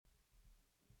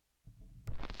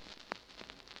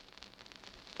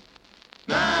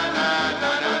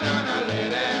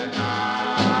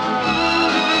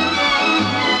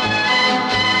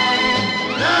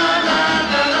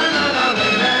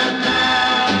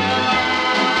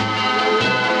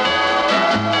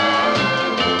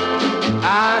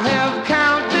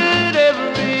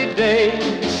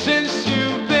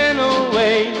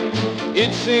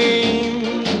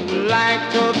seems like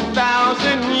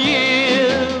 1,000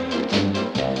 years.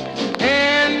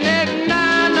 And at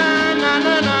night,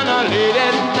 late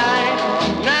at night,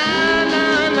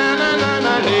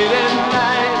 late at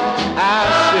night, I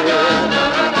sit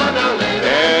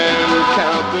and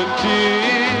count the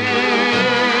tears.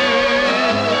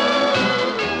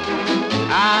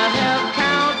 I have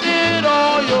counted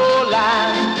all your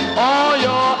lies, all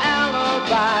your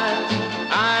alibis.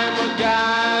 I'm a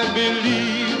guy,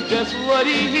 believe just what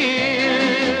he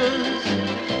hears.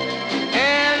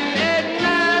 And at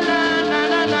night,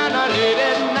 late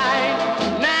at night,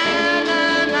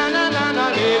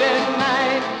 late at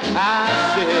night, I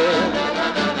sit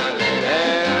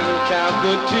and count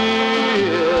the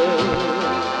tears.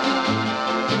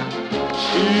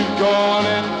 She's gone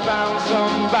and found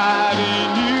somebody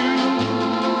new.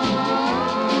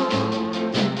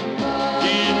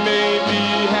 He may be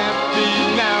happy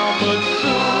now, but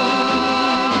soon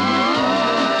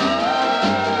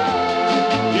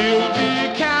he'll be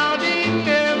counting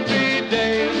every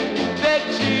day that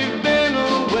she's been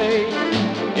away.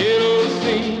 It'll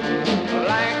seem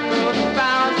like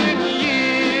 1,000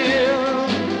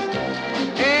 years.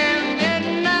 And at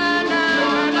night,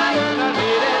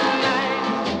 late at night,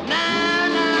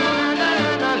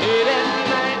 late at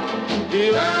night,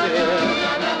 he'll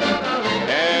sit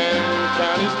and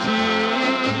count his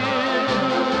tears.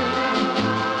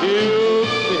 He'll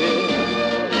sit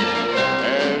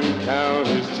and count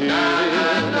his tears.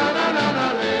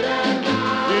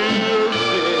 He'll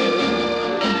sit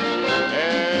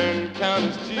and count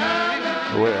his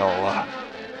tears. Well,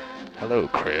 hello,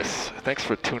 Chris. Thanks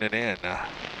for tuning in.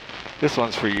 This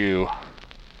one's for you.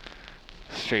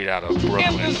 Straight out of In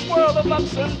Brooklyn. this world of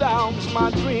ups and downs, my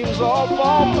dreams all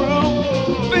fall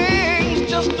through. Things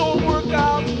just don't work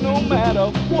out no matter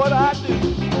what I do.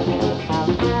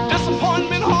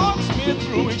 Disappointment haunts me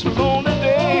through each lonely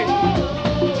day.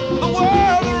 The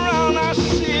world around I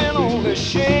see in only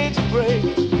shades of gray.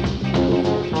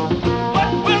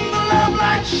 But when the love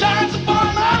light shines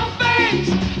upon my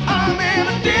face, I'm in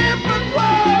a different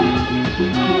world.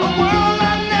 A world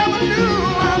I never knew.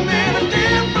 I'm in a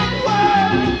different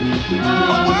world.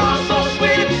 A world so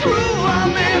sweet and true.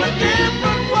 I'm in a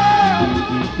different world.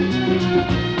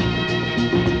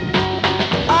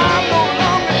 I'm no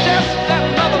longer just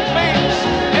another face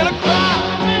in a crowd.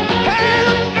 Hey,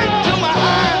 look into my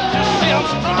eyes. You see I'm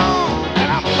strong and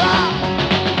I'm proud.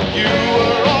 You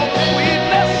were all the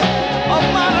sweetness of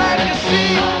my life, you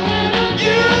see.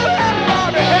 You have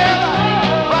brought a heaven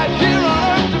right here on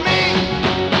earth to me.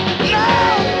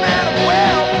 Now, no matter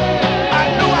where I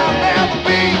know I'll never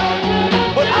be,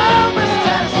 but I'll be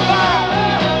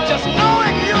satisfied just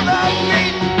knowing you love me.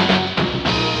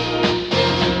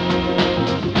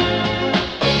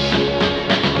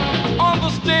 On the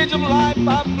stage of life,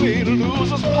 I played a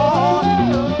loser's part.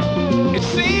 It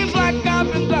seems like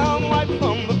I've been down right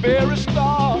from the very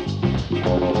start.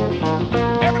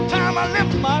 Every time I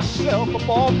lift myself up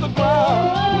off the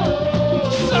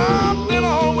ground, something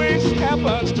always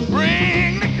happens to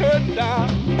bring the curtain down.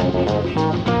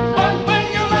 But when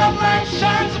your love light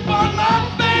shines upon my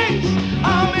face,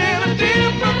 I'm in a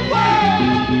different world.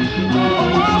 A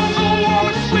world so warm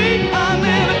and sweet, I'm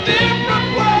in a different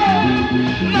world.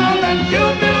 Now that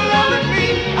you've been loving me,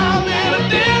 I'm in a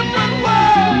different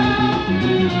world.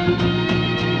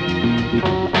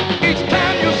 Each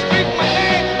time you speak my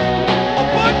name or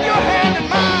put your hand in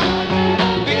mine,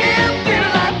 the empty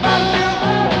life I live,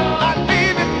 I'd be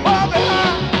before the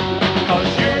high.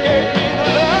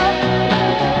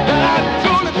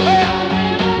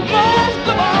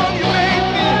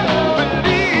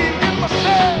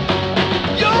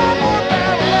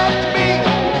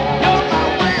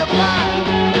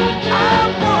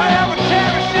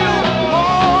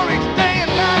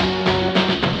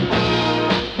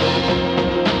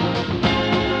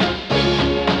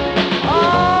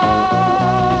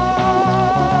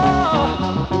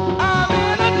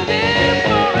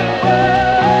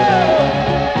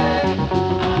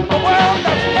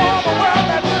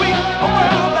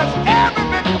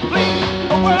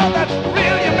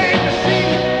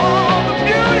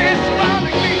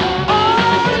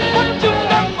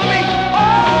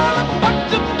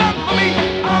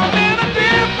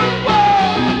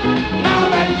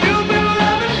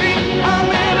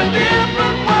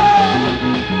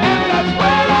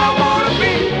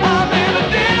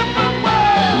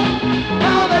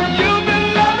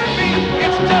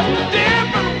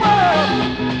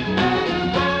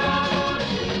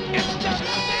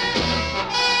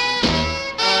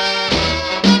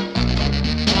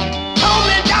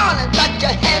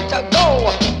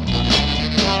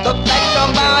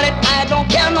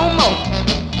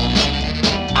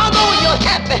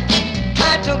 happy,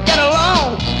 try to get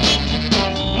along.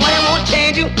 Money won't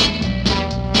change you.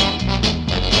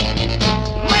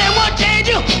 Money won't change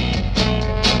you.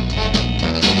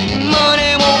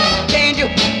 Money won't change you,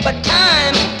 but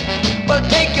time will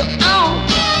take you on.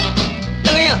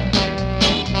 Look here.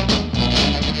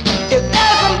 If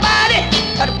there's somebody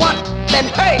that once been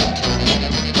hurt,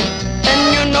 then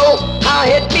you know how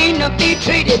it mean to be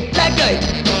treated like dirt.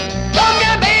 Come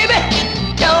here, baby,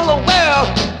 tell the world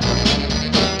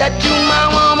that you my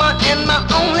woman and my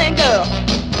only girl.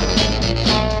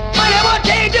 Money won't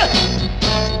change you.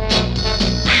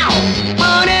 Ow!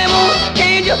 Money won't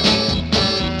change you.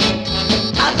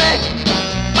 I said,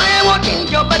 money won't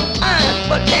change you, but time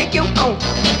will take you home.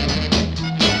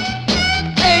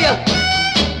 Hey,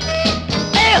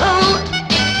 hey, home.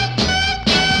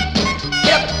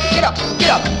 Get up, get up,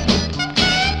 get up.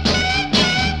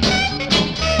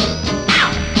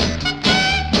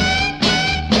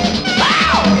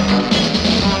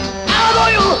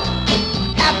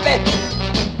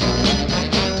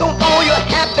 Oh, you're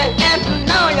happy and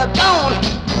now you're gone.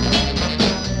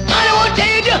 Money won't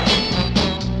change you.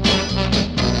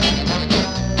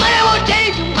 Money won't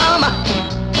change you, mama.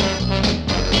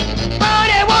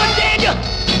 Money won't change you.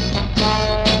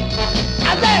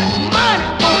 I said money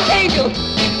won't change you.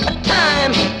 But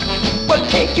time will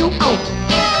take you on.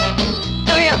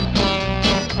 Look here.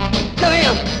 Look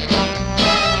here.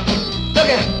 Look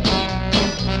here.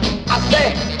 I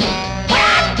said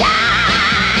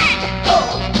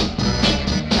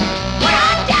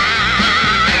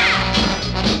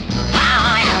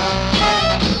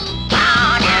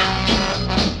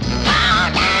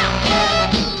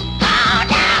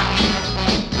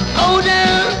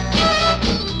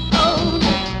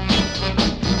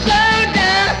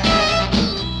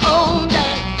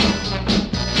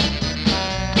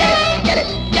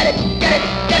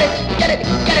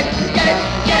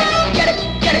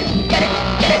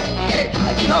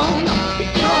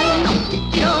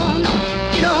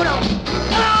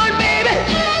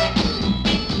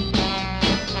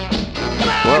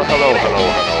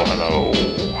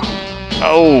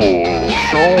Oh,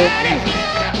 soul music.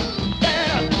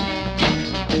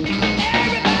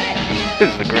 This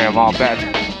is the Grandma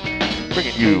Badger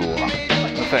bringing you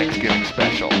a Thanksgiving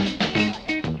special.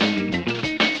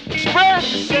 Express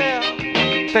yourself.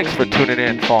 Thanks for tuning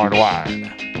in far and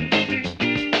wide.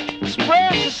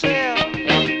 Express yourself.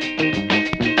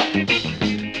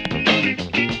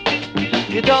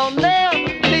 You don't never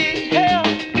need help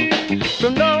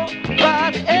from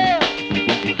nobody else.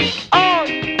 All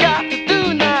you got to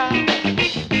do now,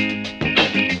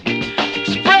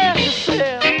 express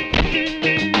yourself.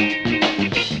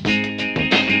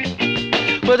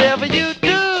 Whatever you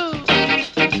do,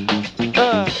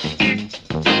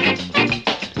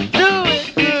 do it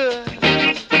good.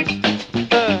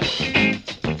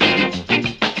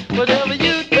 Whatever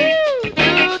you do,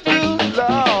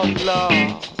 Lord,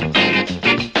 Lord.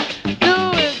 Do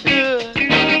it good.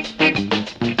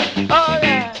 Oh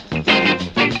yeah.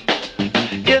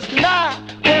 It's not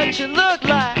what you look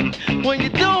like when you're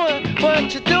doing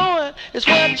what you're doing. It's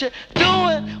what you're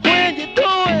doing when you're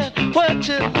doing what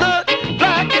you look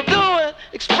like you're doing.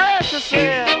 Express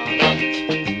yourself.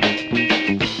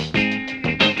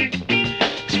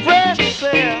 Express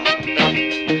yourself.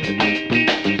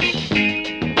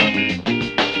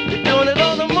 You're doing it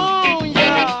on the moon,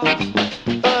 y'all.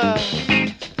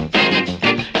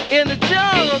 In the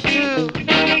jungle too.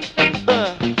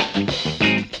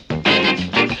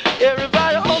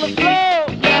 Everybody on the floor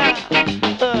now,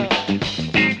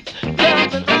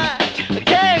 jumping like a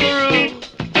kangaroo.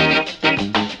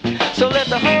 So let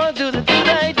the horn do the do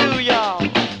they do, y'all.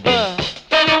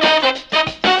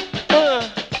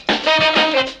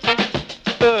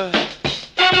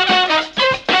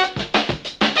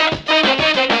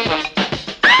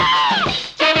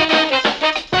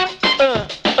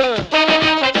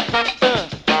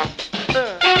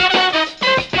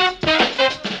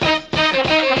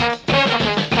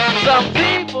 Some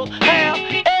people have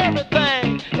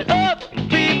everything and other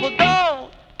people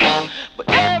don't. But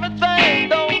everything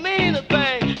don't mean a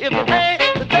thing if it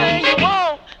ain't the thing you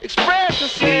want. Express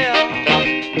yourself.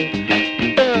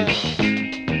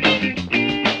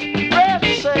 Express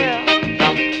yourself.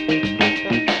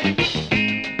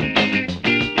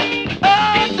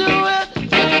 Oh, do it.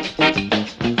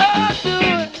 Oh, do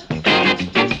it.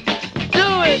 Do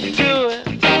it, do it.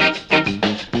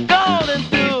 Go on and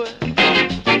do it.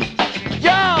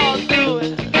 Y'all do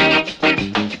it.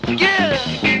 Get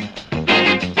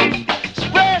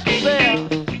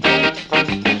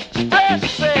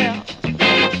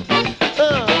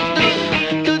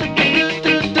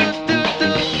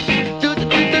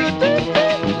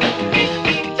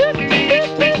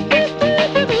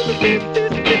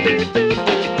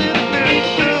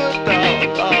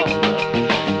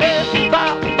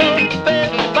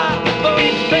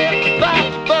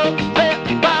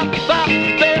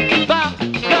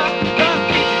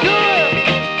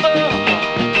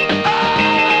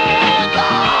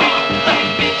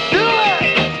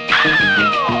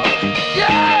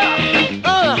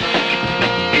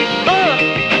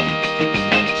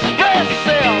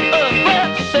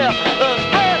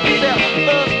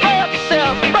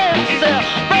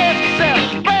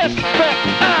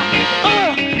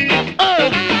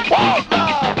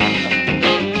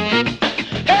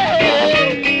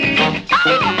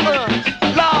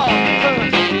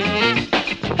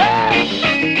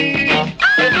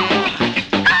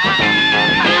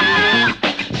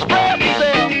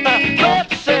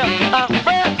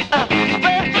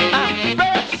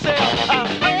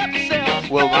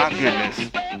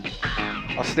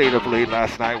stayed up late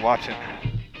last night watching.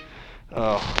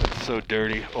 Oh, it's so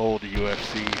dirty. Old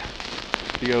UFC.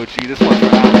 The OG. This one's for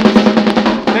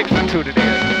Alex. Thanks for tuning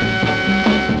in.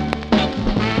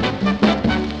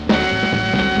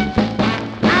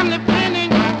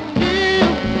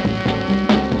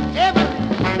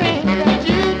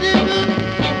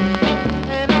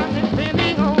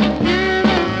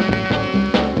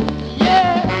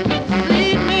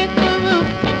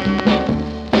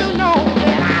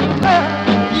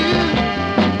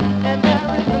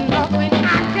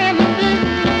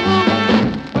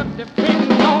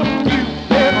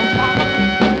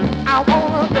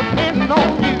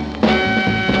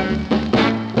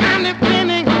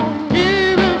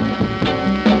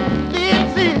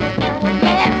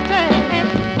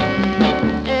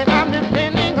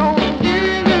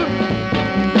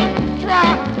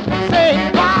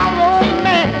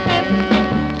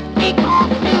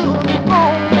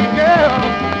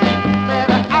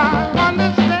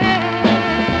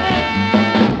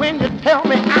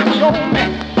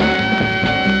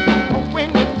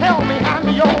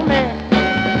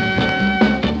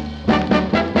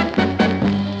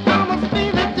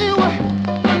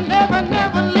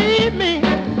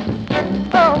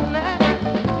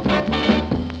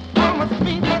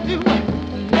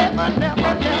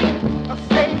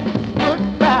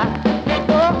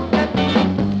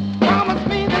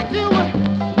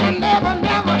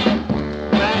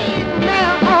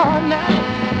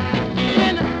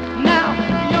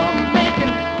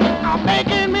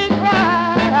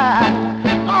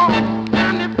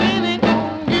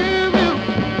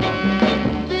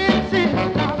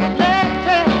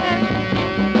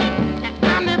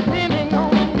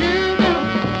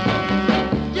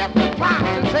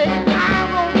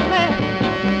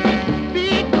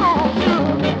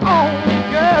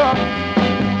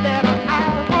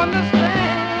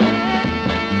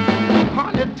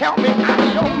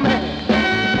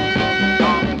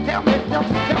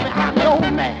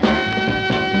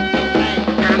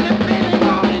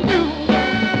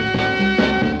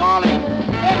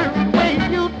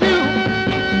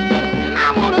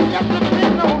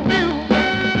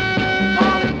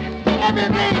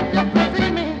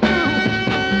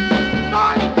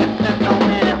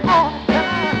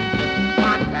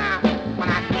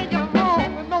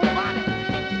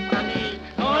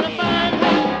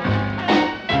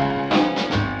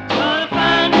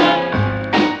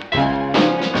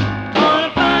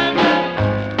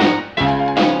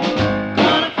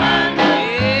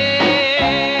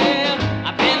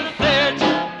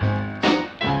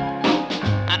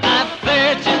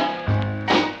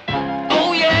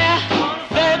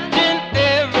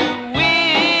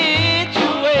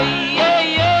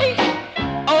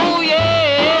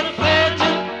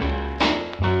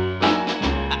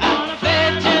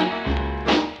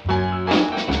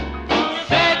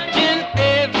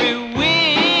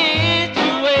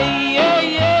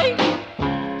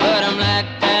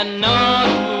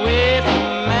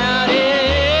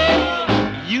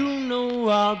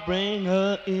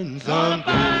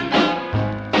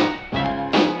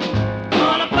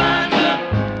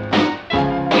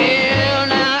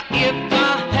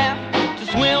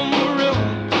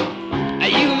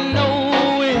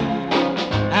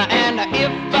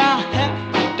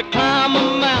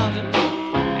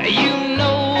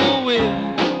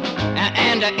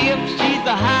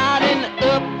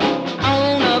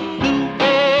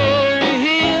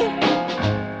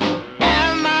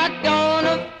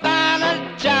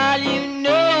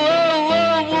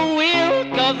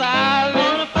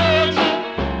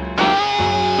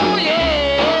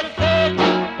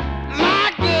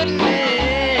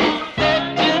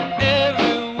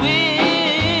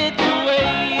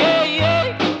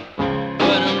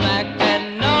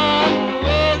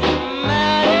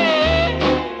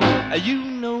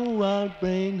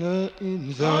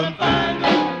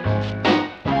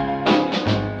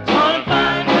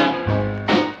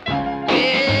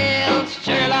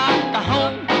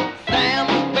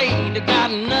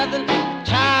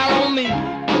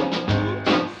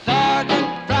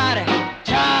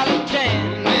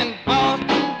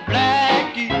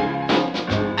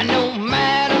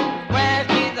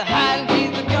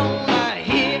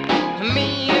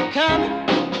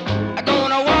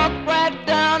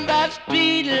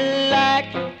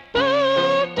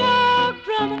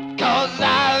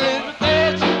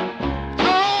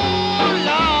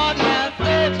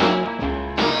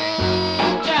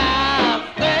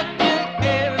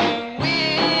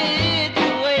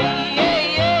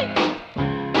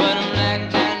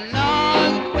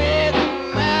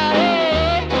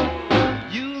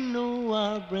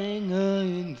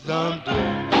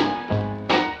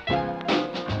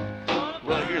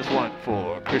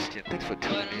 for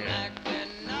tuning in.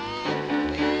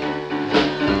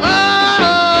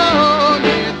 Oh,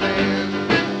 listen,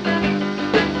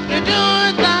 you're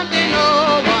doing something no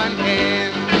one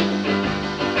can.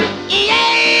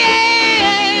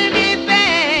 Yeah,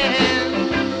 listen,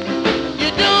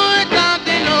 you're doing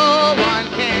something no one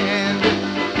can.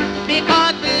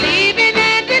 Because believing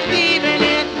and deceiving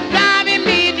is driving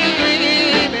me to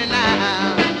dreaming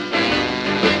now.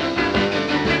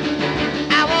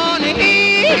 I want to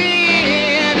hear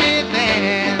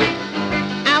everything.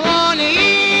 I want to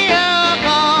hear you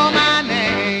call my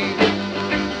name.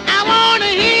 I want to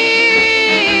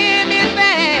hear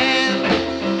everything.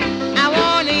 I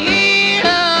want to hear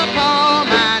you call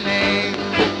my name.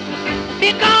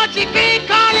 Because you can't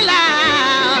call it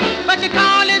loud, but you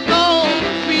call it so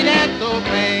sweet and so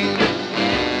plain.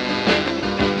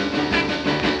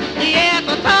 Yes,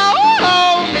 I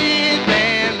told me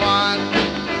then once,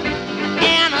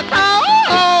 and I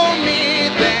told me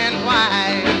then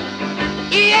twice.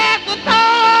 Yes, I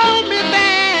told me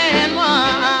then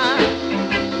once,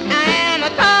 and I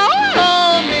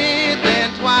told me then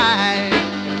twice.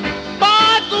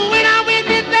 But when I went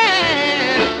with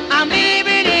that, I'm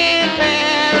living in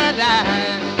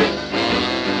paradise.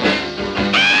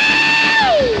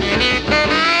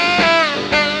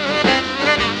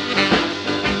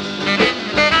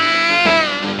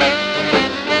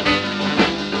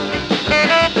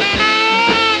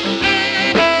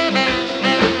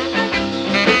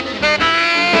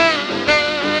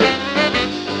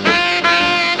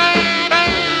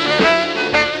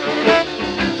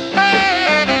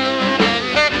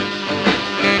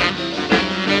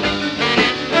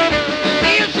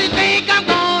 If she think I'm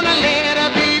gonna let her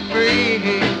be free,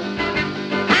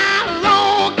 how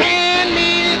long can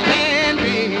this can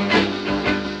be?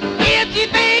 If she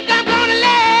think I'm gonna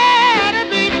let her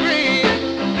be free,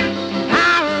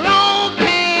 how long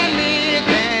can this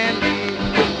can be?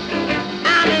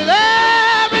 I'm in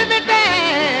love with the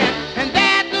man, and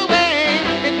that's the way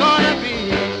it's gonna be.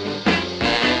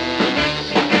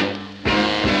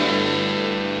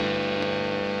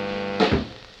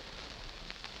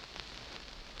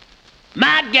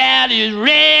 My gal is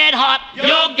red hot,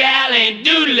 your gal ain't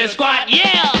doodly squat,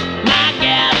 yeah. My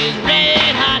gal is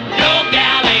red hot, your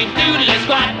gal ain't doodly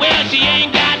squat. Well, she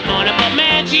ain't got money, but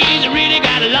man, she's really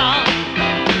got a lot.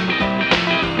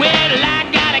 Well, I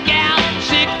got a gal,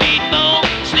 6'4",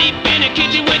 sleep in the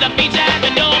kitchen with her feet out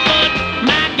the door. But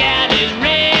my gal is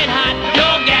red hot,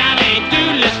 your gal ain't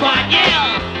doodly squat,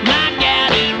 yeah. My gal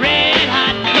is red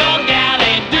hot, your gal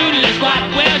ain't doodly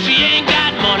squat. Well, she ain't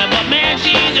got money, but man,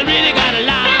 she's really got a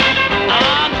lot.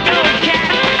 Oh, go cat.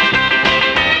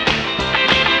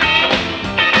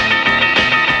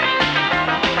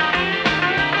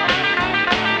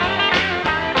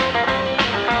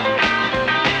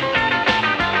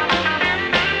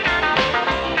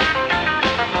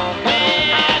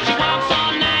 Well, she walks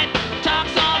all night,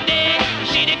 talks all day.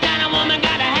 She the kind of woman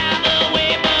gotta have her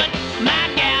way. But my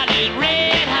gal is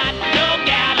red hot, your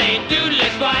gal ain't doodly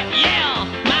squat, yeah.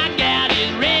 My gal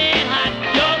is red hot,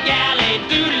 your gal ain't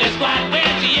doodly squat.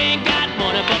 Well, she ain't got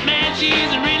money, but man,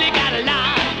 she's really got a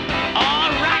lot.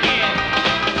 All right, yeah.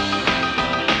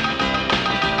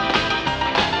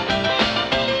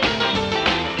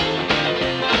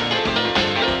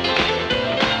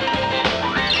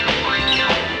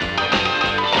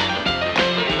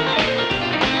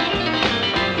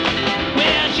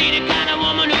 Well, she the kind of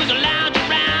woman who's a lounge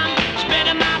around,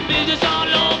 spreading my business all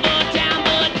over town.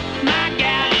 But my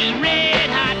gal is red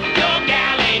hot, your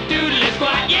gal ain't doodly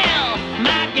squat, yeah.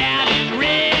 My gal is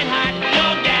red hot,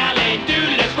 your gal ain't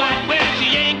doodly squat. Well,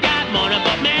 she ain't got money,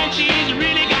 but man, she's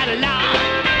really got a lot.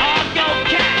 Oh, go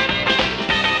cat.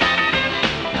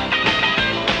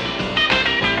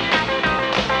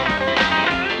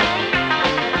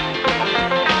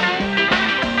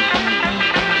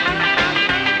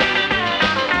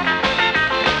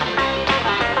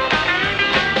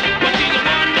 Well, she's a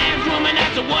one-man's woman,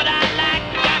 that's what I like.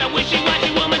 Got a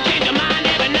wishy-washy woman, change her mind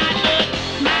every night. But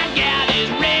my gal is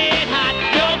red hot,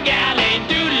 your gal ain't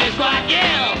doodly squat,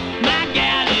 yeah. My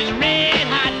gal is red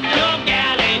hot, your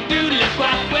gal ain't doodly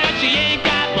squat. Well, she ain't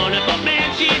got money, but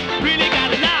man, she's really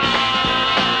got a lot.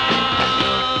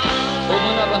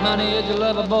 Open up, honey, it's your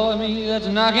lover boy, me that's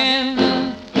knocking.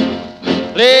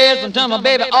 Listen to my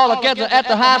baby, all the kids are at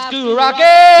the high school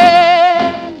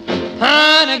rocking.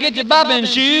 Honey, get your bobbin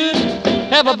shoes.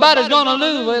 Everybody's gonna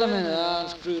lose. Wait a minute, I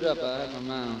screwed up. I had my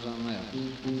mind on something else.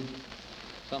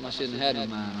 Something I shouldn't have had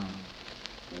my mind on.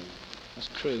 That's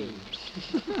crude.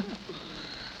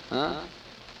 Huh?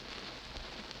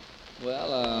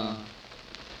 Well,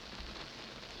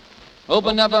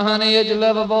 Open up, honey, it's your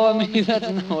lover boy, me. That's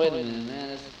no. Wait a minute,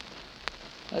 man.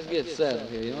 Let's get settled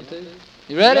here. You want to?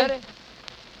 You ready?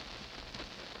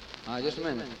 All right, just a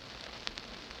minute.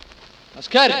 Let's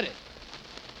cut it.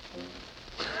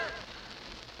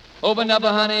 Open up,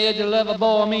 honey, it's your lover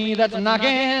boy, me. That's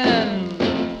knocking.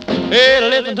 Hey,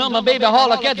 listen to my baby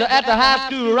holler, catch her at the high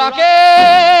school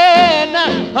rockin'.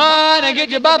 Honey, get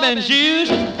your bobbin' shoes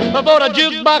before the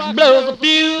jukebox blows the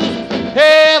fuse.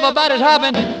 Hey, everybody's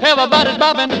hopping, everybody's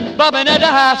bobbing, bobbing at the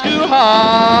high school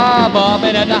hop,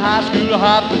 bobbing at the high school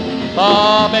hop,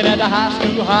 bobbing at the high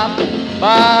school hop,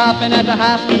 bobbing at the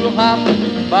high school hop,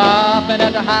 bobbing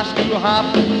at the high school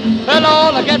hop. Well,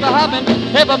 all I get to hopping,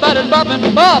 everybody's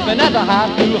bobbing, bobbing at the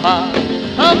high school hop.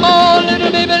 Come on,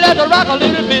 little baby, let's rock a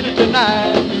little bit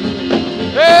tonight.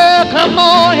 Yeah, come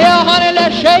on here, honey,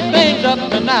 let's shake things up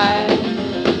tonight.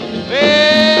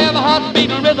 Yeah, my heart's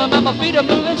beating rhythm and my feet are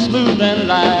moving smooth and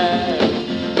light.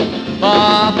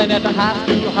 Bobbing at the high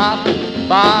school hop,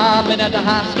 bobbing at the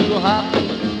high school hop,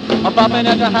 bobbing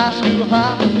at the high school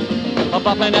hop,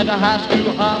 bobbing at the high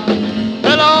school hop.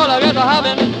 Well, all I get to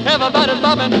hopping, everybody's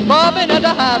bobbing, bobbing at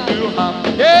the high school hop.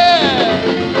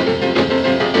 Yeah.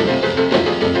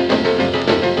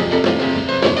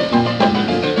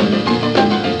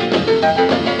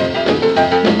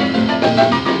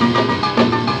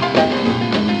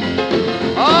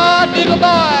 Dig a boy,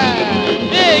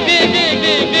 dig, dig, dig,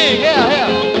 dig, dig, yeah, yeah.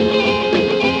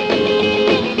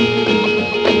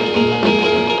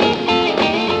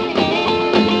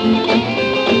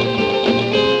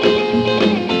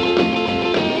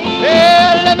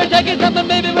 Hey, let me tell you something,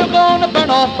 baby, we're gonna burn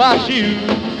off our shoes.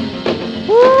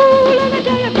 Ooh, let me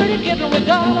tell you, pretty kid, we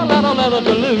got a lot of leather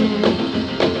to lose.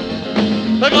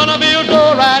 They're gonna feel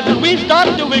so right when we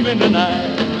start to wiggling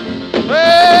tonight.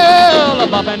 Well,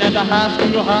 bobbing at the high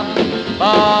school hop,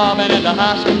 bobbing at the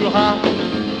high school hop,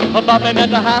 bobbing at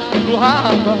the high school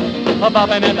hop,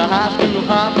 bobbing at the high school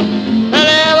hop. And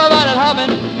everybody's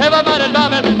hopping, everybody's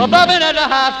bobbing, bobbing at the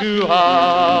high school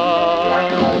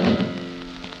hop.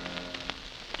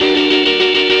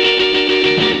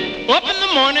 Up in the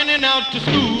morning and out to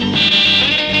school.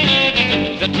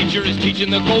 The teacher is teaching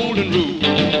the golden rule.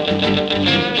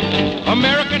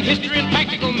 American history and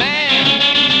practical math.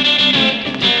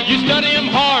 You study them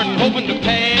hard and hoping to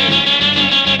pass.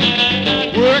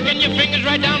 Working your fingers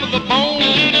right down to the bone.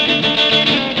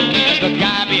 The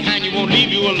guy behind you won't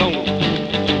leave you alone.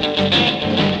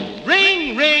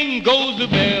 Ring, ring goes the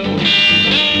bell.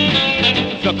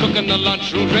 The cook in the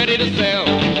lunchroom's ready to sell.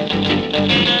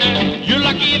 You're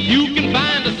lucky if you can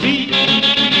find a seat.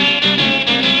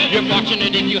 You're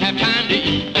fortunate if you have time to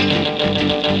eat.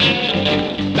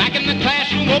 Back in the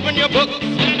classroom, open your books.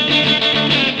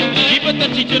 But the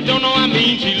teacher don't know how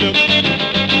mean she looks.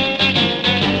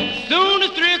 Soon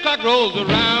as 3 o'clock rolls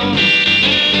around,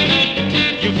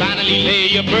 you finally lay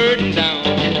your burden down.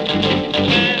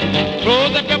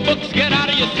 Close up your books, get out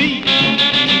of your seat.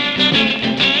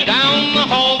 Down the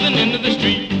halls and into the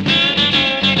street.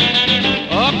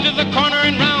 Up to the corner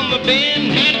and round the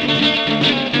bend.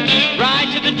 Right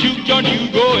to the juke joint you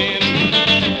go in.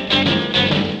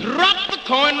 Drop the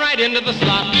coin right into the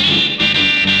slot.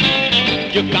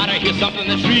 You gotta hear something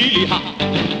that's really hot.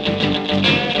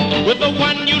 With the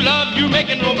one you love, you're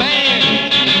making romance.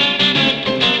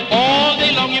 All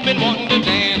day long you've been wanting to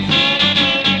dance.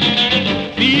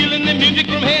 Feeling the music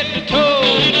from head to toe.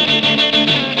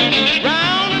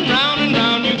 Round and round and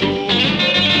round you go.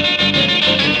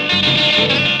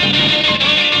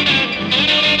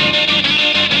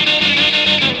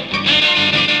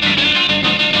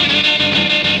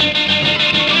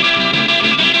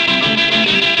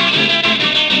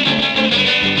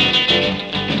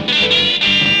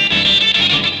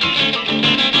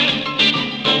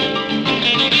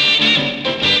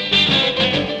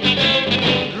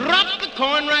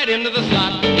 Into the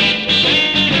slot.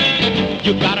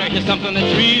 You gotta hear something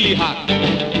that's really hot.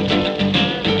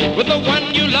 With the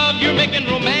one you love, you're making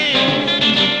romance.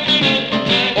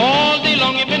 All day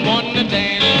long you've been wanting to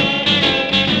dance.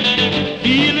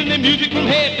 Feeling the music from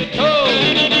head to toe.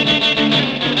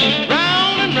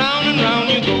 Round and round and round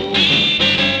you go.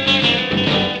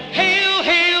 Hail,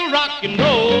 hail, rock and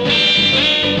roll.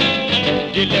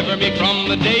 Deliver me from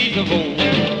the days of old.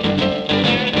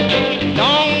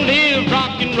 Long live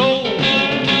rock and roll.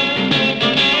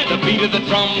 The beat of the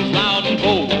drums loud and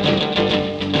bold.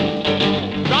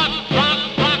 Rock, rock,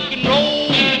 rock and roll.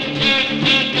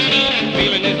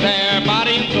 Feeling is there,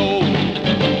 body and soul.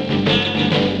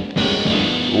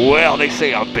 Well, they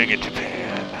say I'm big in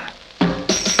Japan.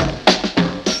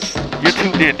 You're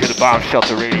tuned in to the Bomb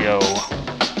Shelter Radio,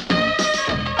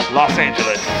 Los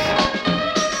Angeles.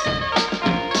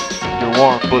 a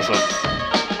warm bosom.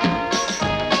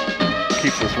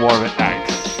 Keeps us warm at night.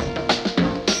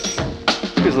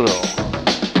 Here's a little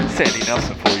Sandy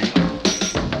Nelson for you.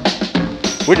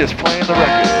 We're just playing the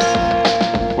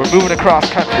records. We're moving across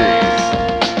country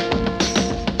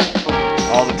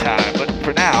all the time, but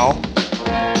for now,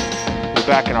 we're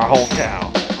back in our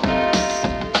hometown,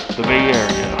 the Bay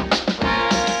Area.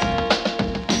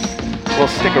 Well,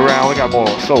 stick around, we got more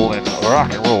soul and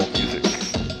rock and roll music.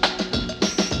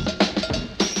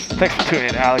 Thanks for tuning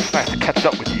in, Alex. Nice to catch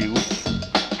up with you.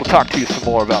 We'll talk to you some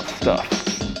more about stuff,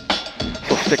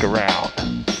 so stick around.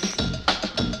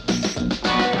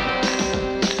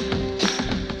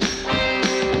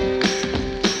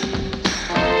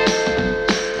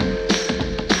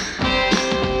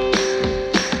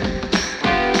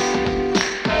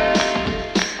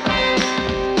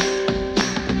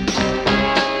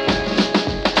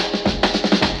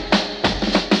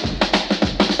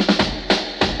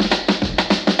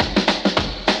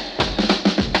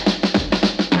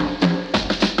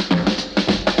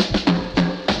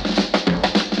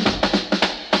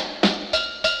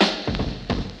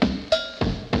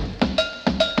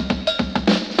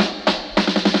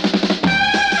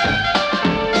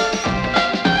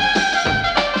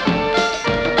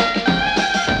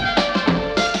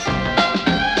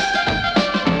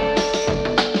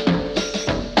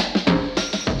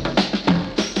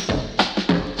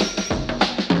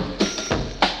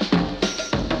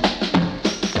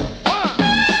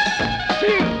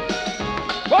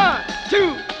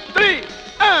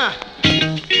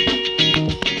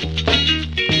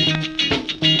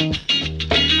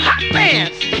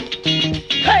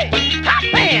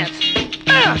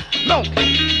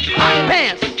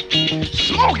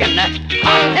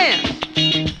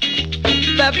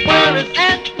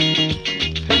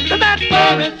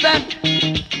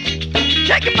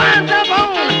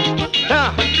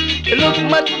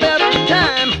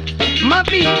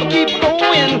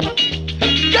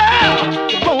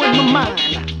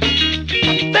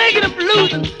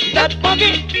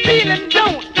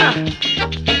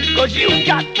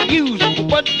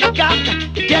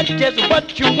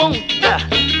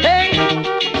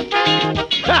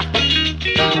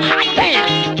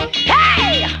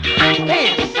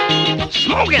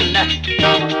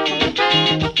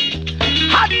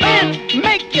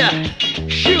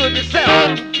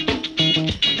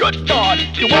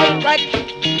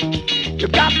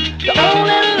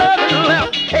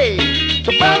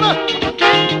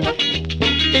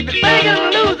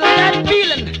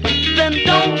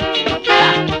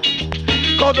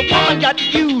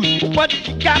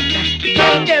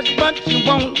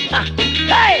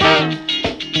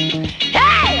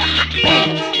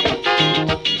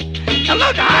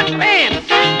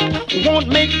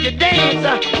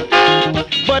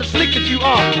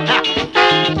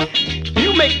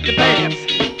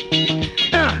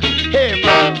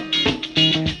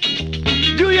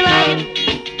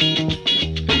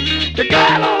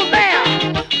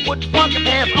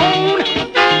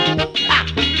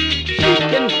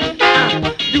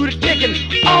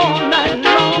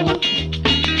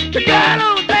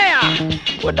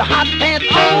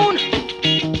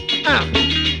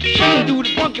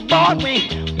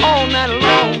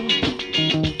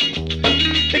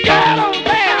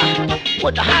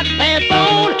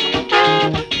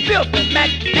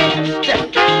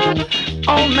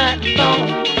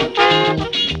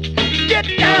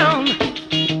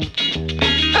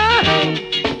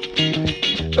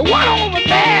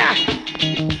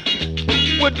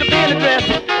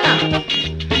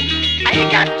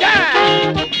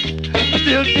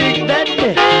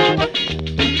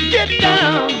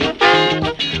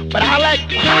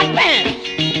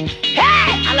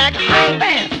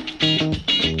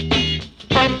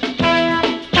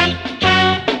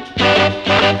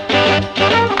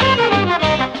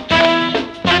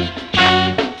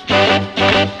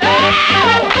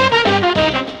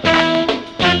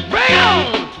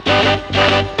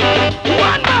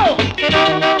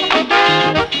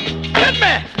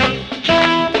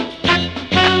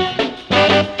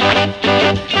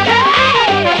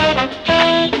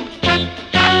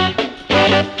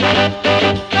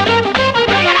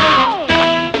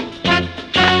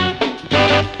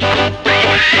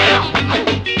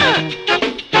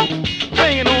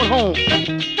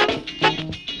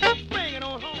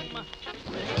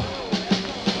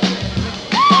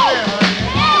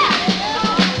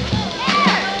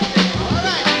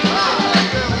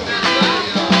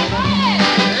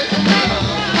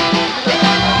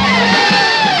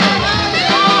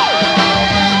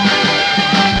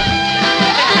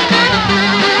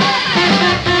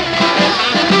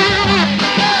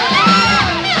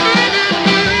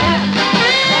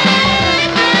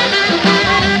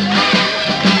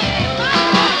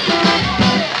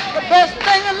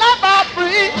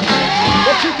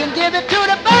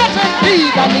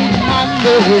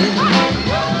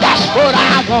 That's what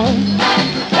I want.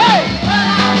 Hey,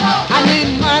 I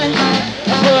need money.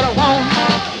 That's what I want.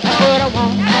 That's what I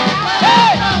want.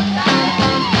 Hey,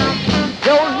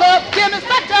 your love give me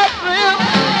such a thrill.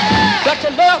 Such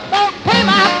a love won't pay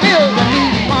my bills. I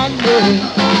need money.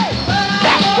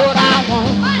 That's what I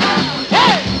want.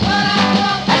 Hey,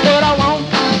 that's what I want.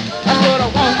 That's what I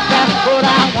want. That's what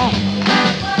I want.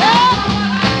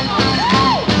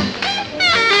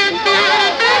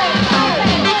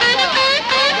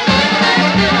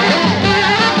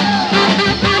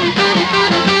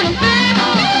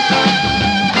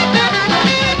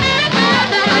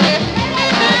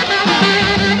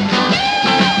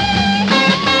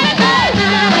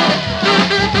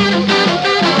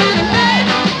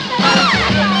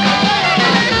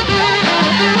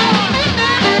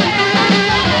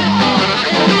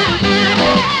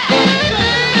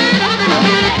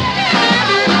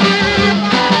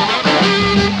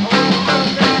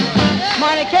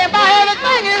 Money can't buy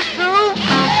everything, it's true.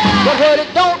 But what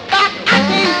it don't buy, I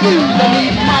can't use. I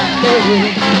need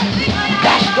money.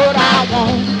 That's what I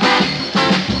want.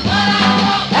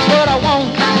 That's what I want.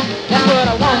 That's what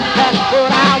I want. That's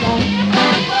what I want.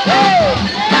 Hey,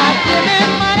 now give me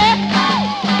money.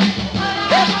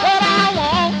 That's what I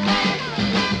want.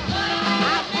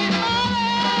 I need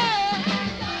money.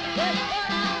 That's what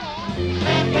I want.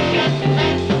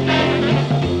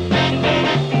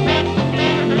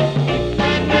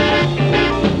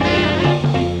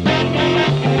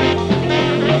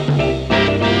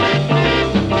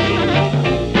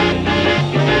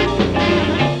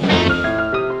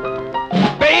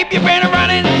 Babe, you been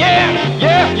running,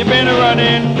 yeah, you been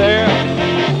running there.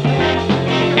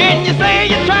 And you say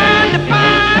you're trying to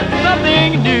find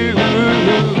something new.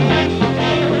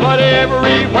 But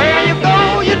everywhere you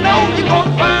go, you know you're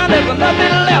gonna find there's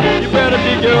nothing left. You better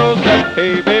dig yourself.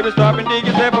 Hey, baby, stop and dig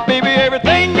yourself, baby.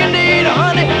 Everything you need,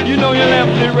 honey, you know you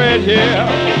left it right here.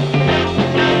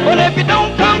 But if you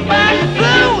don't come back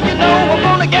soon, you know I'm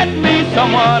gonna get me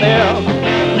someone else.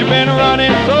 You've been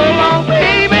running so long,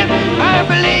 baby, I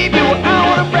believe you were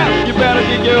out of breath. You better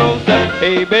dig yourself.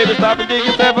 Hey, baby, stop and dig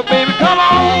yourself, baby, come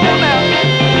on now.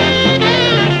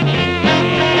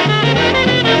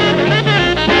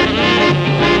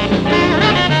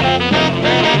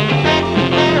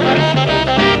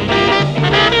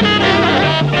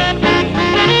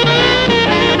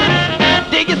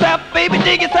 Dig yourself, baby,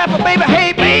 baby,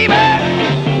 hey, baby,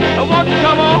 I want you to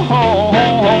come on home.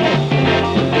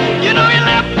 You know you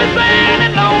left me sad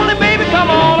and lonely, baby, come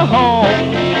on home.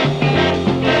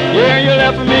 Yeah, you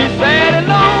left me sad and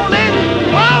lonely.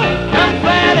 Oh, I'm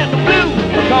sad and blue.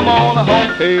 So come on home.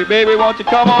 Hey, baby, won't you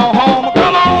come on home?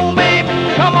 Come on, baby,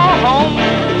 come on home.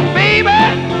 Baby,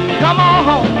 come on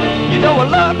home. You know I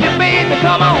love you, baby,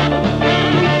 come on.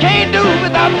 Can't do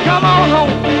without you, come on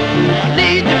home. I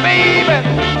need you, baby.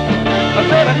 I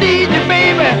said I need you,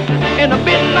 baby, in the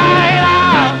midnight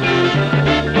hour.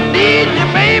 Need you,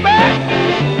 baby,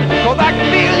 'cause I can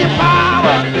feel your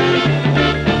power.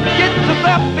 Get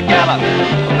yourself together,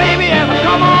 baby, and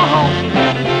come on home.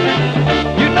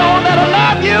 You know that I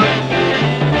love you.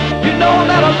 You know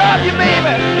that I love you,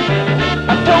 baby.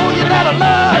 I told you that I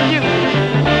love you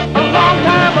a long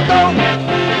time ago.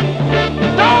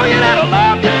 Told you that I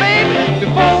love you, baby,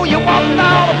 before you walked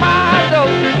out of my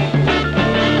door.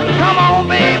 Come on,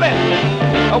 baby,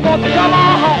 I want to come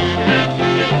on home.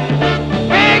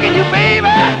 Begging you,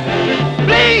 baby,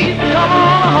 please come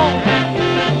on home.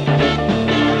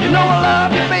 You know I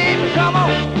love you, baby, come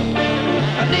on.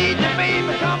 I need you,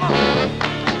 baby, come on.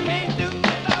 Can't do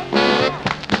without you.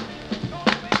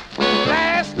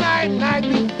 Last night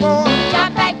before,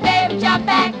 Jump back, baby, jump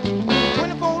back.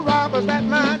 24 robbers at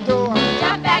my door.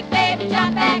 Jump back, baby,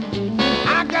 jump back.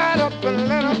 I got up and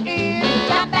let them in.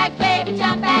 Jump back, baby,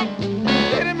 jump back.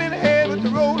 Hit him in the head with the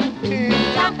rolling pin.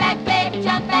 Jump back, baby,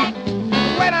 jump back.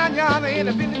 Way down yonder in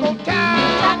the Billy Goat town.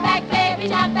 Jump back, baby,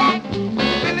 jump back.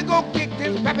 Billy Goat kicked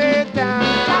his pappy down.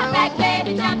 Jump back,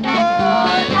 baby, jump back.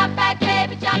 Oh, jump back,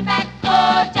 baby, jump back.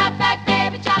 Oh, jump back,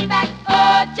 baby, jump back.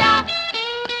 Oh, jump.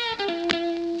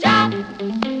 Jump.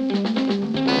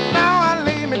 Now I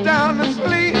lay me down to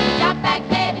sleep. Jump back,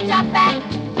 baby, jump back.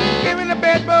 Giving the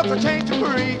bed bugs a change to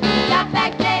breathe. Jump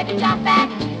back, baby, jump back.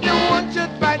 No one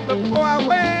should fight before I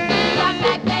wait. Jump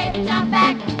back, baby, jump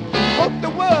back. Hope the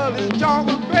world is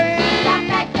jungle free. Jump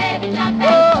back, baby, jump back.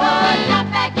 Oh,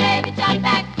 jump back, baby, jump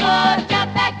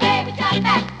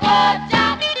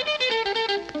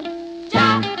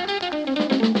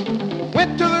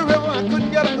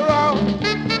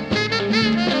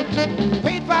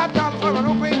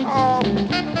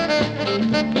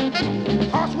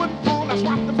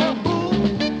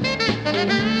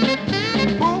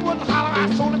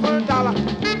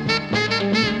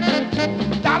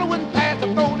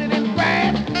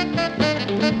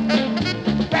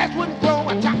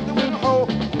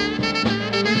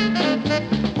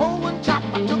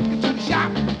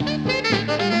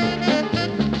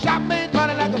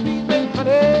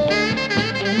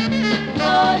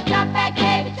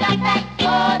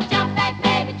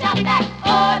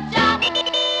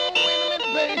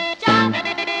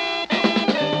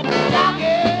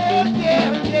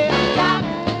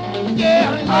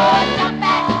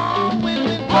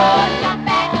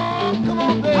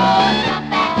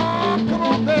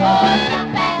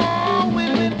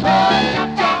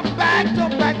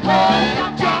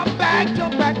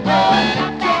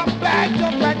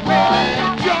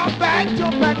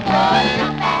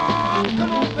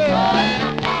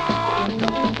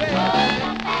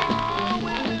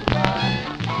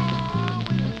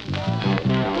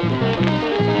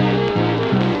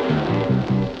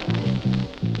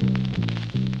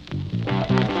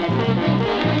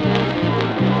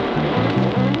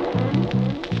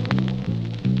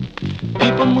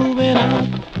people moving out,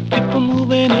 people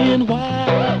moving in.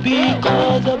 Why?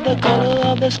 Because of the color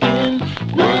of their skin.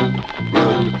 Run,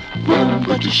 run, run,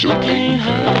 but you sure can't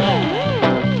hide.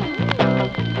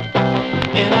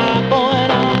 An eye for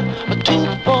an eye, a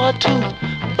tooth for a tooth.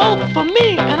 Vote for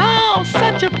me and I'll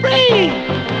set you free.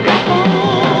 Rap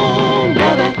on,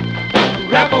 brother,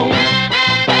 rap on.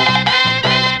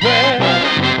 Well,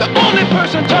 the only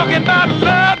person talking about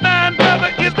love, nine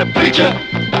brother, is the preacher.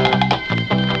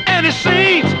 And it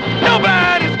seems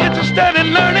nobody's interested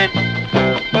in learning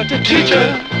but the teacher.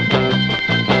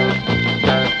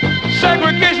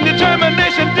 Segregation,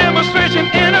 determination, demonstration,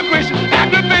 integration,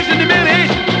 aggravation,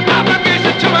 humiliation,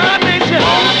 obligation to our nation.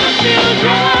 All of the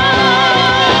children.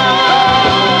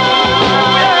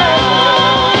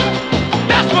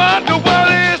 That's what the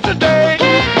world is today.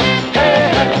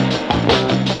 Hey.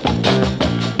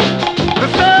 The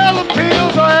sale of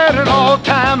pills are at an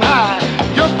all-time high.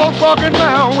 Young folks walking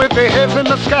around with their heads in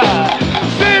the sky.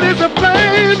 Cities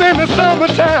aflame in the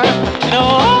summertime. You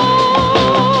know,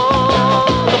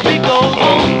 the beat goes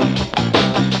on.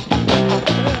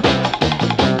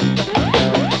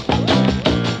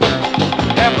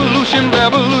 Evolution,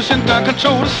 revolution, gun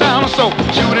control the sound of soul.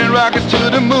 Shooting rockets to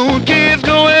the moon, kids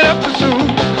going up too soon.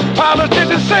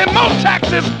 Politicians say more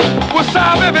taxes will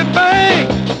solve everything.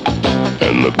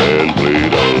 And the band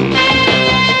played on.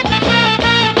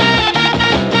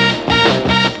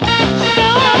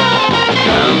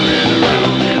 Round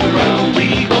and around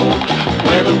we go.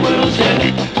 Where the world's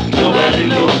headed, nobody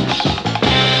knows.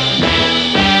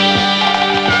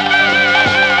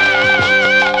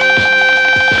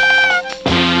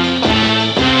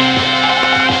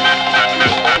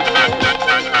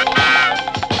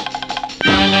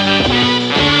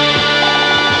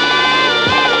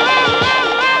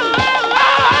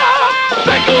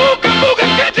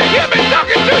 Can't you hear me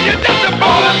talking to you? Just the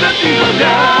ball of the needle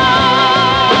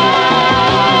down.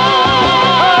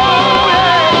 Oh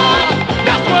yeah,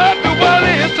 that's what the world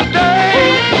is today.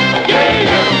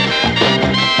 Yeah.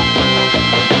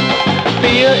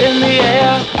 Fear in the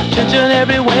air, tension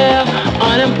everywhere.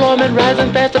 Unemployment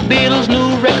rising fast. The Beatles'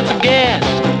 new records of gas.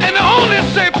 And the only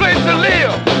safe place to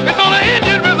live is on an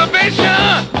Indian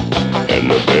reservation.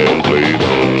 And the band played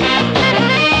on.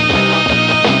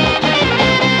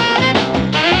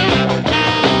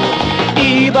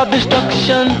 Eve of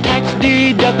destruction, tax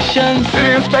deductions.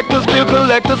 City inspectors, bill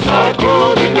collectors,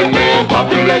 Clothing the man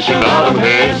population out of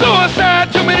hand.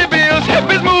 suicide, too many bills,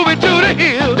 hippies moving to the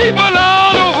hills. People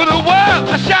all over the world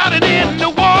are shouting in the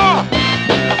war.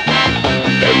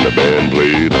 And the band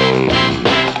played on.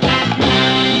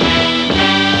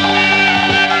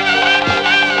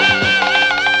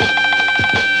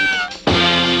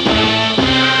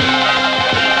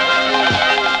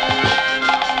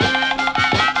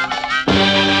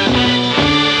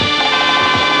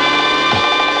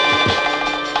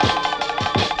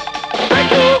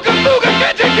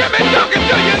 Can't you hear me talking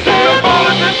to you? Say the ball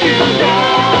is the future.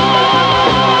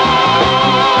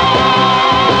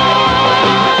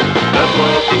 That's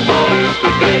what the world is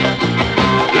today.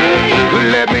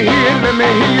 Yeah. Let me hear, let me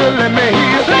hear, let me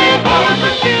hear. Say the ball is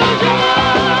the future.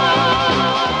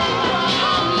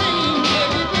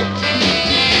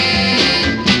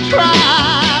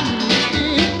 Try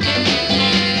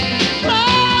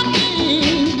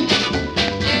me.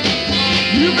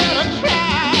 You better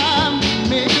try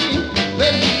me.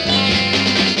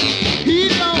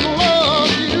 He's gonna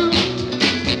love you.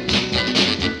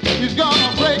 He's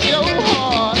gonna break your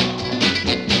heart.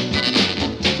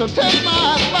 So take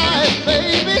my advice,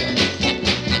 baby,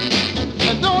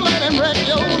 and don't let him wreck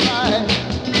your life.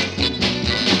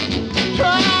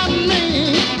 Try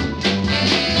me.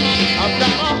 I've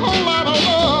got a whole lot of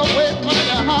love waiting for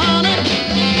you, honey.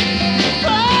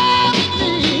 Try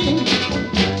me.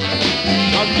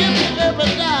 I'll give you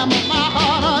every dime of my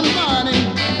hard-earned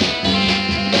money.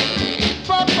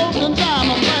 For folks and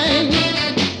diamond rings.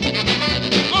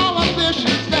 All of this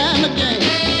should stand again.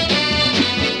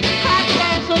 High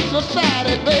class and society.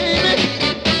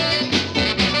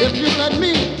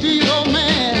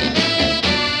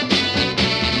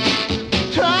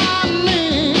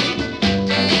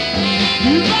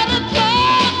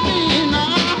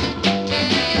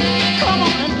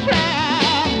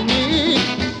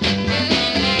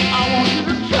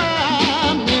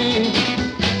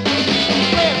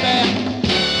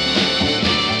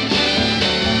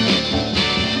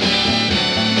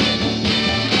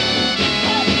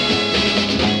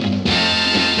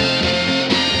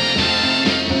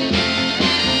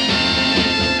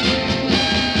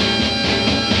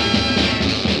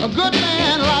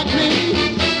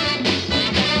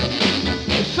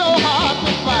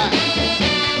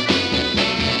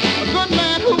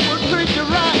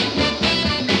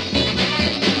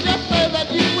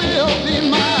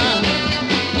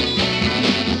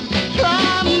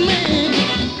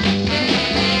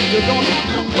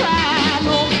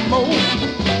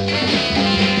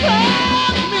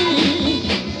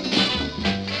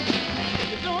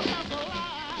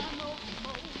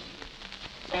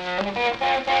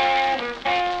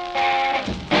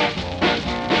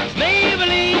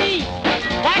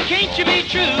 can't you be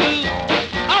true?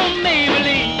 Oh,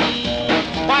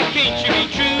 Maybelline, why can't you be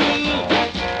true?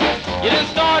 You done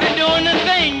started doing the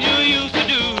things you used to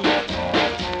do.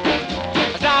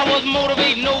 As I was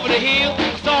motivating over the hill,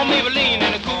 I saw Maybelline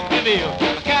in a coupe de ville.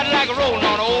 A Cadillac rolling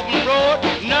on an open road,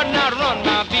 nothing out to run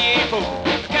my V8 Pro.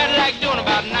 A Cadillac doing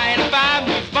about 95,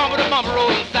 moves bumper to bumper,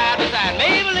 rolling side to side.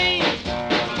 Maybelline,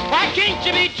 why can't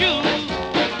you be true?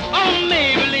 Oh,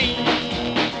 Maybelline,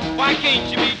 why can't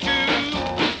you be true?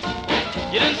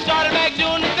 You done started back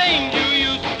doing the things you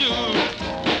used to do.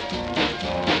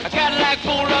 A Cadillac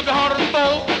pulled up to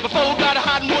 104, before it got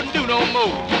hot and wouldn't do no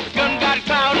more. The gun got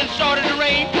cloud and started to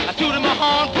rain. I tooted my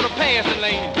horn for the passing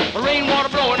lane. The rainwater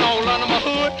blowing all under my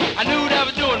hood. I knew that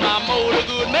was doing my motor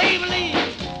good. Maybelline,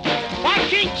 why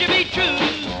can't you be true?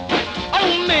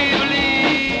 Oh,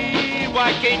 Maybelline,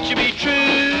 why can't you be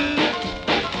true?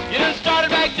 You done started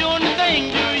back doing the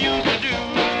things you used to do.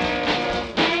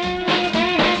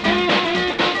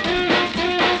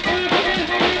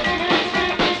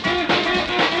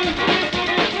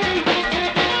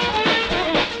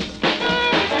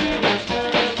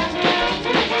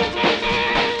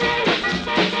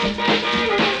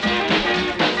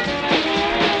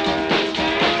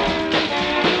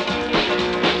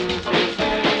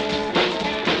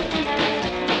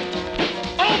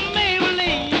 Oh,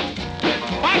 Maybelline,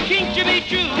 why can't you be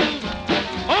true?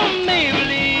 Oh,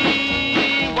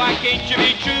 Maybelline, why can't you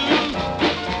be true?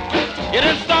 You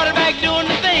done started back doing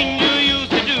the thing you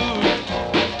used to do.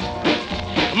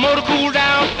 The motor cooled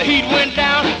down, the heat went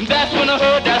down, and that's when I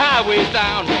heard that highway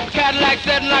sound. The Cadillac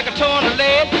setting like a ton of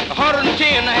lead, 110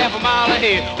 and a half a mile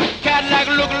ahead. Cadillac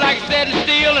looking like it's setting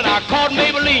still, and I caught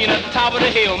Maybelline at the top of the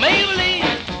hill. Maybelline,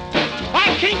 why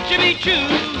can't you be true?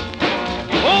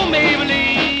 Oh,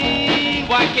 Maybelline,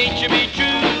 why can't you be true?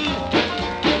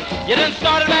 You done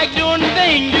started back doing the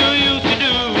thing you used to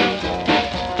do.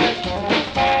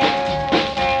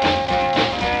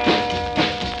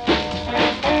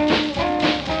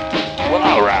 Well,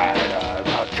 all right,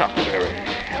 Chuck Berry.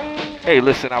 Hey,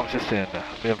 listen, I was just in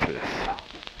Memphis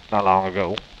not long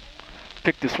ago.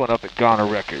 Picked this one up at Garner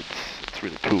Records. It's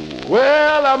really cool.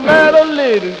 Well, I met a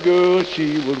little girl,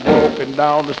 she was walking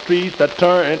down the street. I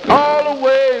turned all the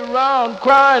way around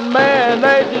crying, man,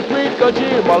 ain't this sweet, 'cause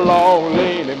she's my long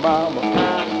lady mama.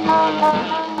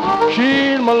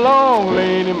 She's my long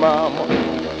lady mama.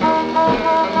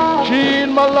 She's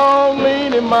my long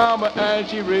lady mama, and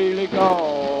she really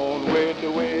gone with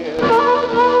the wind.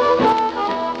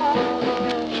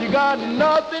 She got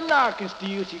nothing I can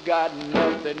steal, she got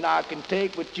nothing I can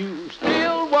take, but you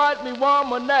still watch me,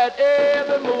 woman, that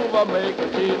every move I make.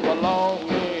 She's my long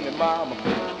lady mama.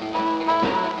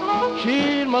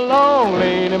 She's my long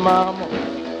lady mama.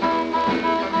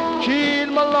 She's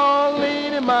my long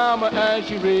lady mama, and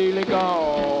she really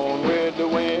gone with the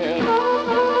wind.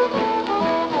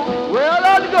 Well,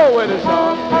 let's go with it,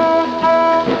 son.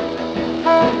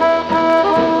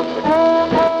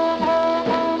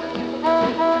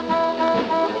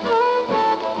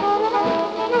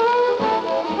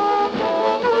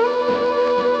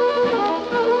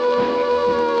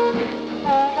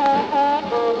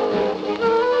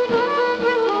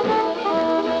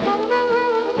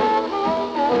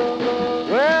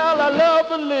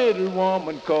 Little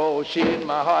woman, 'cause she's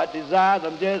my heart desire.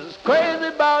 I'm just as crazy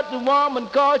about the woman,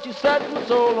 'cause she set my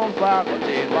soul on fire. 'Cause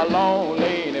she's my long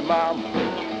lady mama.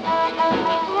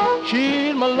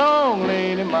 She's my long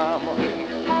lady mama.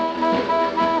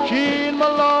 She's my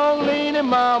long lady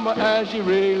mama, and she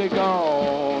really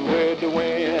gone with the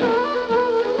wind.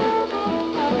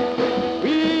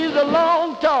 She's a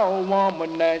long, tall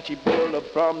woman, and she pulled up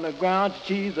from the ground.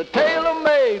 She's a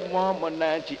tailor-made woman,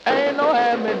 and she ain't no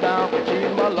hand-me-down, but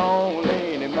she's my long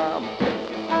lady mama.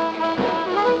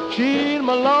 She's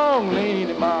my long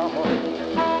lady mama.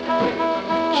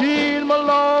 She's my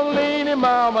long lady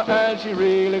mama, and she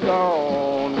really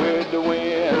gone with the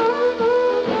wind.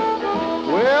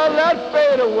 Well, let's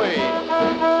fade away.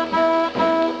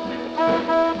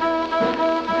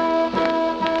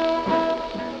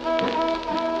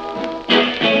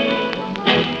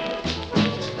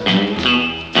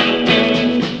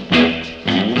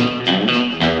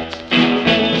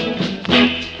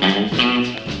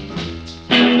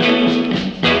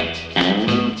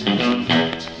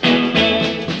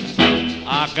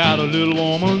 Got a little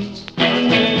woman,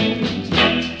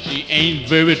 she ain't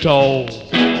very tall.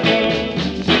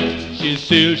 She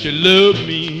says she loves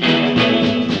me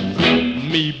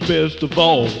best of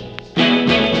all.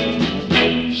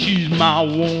 She's my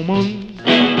woman,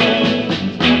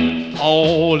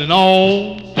 all in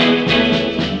all.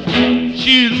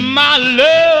 She's my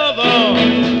lover,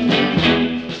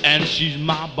 and she's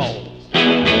my boss.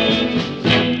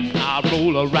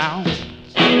 stroll around.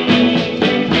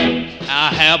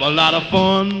 I have a lot of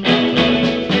fun.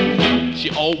 She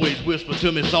always whispers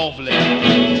to me softly,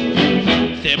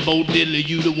 said, Bo Diddley,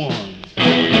 you the one.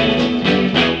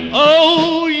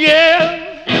 Oh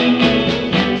yeah,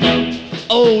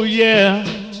 oh yeah,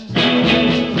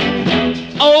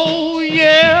 oh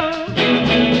yeah,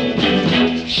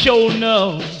 sure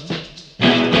enough,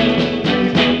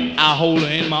 I hold her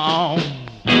in my arms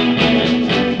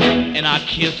and I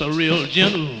kiss her real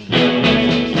gentle.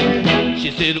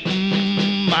 She said,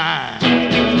 my,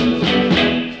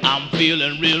 I'm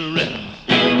feeling real real.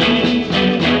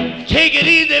 Take it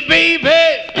easy, baby.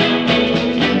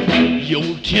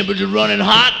 Your temperature running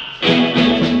hot.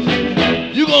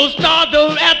 You gonna start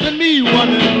to asking me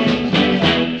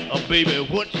wondering, oh baby,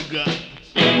 what you got?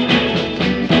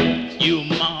 You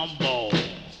my ball.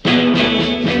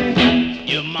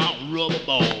 You my rubber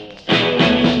ball.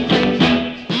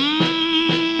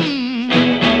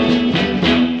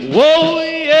 Whoa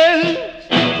yeah.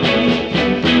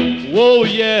 Whoa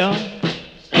yeah.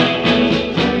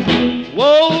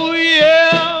 Whoa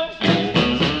yeah.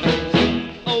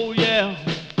 Oh yeah.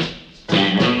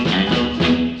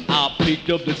 I picked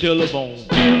up the telephone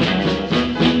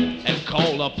and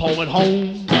called up Paul at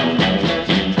home.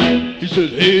 He said,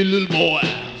 hey little boy,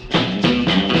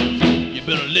 you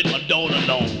better let my daughter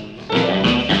alone.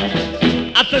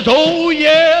 I says, oh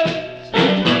yeah.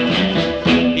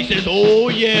 He says, oh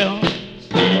yeah.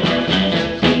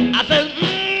 I says,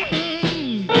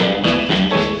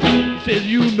 He says,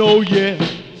 you know, yeah.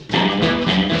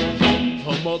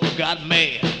 Her mother got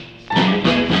mad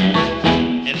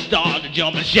and started to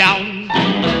jump and shouting.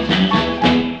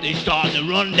 They started to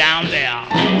run down there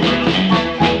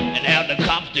and have the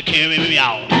cops to carry me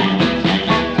out.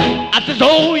 I says,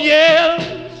 oh yeah.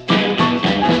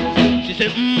 She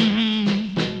said,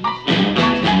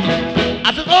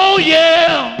 I said, oh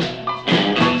yeah.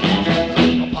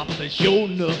 My papa said, sure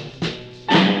enough.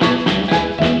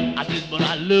 I said, but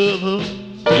I love her.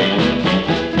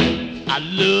 I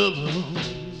love her.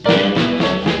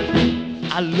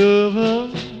 I love her.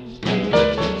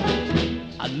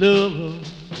 I love her.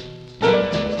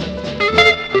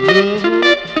 I love her.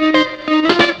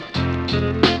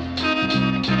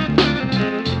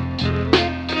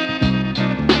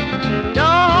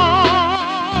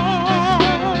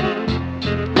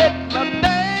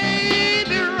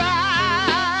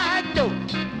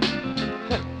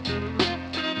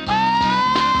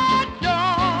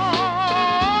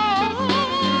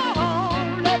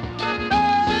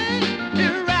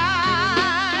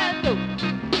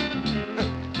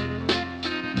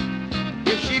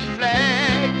 If she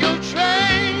flag your trail,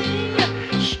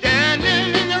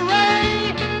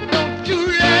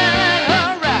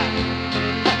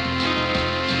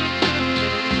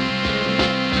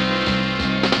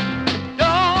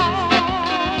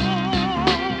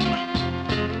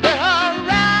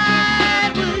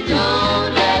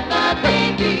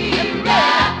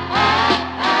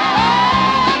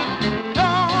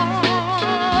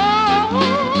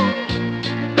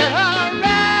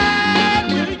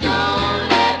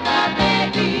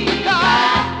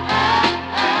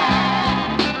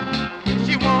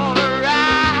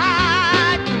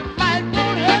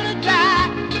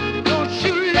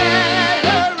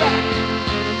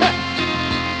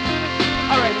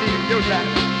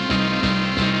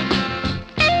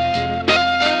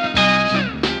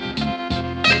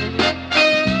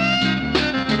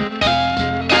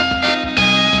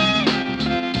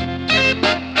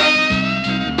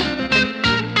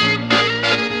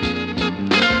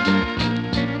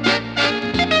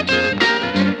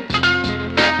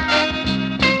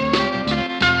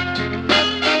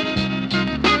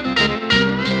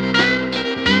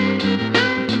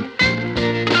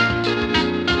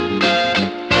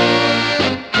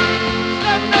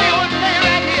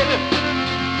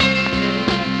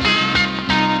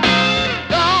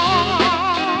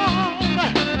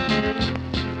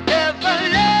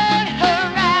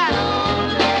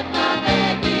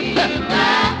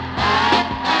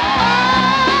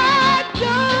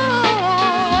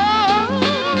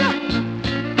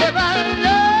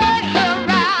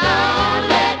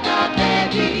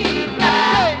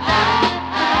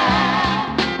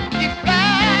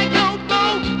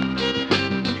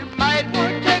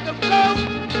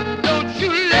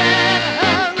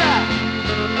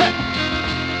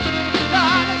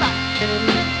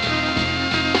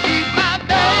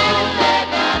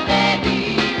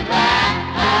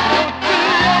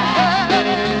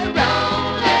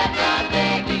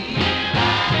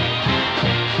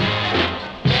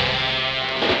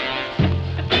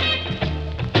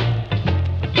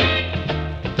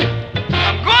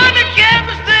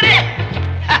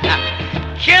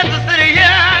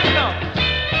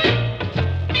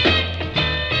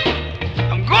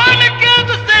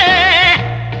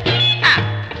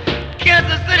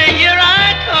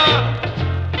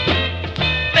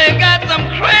 some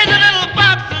crazy little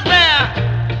foxes there,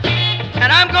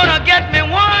 and I'm gonna get me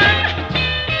one.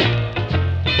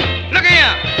 Look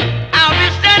here, I'll be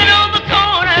standing on the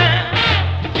corner,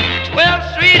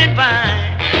 12th Street and Vine.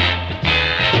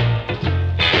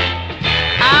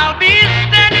 I'll be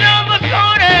standing on the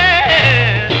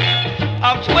corner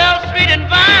of 12th Street and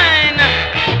Vine,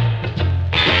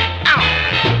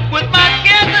 with my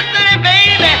Kansas City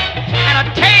baby and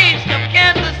a taste of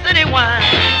Kansas City wine.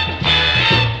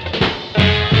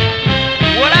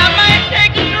 Well, I might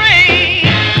take a drink,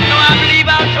 no, I believe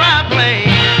I'll try a plane.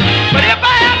 But if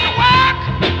I have to walk,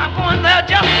 I'm going there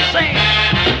just the same.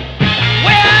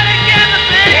 Way out in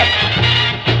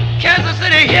Kansas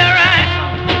City, here I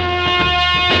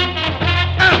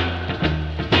am.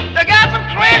 They got some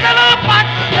crazy little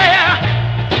foxes there,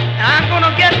 and I'm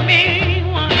gonna get me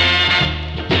one.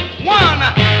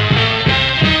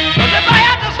 Cause if I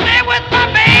have to stay with my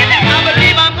baby, I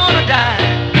believe I'm gonna die.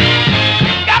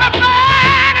 Gotta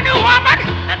find a new woman,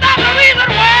 and that's the reason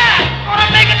why I'm gonna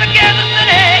make it to Kansas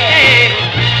City.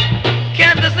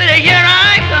 Kansas City, here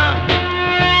I come.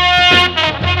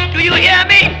 Do you hear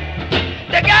me?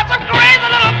 They got some crazy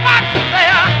little foxes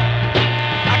there.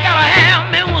 I gotta have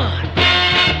me one.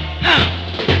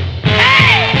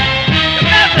 Hey, the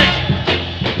message.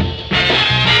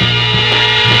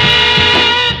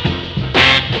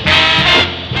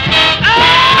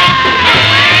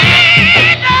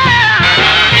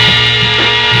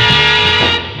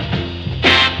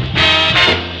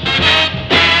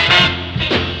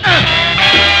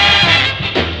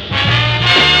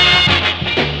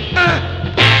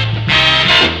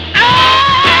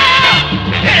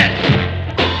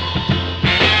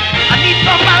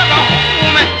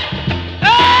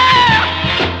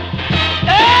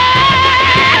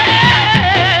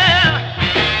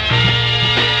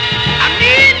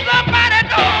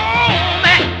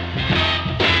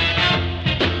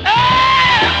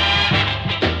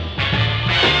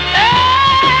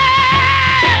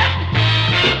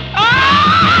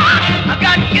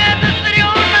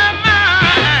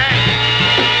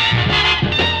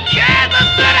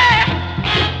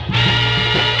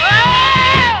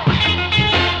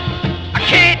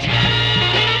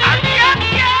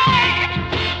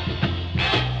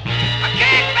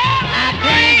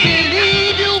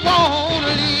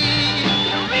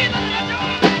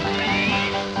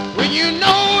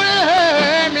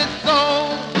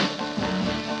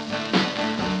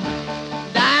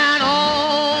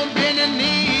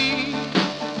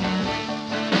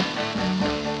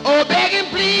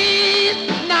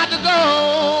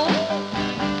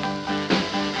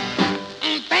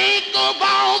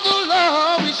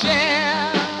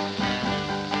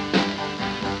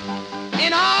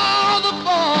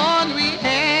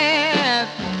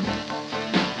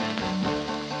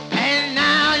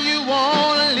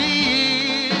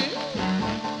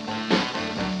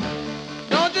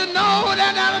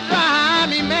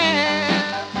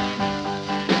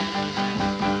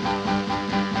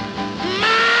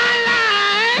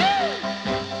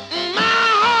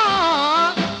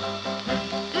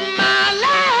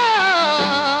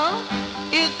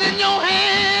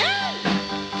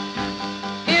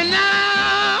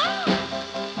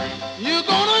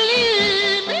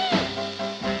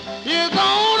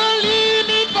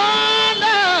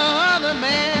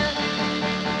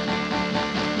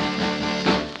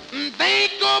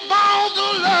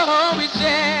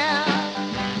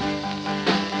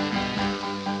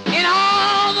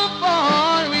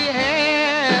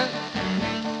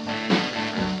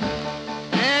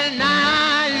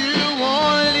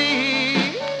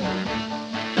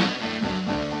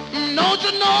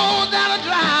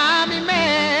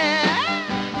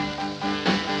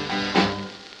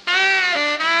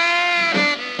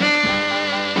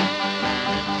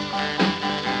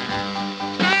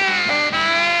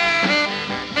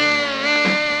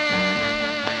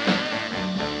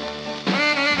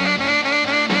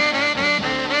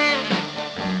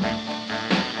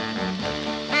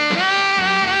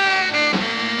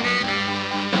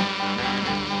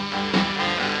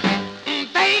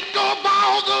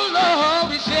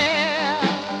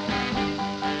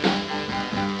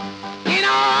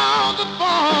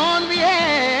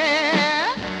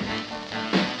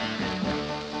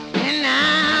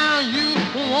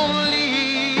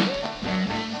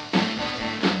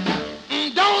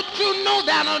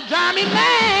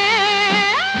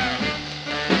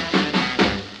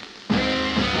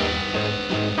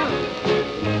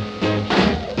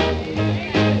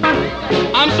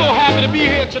 I'm so happy to be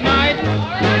here tonight.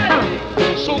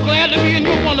 So glad to be in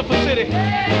your wonderful city.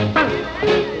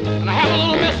 And I have a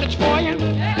little message for you.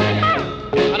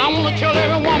 And I want to tell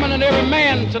every woman and every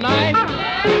man tonight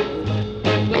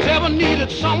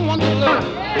needed someone to love,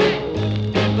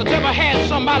 that's ever had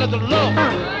somebody to love,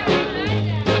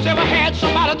 that's ever had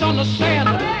somebody to understand,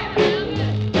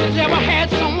 that's ever had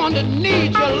someone that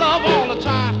needs your love all the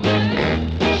time,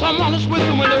 someone that's with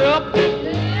them when they're up,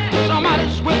 somebody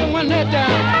that's with them when they're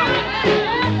down.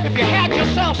 If you had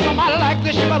yourself somebody like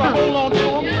this, you better hold on to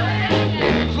them.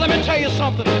 'Cause let me tell you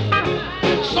something.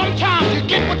 Sometimes you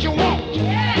get what you want,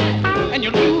 and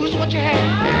you lose what you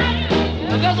have.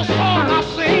 And there's a song I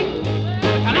sing,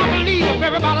 and I believe if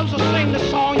everybody was to sing this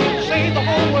song, you'd save the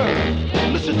whole world.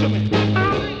 Listen to me.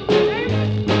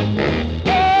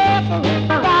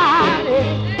 Everybody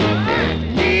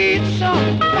needs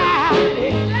somebody.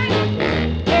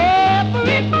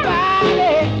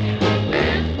 Everybody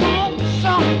wants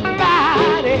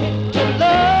somebody to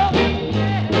love.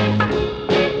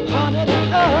 Honey to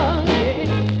honey,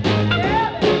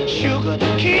 sugar to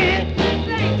kiss,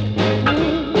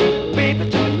 baby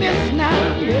to miss now,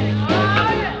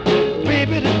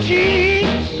 baby to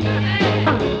tease,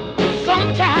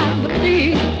 sometimes to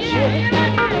please,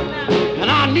 and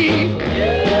I need,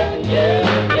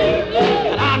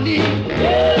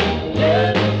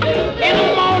 in the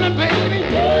morning, baby,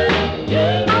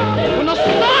 when the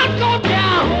sun goes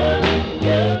down,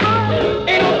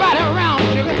 ain't nobody around,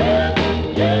 sugar.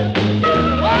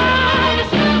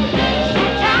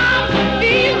 Sometimes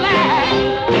I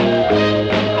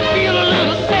feel a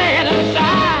little sad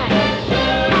inside.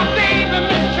 My baby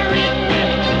mistreated me,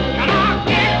 and I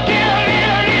can't get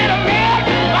a little mad,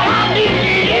 but I need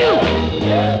you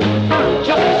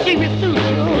just to see me through,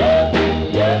 sugar.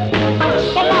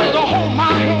 Somebody to hold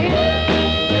my hand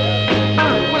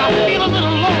when I feel a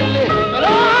little lonely. But oh,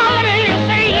 let me hear you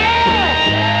say yes.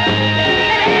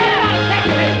 Let me hear you say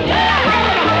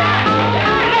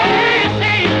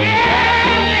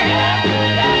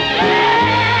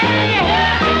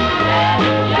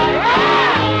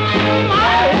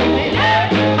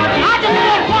I just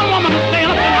want one woman to stand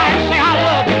up tonight and say I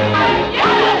love you. I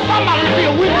want somebody to be a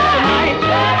witness tonight.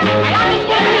 And I just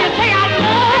want to hear you say I love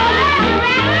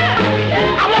you.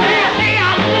 I want to hear you say I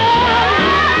love you.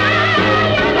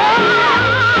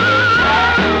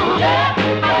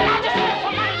 I just want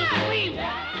somebody to scream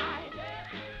that tonight.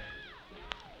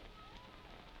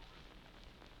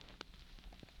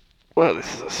 Well, this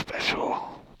is a special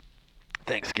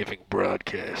Thanksgiving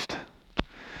broadcast.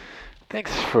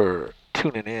 Thanks for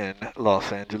tuning in,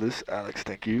 Los Angeles. Alex,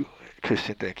 thank you.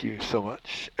 Christian, thank you so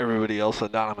much. Everybody else,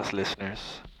 anonymous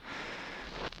listeners.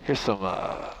 Here's some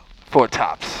Four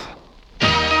Tops.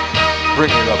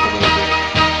 Bring it up a little bit.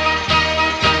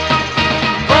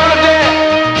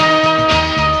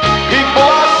 People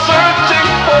are searching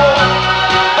for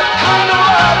the kind of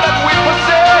love that we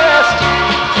possess.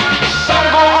 Some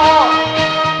go on,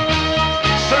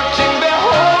 searching their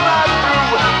whole life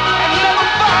through, and never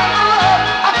find the love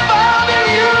I found in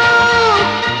you.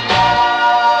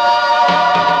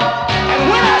 And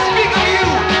when I speak of you,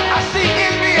 I see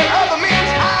envy in other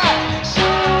men's eyes,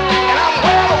 and I'm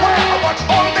well aware of what's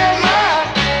on their mind.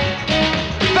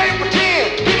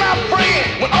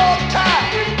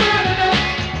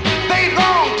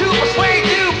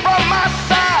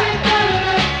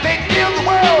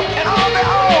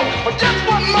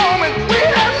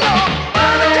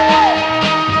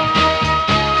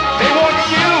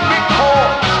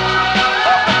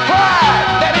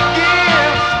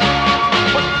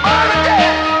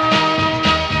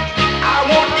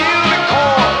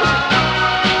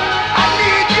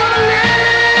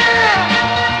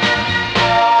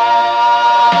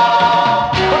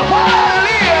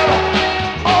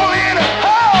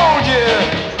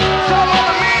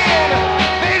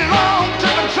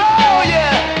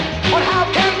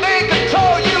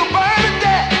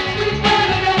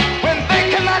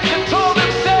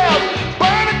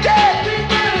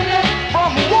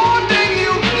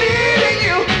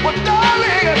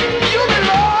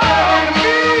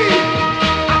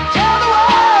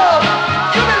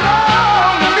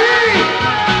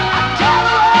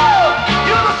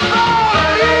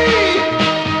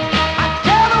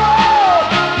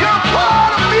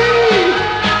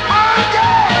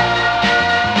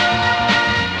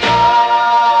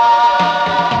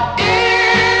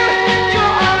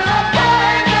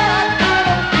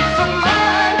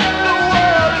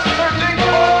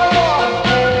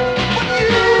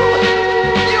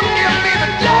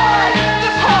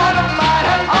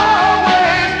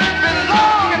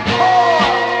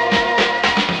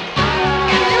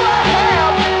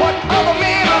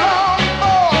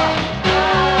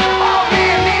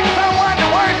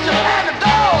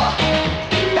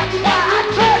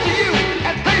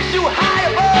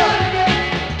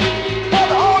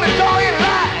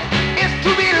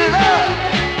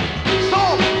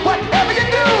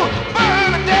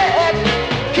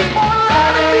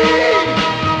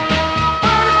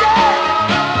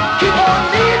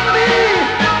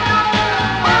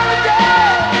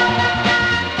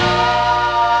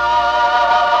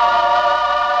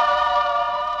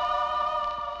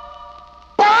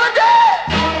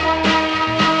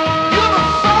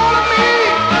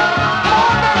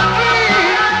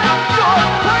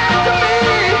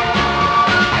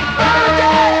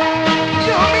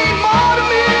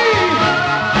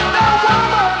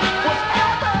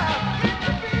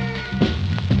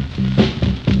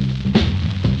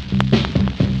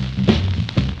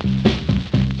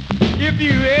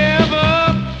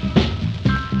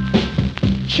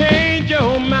 change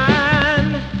your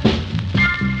mind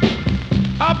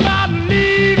about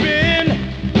leaving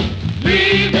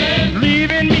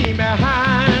me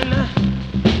behind,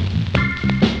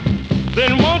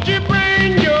 then won't you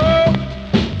bring your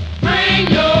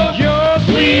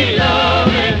sweet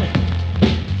loving,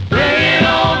 bring it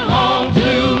on home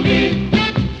to me.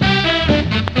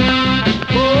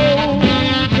 Oh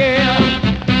yeah,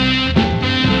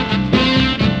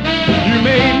 you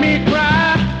made me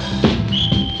cry,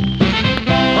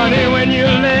 honey, when you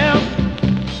left,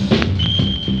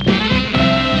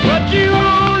 but you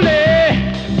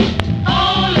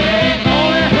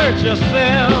only hurt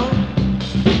yourself.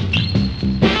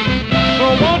 So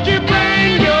won't you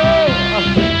bring your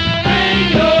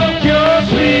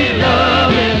sweet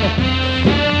loving,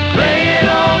 bring it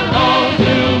on home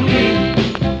to me.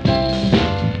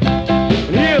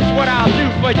 Here's what I'll do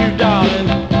for you, darling.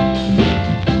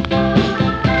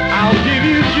 I'll give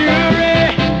you jewelry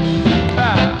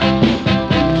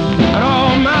and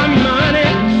all my money,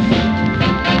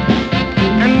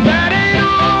 and that ain't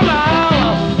all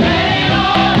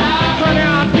honey,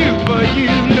 I'll do for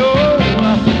you, no.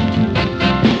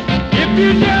 If you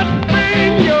just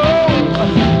bring your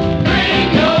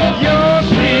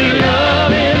sweet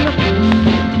loving,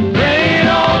 bring it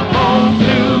on home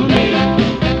to me.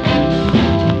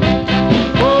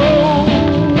 Oh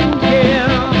yeah.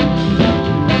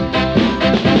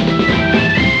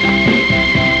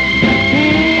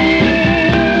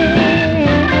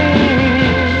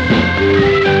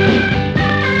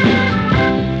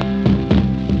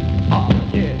 Oh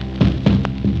yeah.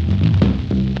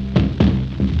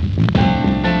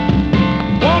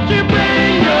 Won't you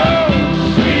bring your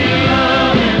sweet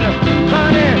loving,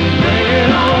 honey, bring it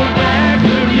on back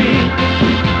to me.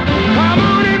 Come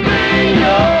on and bring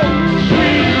your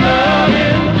sweet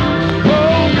loving,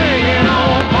 oh, bring it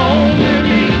on home to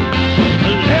me.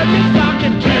 Let me talk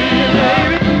it to you,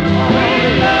 baby.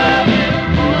 Sweet loving,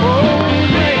 oh,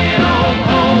 bring it on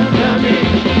home to me.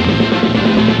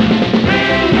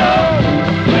 Bring your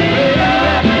sweet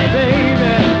loving,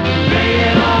 baby, bring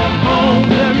it on home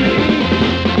to me.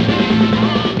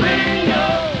 Bring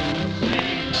your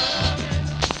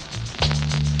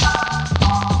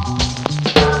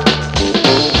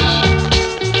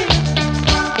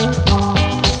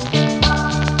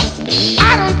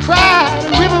I done cried a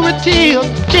river of tears,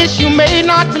 this you may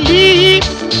not believe,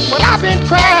 but I've been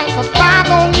crying for 5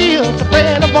 long years,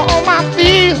 praying of all my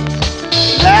fears.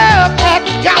 Love has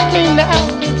got me now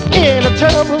in a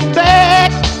terrible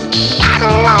bad. I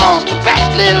done lost the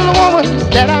best little woman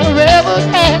that I've ever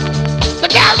had. So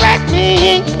direct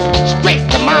me straight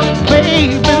to my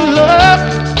baby love.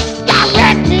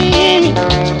 Direct me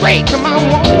straight to my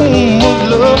womb of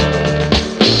love.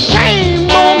 Shame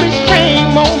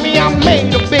on me, I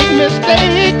made a big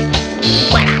mistake.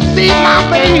 When I see my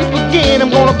baby again, I'm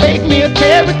gonna bake me a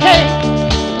cherry cake.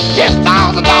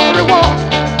 $10,000 reward,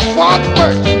 one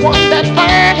person, one that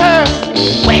find her.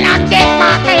 When I get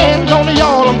my hands on the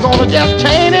y'all, I'm gonna just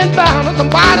chain and bound her.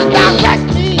 Somebody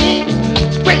direct me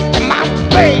straight to my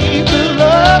baby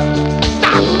love.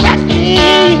 Direct me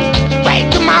straight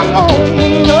to my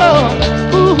own love.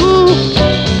 Ooh,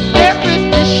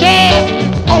 everything shared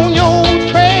on your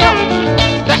trail.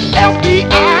 The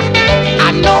FBI,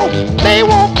 I know they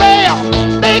won't fail.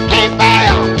 They can't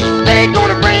fail. They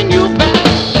gonna bring you back.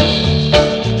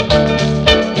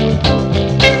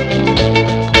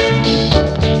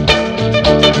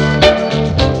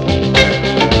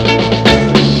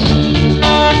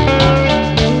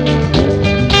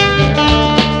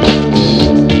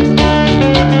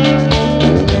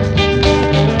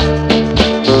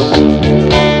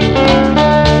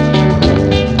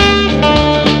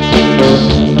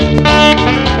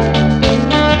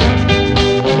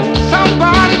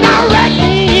 Somebody direct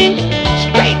me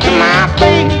straight to my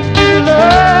baby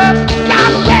love.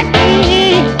 Direct me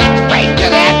straight to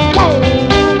that phone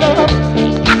love.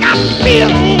 I got the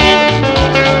feeling,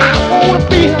 I wanna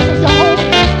feel it, y'all.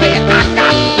 Say I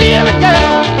got the feeling,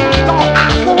 girl. So I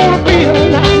wanna feel it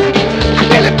now. I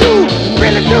really do,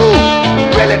 really do,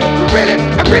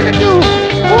 I really do.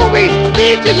 Oh, we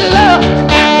need you to love me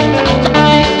now.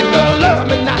 Somebody need you to love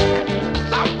me now.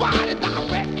 Somebody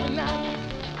direct me now.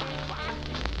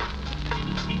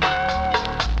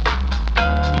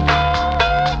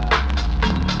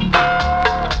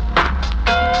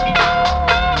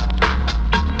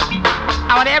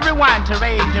 I want everyone to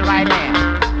raise your right hand.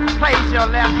 Place your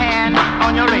left hand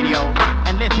on your radio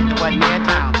and listen to what Near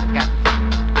Town has got to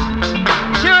say.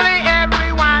 Surely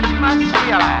everyone must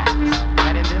realize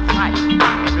that in this life,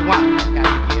 everyone has got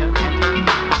to give and take.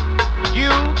 You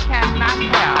cannot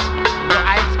have your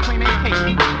ice cream and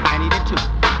cake and eat it too.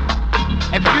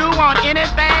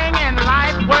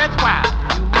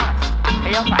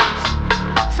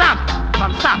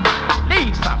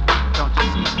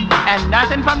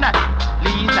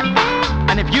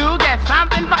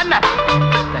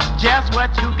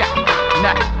 what you got.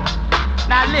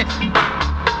 Now listen.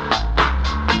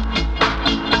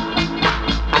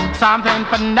 Something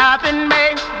for nothing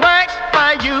may work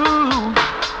for you,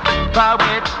 but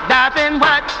with nothing,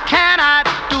 what can I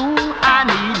do? I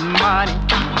need money.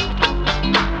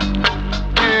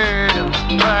 Girl,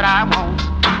 what I want.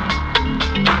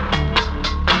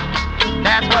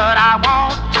 That's what I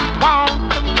want.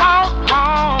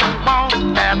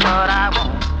 That's what I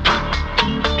want.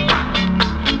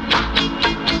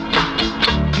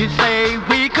 You say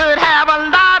we could have a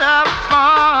lot of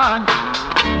fun,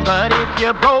 but if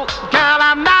you're broke, girl,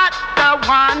 I'm not the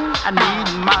one. I need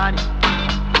money.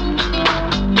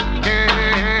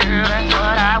 Girl, that's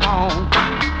what I want.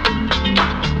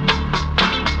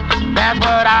 That's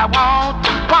what I want.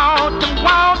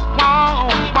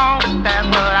 That's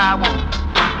what I want.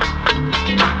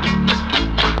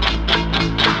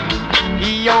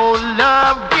 Your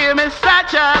love give me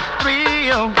such a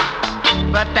thrill,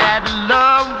 but that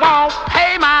love won't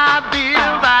pay my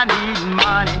bills. I need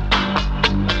money.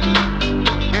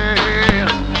 Girl,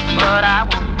 what I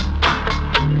want.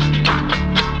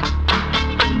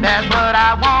 That's what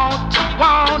I want.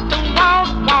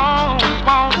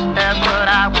 That's what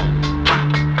I want.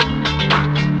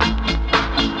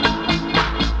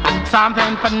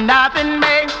 Something for nothing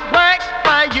may work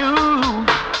for you,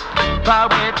 but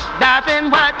with nothing,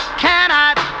 what can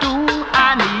I do?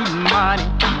 I need money.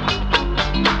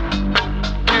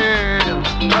 Girl,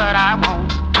 what I want.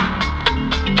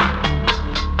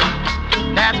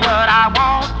 That's what I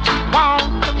want.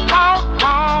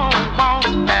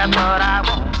 That's what I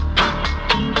want.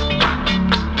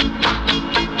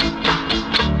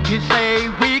 You say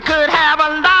we could have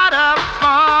a lot of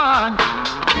fun,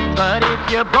 but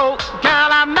if you're broke,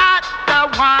 girl, I'm not the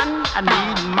one. I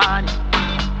need money.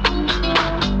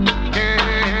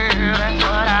 Girl, that's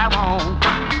what I want.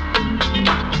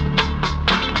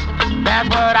 That's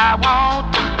what I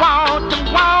want.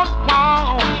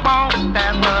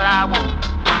 That's what I want.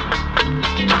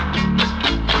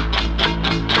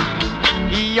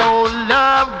 Your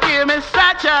love give me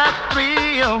such a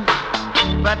thrill,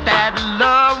 but that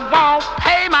love won't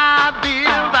pay my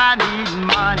bills. I need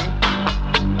money.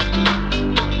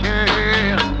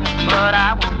 Girl, what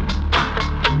I want.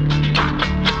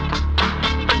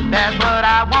 That's what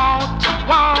I want.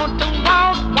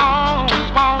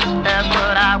 That's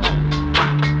what I want.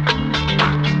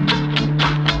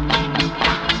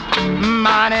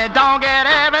 Money don't get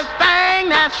everything,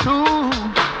 that's true,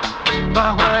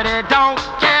 but what it don't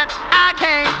get, I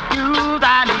can't use.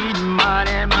 I need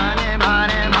money.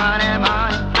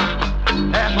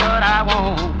 That's what I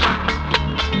want.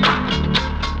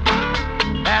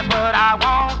 That's what I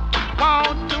want.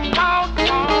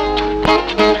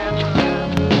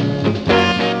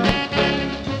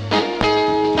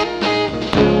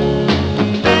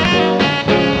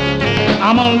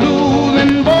 I'm a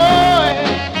losing boy,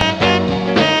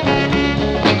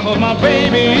 'cause my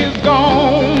baby is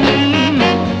gone.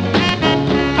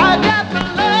 I got the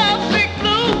love sick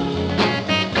blues,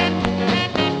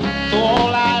 so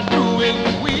all I do is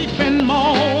weep and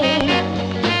moan.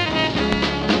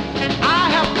 I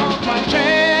have lost my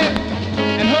chance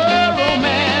in her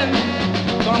romance,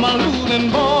 so I'm a losing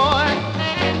boy.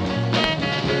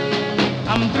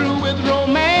 I'm through with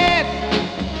romance.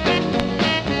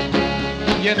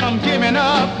 Yes, I'm giving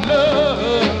up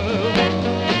love.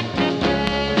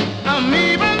 I'm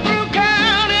even through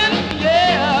counting,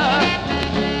 yeah,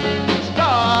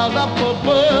 stars up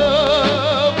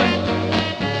above.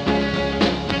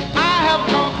 I have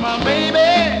lost my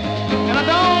baby, and I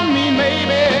don't mean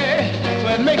maybe, so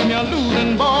it makes me a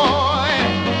losing boy.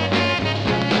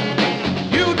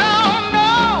 You don't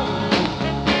know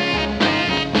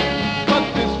what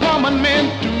this woman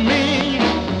meant to me.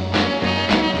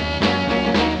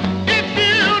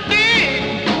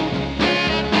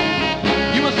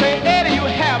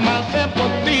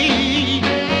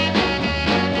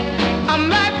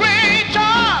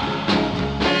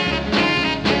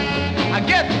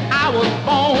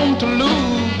 To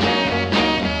lose,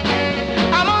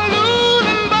 I'm a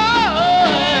losing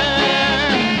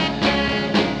boy,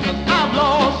 'cause I've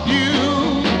lost you.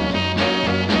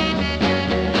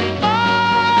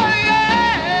 Oh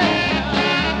yeah,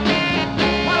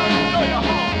 why don't you know your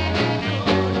heart?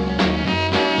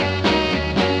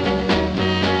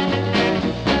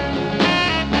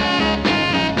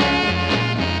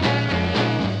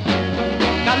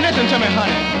 Now listen to me,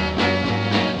 honey.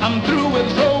 I'm through with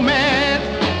romance.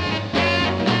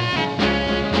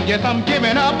 Yes, I'm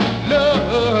giving up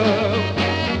love.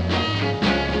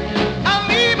 I'm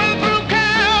even through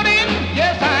counting.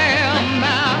 Yes, I am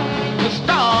now. The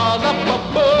stars up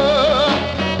above.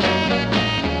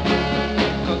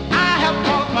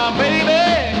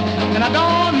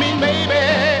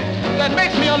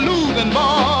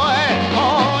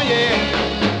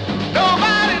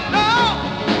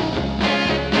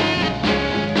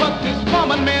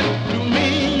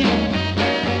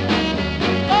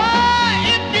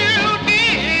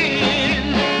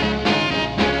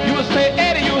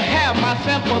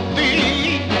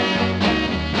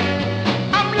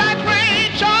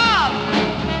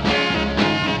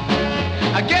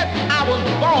 guess I was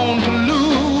born to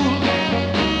lose.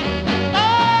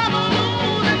 I'm a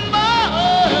losing boy.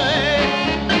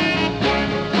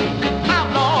 I've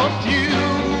lost you.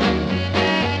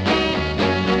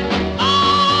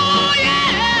 Oh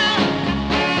yeah.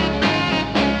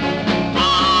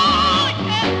 Oh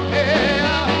yeah.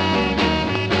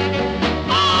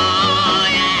 Oh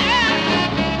yeah.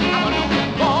 I'm a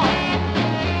losing boy.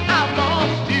 I've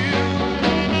lost you.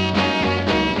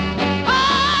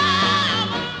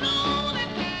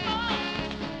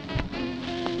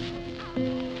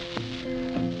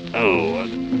 Oh,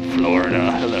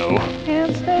 Florida, hello.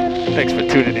 Thanks for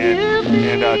tuning in.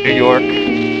 And New York,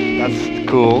 that's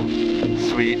cool,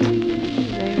 sweet.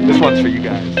 This one's for you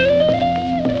guys.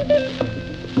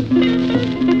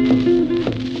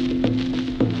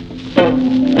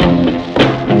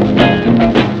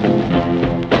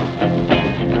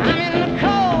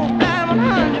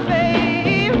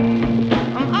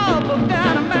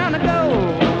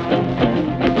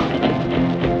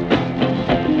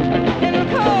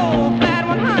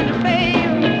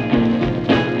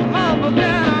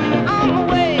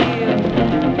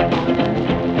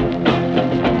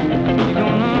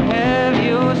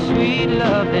 Sweet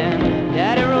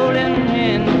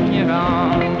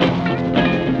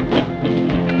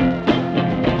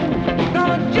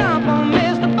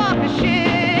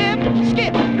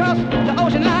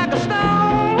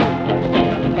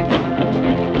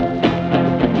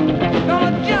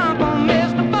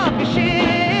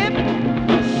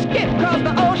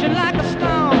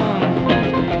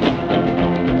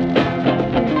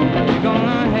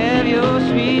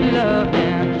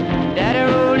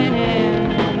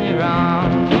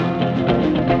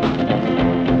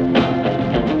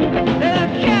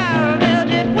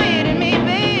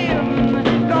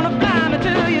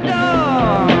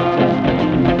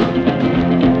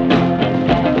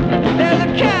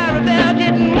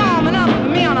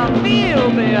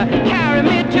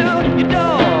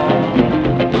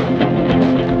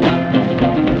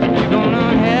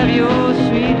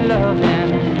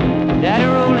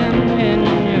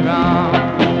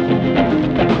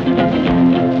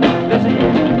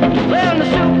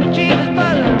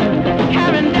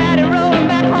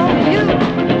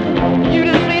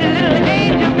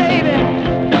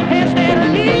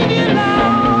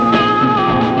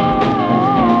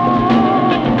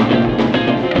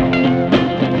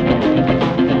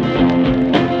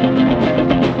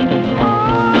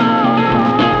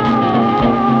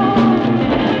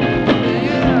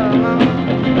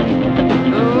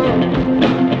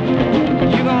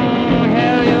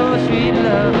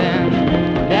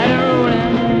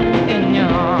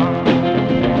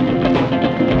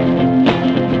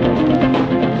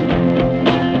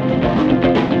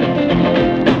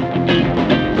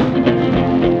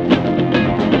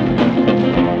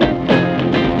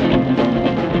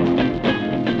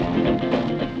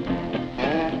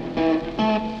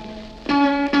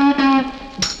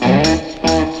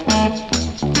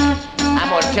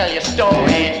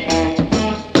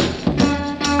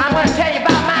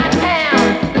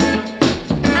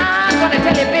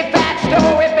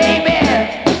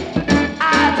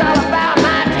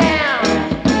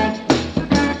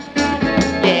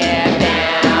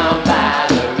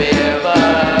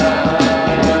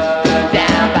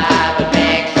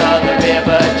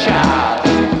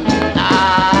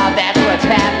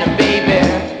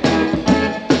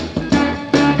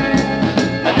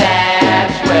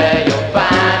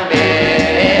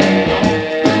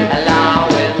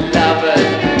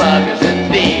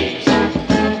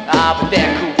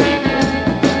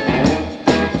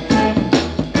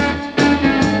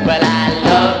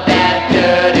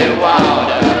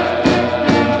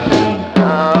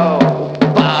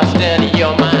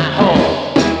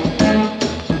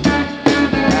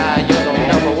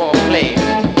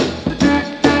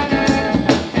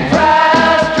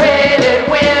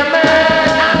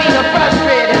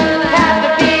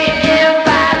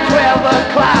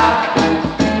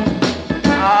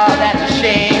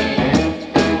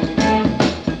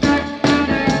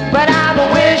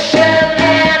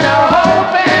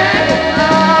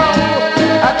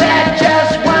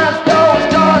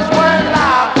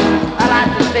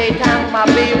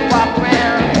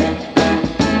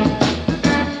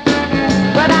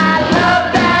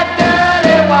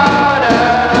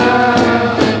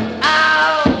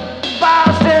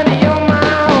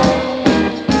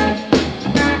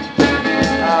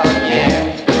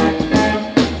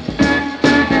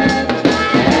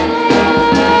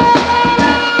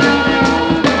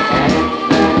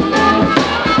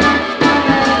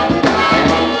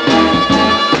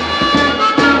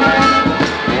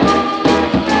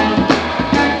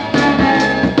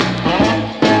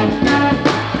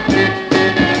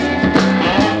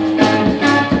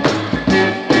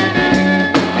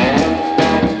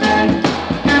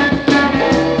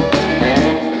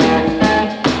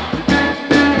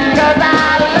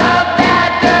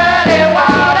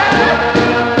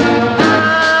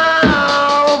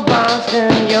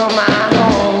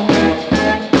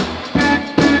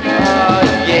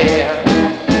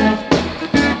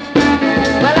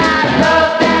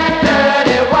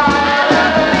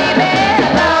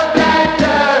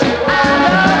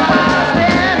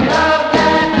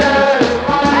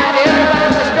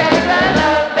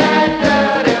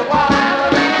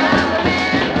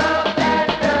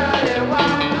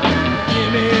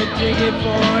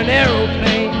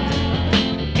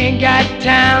Ain't got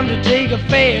time to take a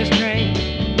fast train.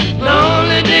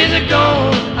 Lonely days are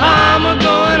gone, I'm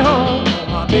a-going home.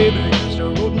 My baby just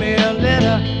wrote me a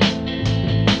letter.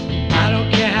 I don't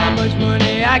care how much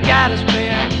money I gotta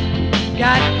spare.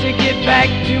 Got to get back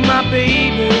to my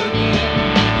baby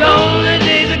again. Lonely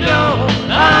days are gone,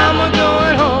 I'm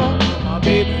a-going home. My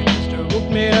baby just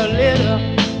wrote me a letter.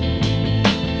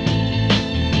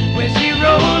 When she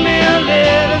wrote me a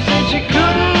letter, said she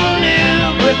couldn't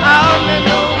live without me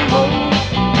no more.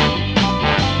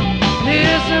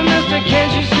 Listen, mister,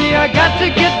 can't you see I got to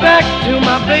get back to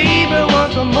my baby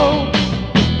once more.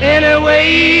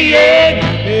 Anyway, yeah,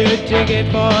 get a ticket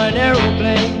for an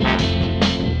aeroplane.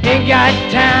 Ain't got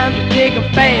time to take a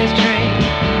fast train.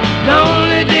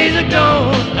 Lonely days are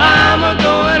gone, I'm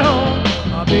a-going home.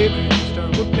 My baby just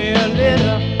wrote me a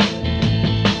letter.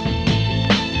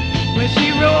 When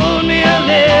she wrote me a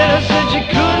letter, said she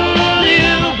couldn't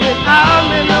live without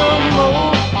me no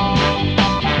more.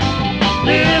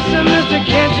 Listen, mister,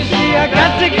 can't you see I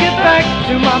got to get back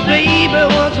to my baby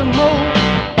once more.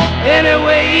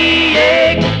 Anyway,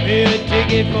 yeah, get a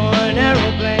ticket for an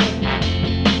aeroplane.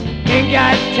 Ain't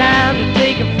got time to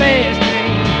take a fast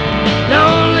train.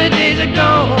 Lonely days are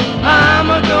gone, I'm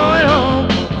a-going home.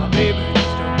 My baby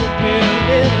just wrote me a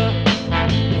letter.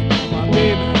 My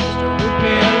baby just wrote me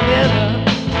a letter.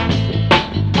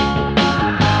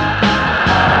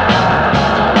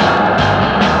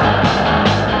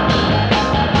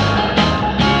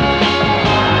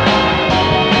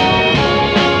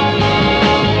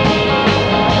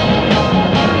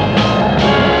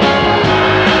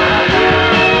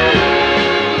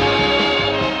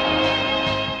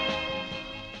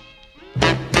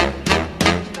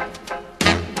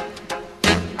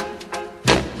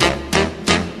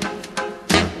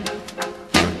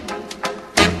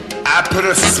 I put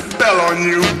a spell on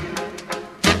you.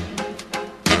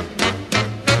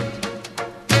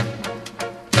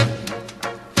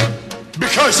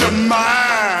 Because you're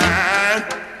mine.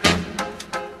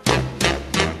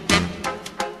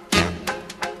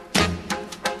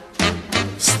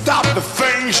 Stop the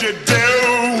things you do.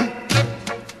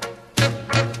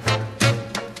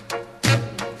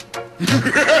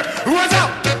 What's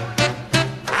up?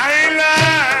 I ain't lying.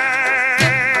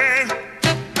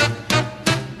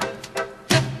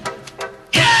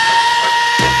 Yeah,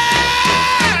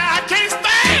 I can't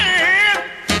stand.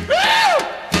 Woo!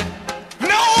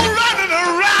 No running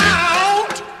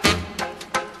around.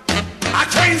 I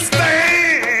can't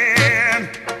stand.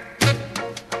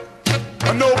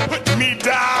 No putting me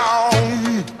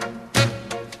down.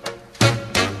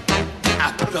 I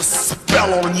put a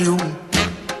spell on you.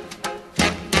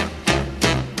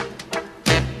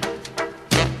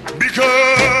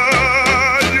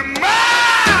 Because you're mine.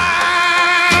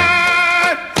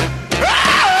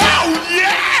 Oh,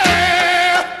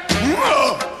 yeah. Whoa.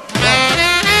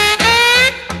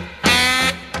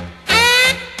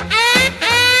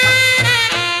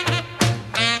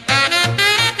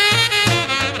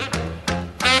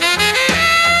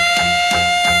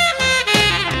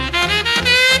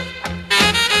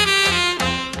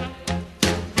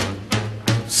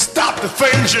 Stop the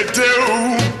things you do.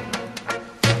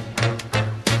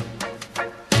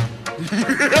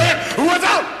 What's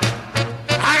up?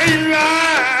 I ain't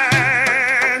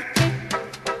lying.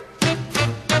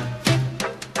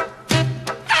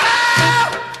 Oh,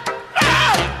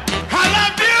 oh, I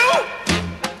love you.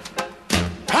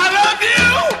 I love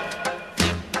you.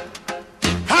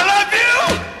 I love you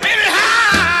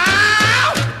anyhow.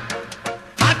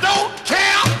 I don't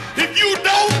care if you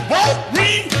don't want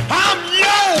me. I'm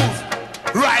yours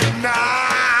right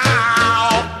now.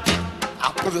 I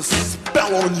put a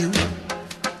spell on you.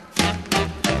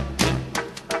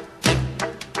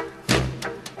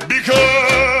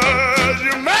 Because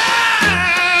you're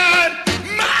mine,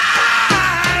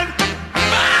 mine,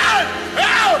 mine.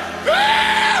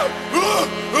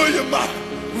 Oh, you're mine.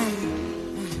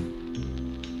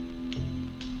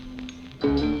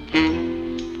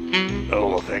 Oh,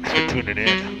 well, thanks for tuning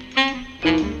in.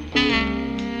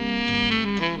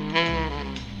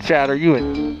 Chad, are you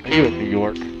in New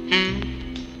York?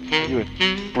 Are you in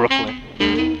Brooklyn?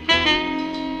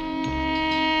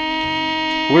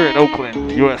 We're in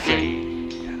Oakland, USA.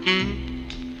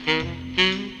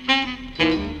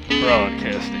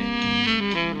 Broadcasting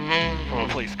from a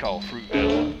place called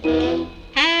Fruitville.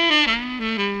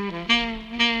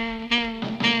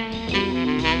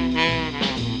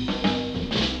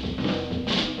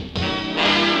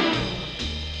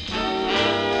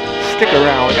 Stick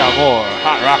around, we got more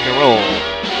hot rock and roll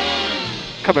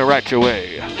coming right your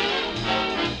way.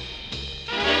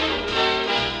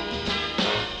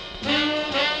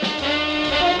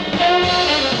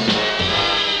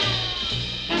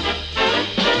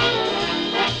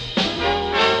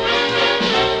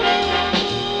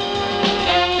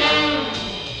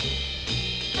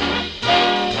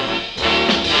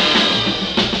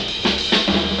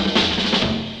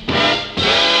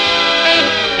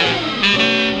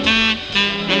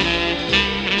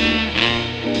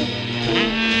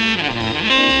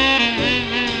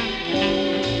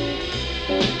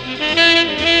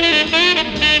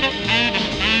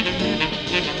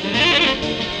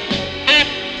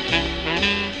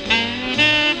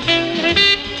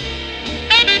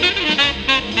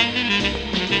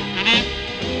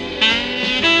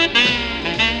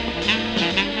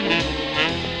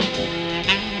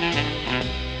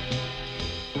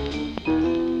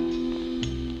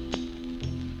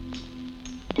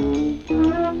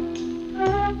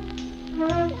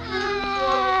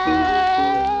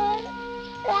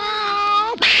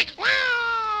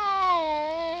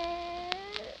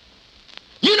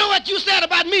 what you said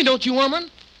about me, don't you, woman?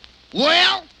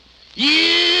 Well, you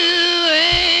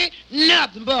ain't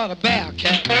nothing but a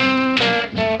bearcat.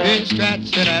 Been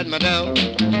scratching at my door.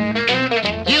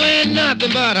 You ain't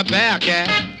nothing but a bearcat.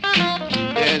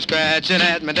 Been scratching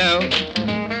at my door.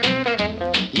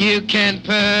 You can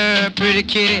purr, pretty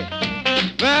kitty,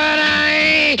 but I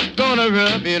ain't gonna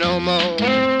rub you no more.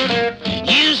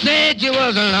 You said you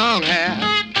was a long hair,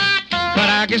 but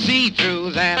I can see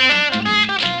through that.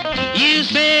 You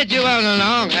said you was a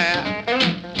long hair,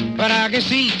 but I can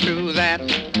see through that.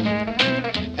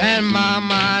 And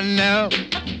mama, I know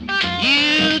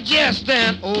you just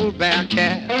an old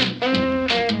bearcat.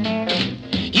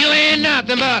 You ain't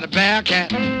nothing but a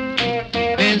bearcat.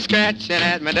 Been scratching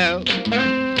at my door.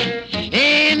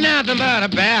 Ain't nothing but a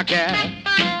bearcat.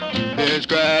 Been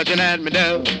scratching at my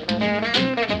door.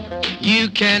 You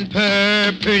can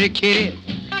purr, pretty kitty,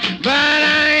 but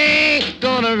I ain't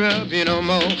gonna rub you no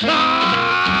more.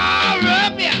 Oh,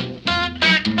 rub ya.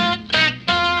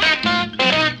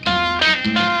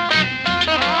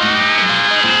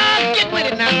 Oh, get with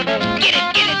it now. Get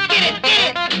it, get it, get it, get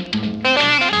it.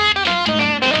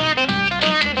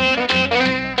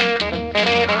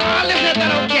 Oh, listen to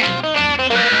that old cat.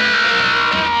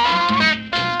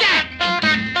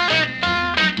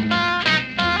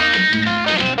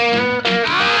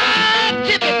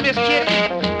 Tip it, Miss Kitty.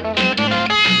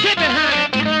 Tip it, honey.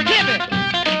 Tip it.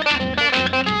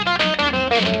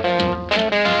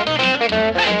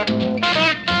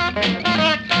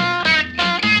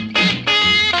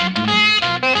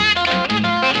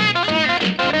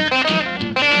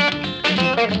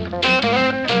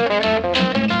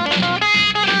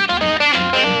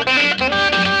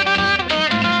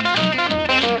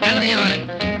 Now, look here, honey.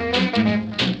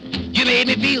 You made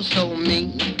me feel so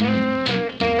mean.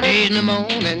 Made me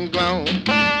moan and groan.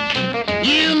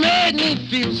 You made me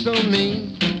feel so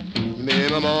mean.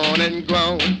 Made me moan and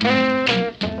groan.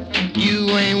 You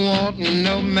ain't wanting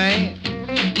no man.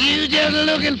 You just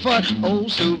looking for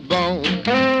old soup bone.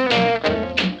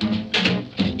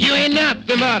 You ain't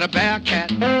nothing but a bearcat.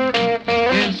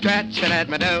 Been scratching at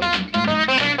my door.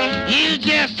 You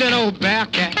just an old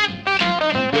bearcat.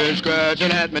 Been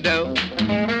scratching at my door.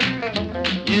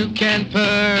 You can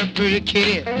purr, pretty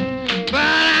kitty, but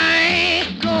I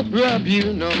ain't gonna rub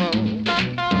you no more.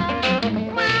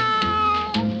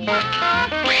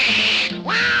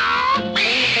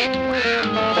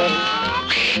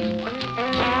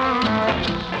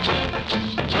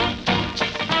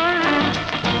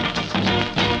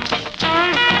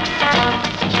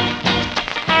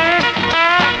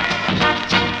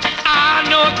 I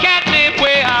know a cat named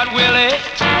Way Out Willie.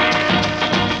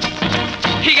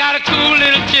 He got a cool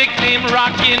little chick named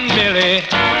Rockin' Millie.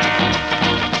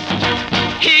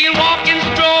 He can walk and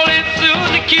stroll in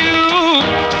Susie Q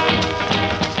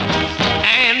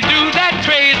and do that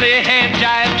crazy hand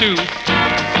jive too.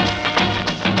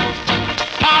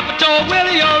 Papa told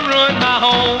Willie, you'll ruin my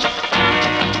home.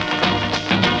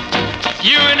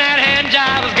 You and that hand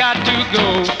jive has got to go.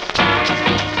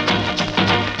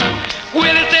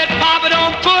 Willie said, Papa,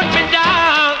 don't put me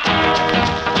down.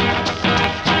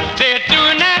 They're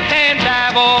doing that hand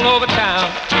jive all over town.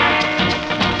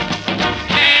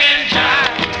 Hand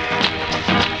jive,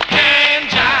 hand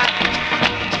jive,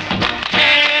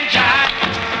 hand jive,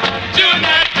 doing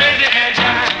that crazy hand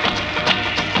jive.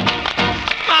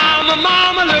 Mama,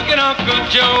 mama, look at Uncle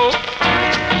Joe.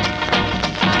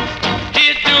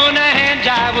 He's doing that hand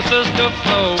jive with Sister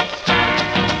Flo.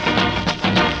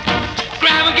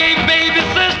 Grandma gave baby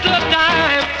sister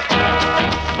time.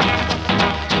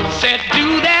 Said,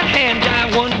 do that hand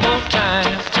jive one more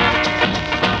time.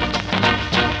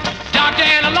 Doctor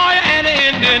and a lawyer and an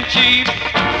Indian chief.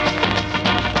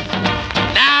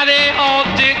 Now they all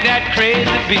dig that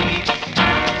crazy beat.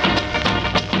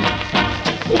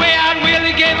 Way Out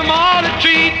Willie gave them all a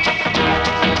treat.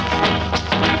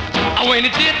 When he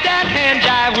did that hand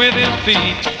jive with his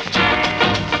feet.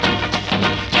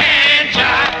 Hand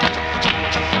jive,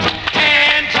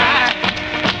 hand jive,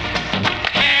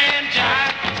 hand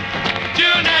jive,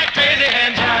 doing that crazy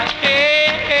hand jive. Hey,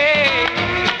 hey.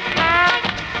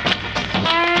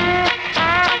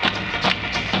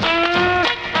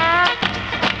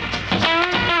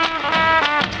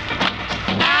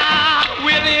 Ah,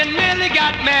 Willie and Millie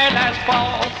got married last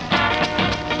fall.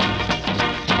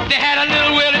 They had a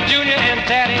little Willie Jr. and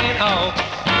Daddy in Hall.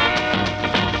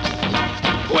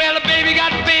 Well, the baby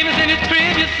got famous in his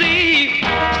crib, you see.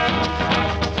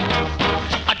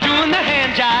 Doing the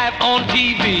hand jive on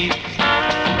TV.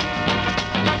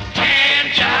 Hand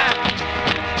jive,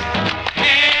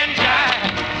 hand jive,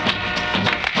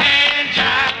 hand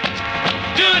jive,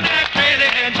 doing that crazy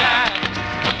hand jive.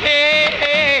 Hey,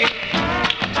 hey.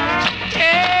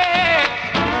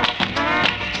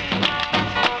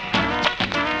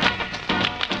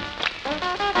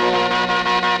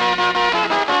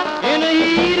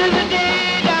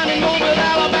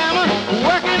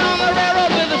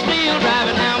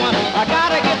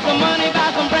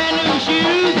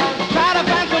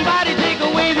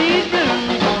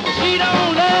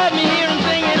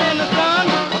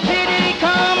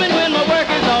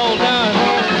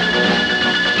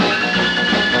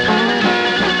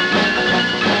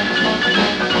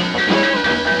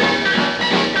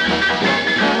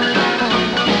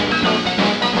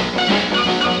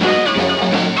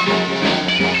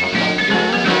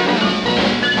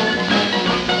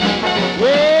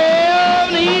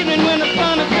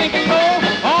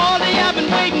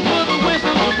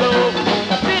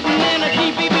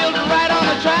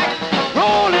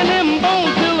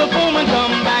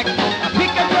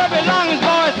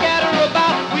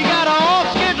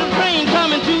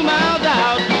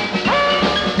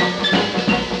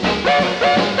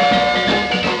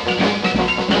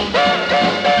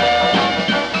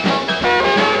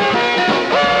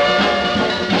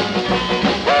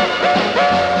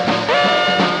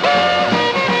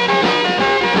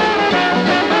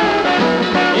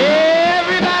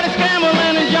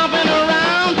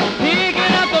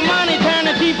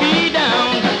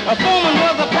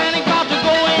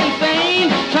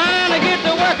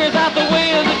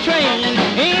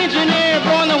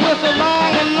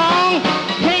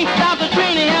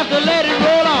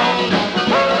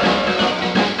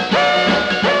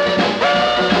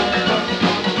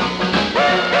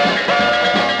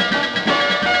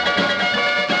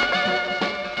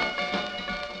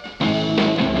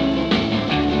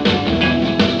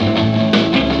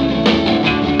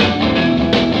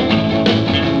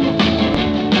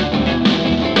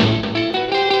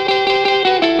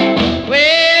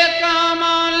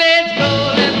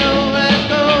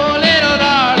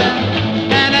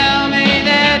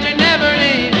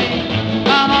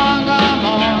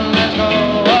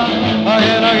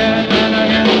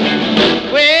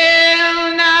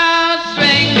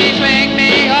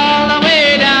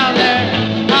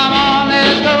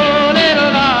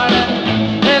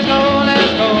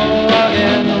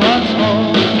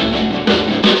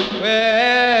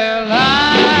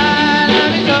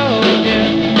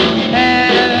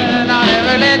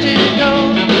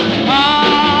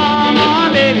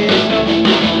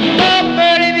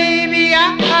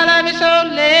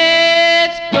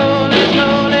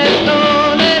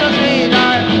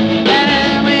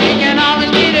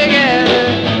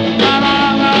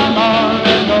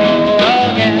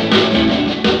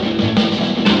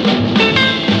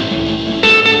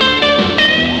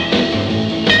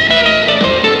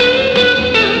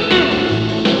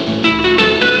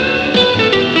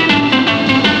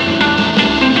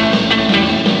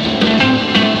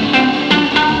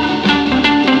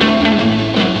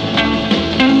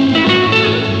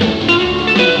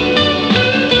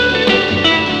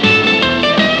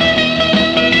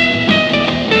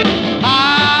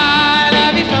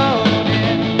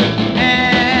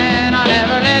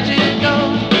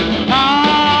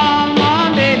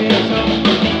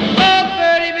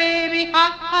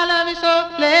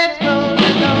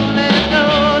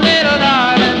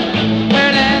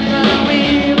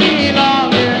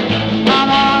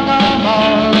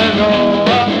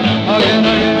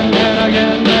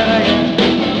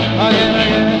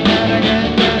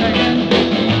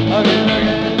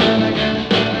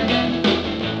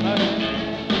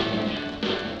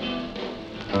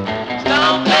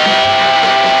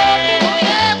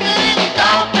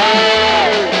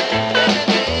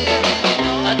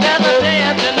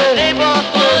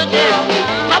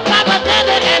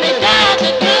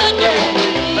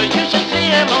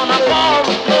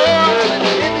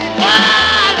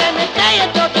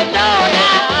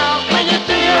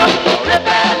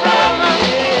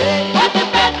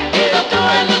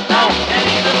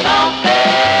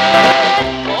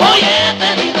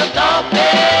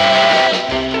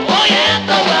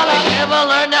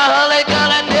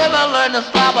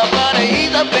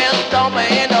 the best stomping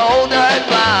in the whole dirt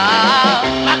block.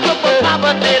 My cripple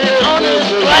papa did it on his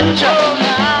stretcher.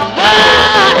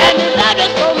 And he liked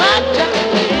it so much.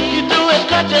 He threw his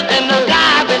crutches in the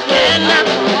garbage can.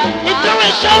 He threw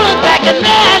his shoulders back and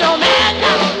man, oh man.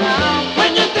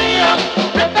 When you see him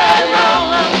rip and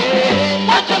roll,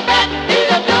 watch your back, he's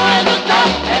a doing the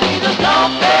stomp and he's a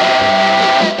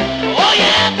stomping. Oh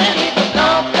yes, and he's a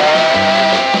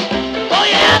stomping. Oh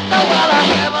yes, so well I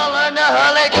never learned to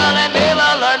hurry, girl, and never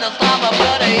learned to stop a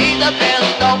but he's the best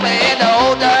stomping in the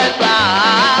whole dirt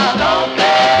block. Stomping.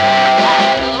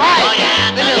 Right. Oh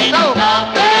yeah, then he'll stomp.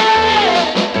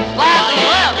 Slide to the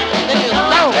left, then he'll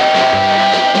stomp.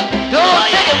 Do a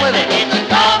chicken with it.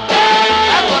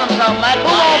 That's what I'm talking about.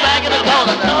 Pull on back in the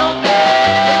corner now. The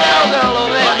cowgirl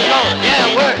over there.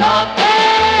 Yeah, work. Oh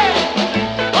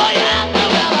yeah,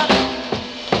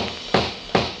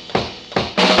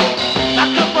 I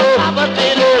could put Papa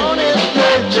did it on his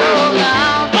stretcher.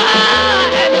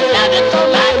 And he loved it so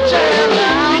much. He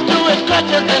threw his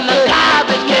crutches in the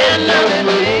garbage can.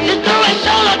 He threw his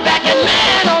shoulder back and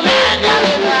man, oh man.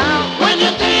 When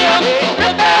you see him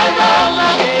rip and roll,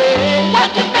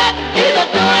 watch your back, he's a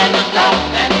doing the stomp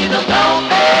and he's a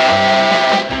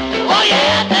stomping. Oh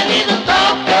yeah, and he's a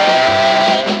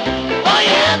stomping. Oh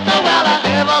yeah, so well I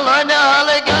never learned to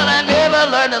hurry, girl, I never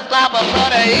learned to stop a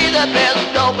but he's the best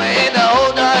stomping in the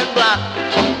whole darn block.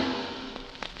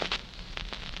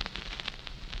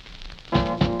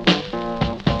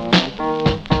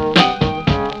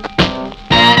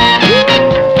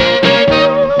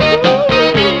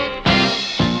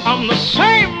 I'm the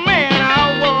same man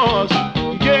I was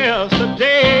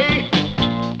yesterday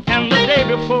and the day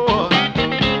before.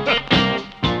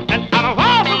 And out of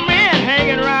all the men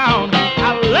hanging around,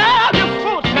 I love you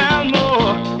 4 times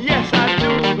more. Yes, I do,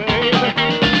 baby.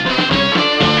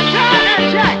 And John and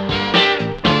Jack,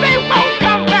 they won't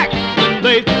come back when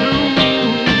they through.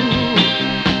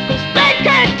 'Cause they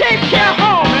can't take care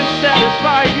home and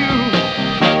satisfy you.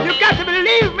 You got to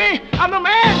believe me, I'm the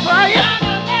man for you.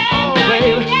 Oh,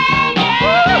 baby.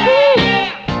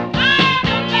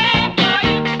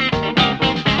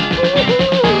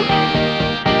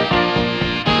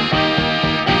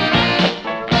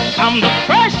 I'm the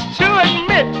first to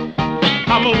admit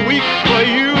I'm weak for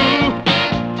you.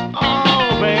 Oh,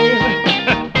 baby.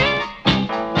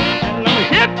 And I'm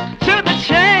hip to the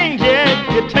change, yeah,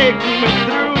 you take me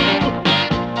through.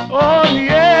 Oh,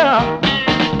 yeah.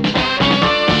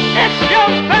 It's your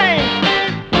thing,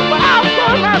 but I'll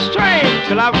pull my string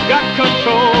till I've got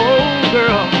control,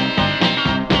 girl,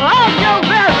 of your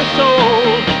very soul.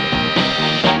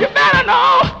 You better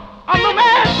know I'm the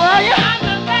man for you.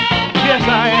 Yes, I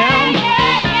am.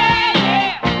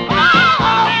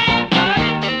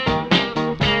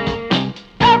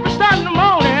 Every Sunday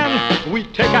morning, we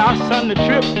take our Sunday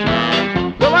trip.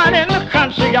 Go out in the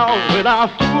country, y'all, with our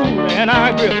food and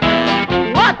our grip.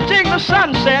 Watching the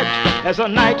sunset as the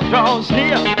night draws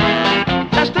near.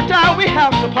 That's the time we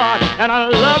have to part, and I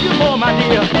love you more, my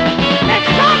dear. Next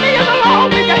time me is a long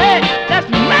week ahead, let's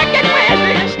make it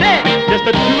Wednesday instead. Just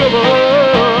the two of us.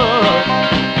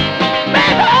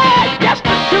 Baby, just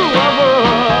the two of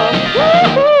us.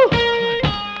 Woo-hoo.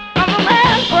 I'm the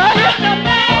man for you.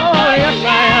 Oh, yes, I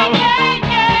am.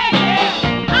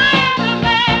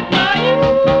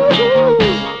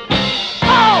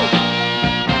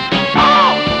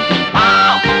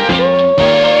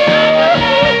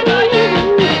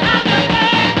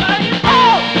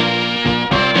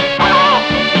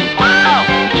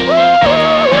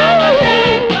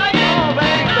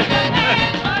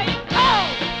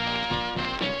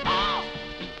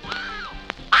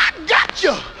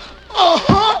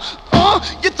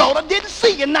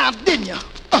 You now, didn't you?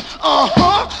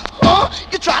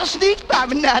 You tried to sneak by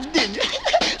me now, didn't you?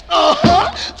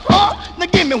 Now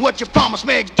give me what you promised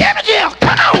me. Give it here.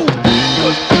 Come on.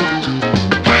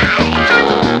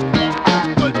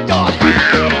 Good God.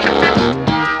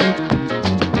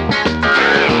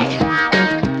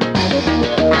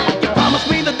 You promised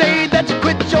me the day that you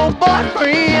quit your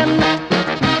boyfriend,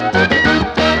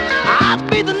 I'd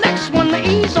be the next one to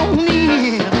ease on in.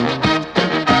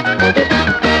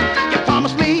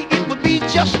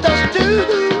 Just us two,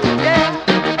 yeah.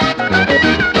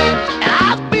 And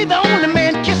I'll be the only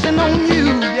man kissing on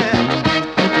you, yeah.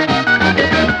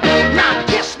 Now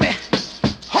kiss me,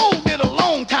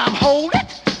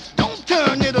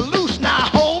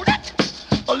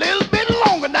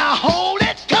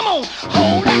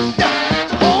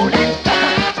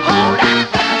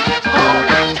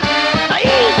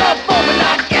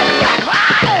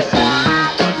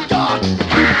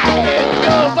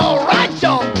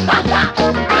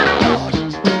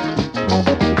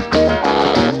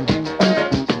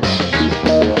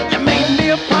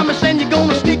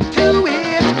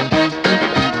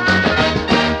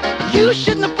 You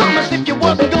shouldn't have promised if you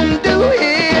wasn't gonna do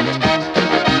it.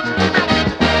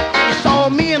 You saw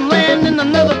me and land in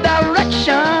another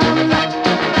direction.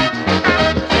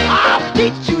 I'll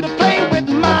teach you to play with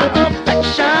my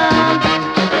affection.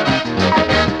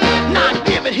 Now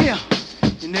give it here.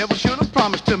 You never should have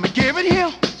promised to me. Give it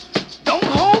here. Don't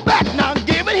hold back. Now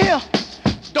give it here.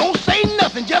 Don't say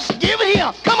nothing. Just give it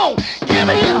here. Come on. Give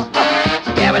it here.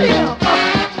 Give it here.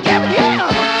 Give it here.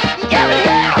 Give it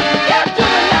here. Give it to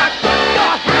me now.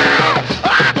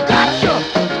 I got you.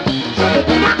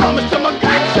 You promised to me.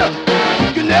 Got you.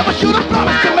 You never should have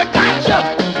promised to me. Got you.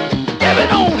 Give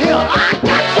it on here. I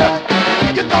got you.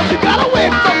 You thought you got away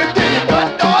from me, didn't you? But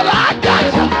daughter, I got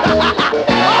you. I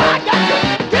got you.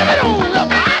 Give it on up.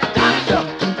 I got you.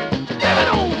 Give it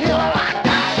on here. I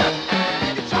got you.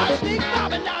 You try to sneak by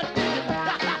me now, didn't you?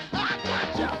 I got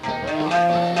you.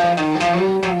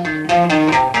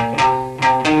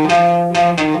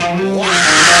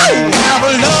 Have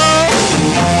a love.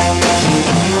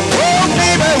 Oh,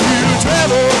 baby, we'll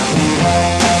travel.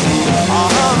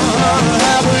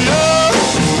 Have a love.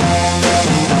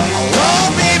 Oh,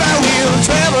 baby, we'll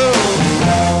travel.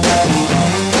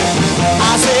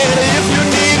 I said, if you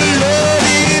need a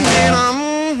loving, then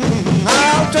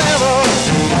I'll travel.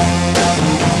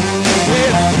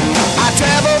 Yeah, I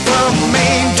travel from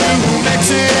Maine to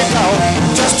Mexico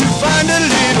just to find a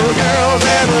little girl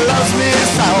that loves me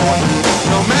so.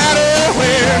 No matter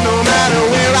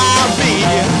where I'll be,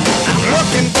 I'm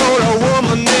looking for a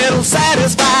woman that'll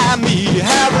satisfy me.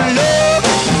 Have a love,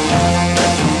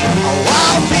 a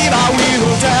wild beat, I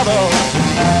will travel.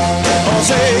 Oh,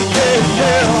 say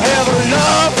yeah, have a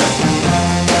love,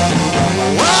 a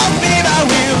wild beat, I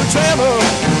will travel.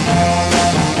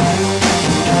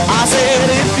 I said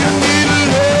if you need a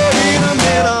love in a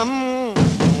minute,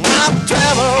 I'll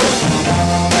travel.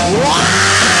 Wow.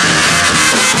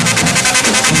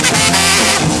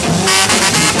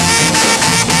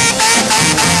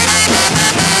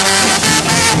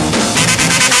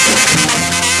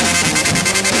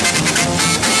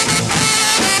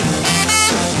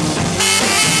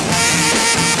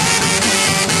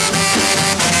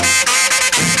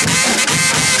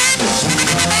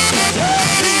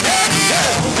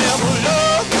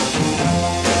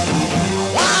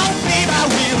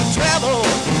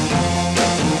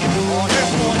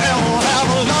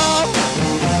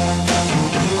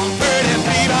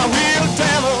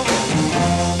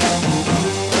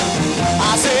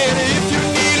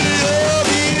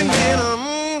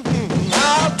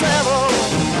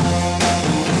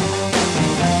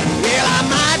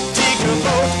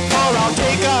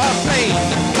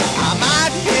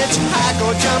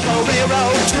 Jump a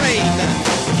railroad train.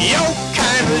 Your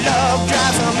kind of love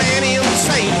drives a man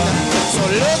insane. So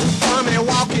look for me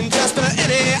walking just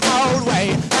any old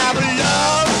way. Have a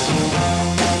love,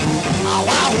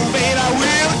 wow, baby, I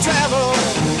will travel.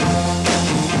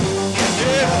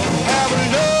 Yeah, have a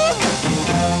love,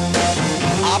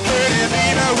 I pretty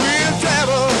baby, I will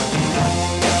travel.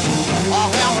 Oh,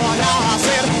 I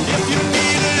said, if you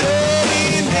need a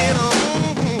loving, then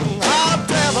I'll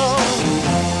travel.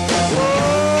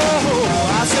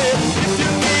 I said, if you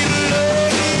need a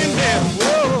loving, then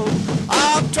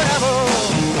I'll travel.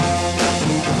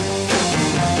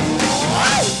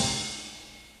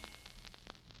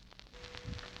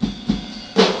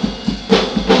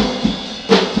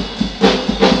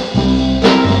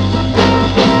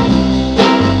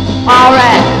 All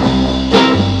right.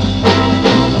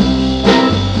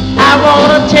 I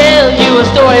wanna tell you a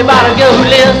story about a girl who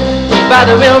lives by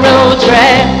the railroad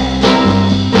track.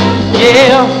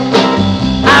 Yeah.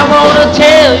 I wanna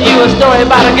tell you a story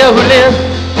about a girl who lives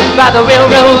by the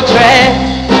railroad track.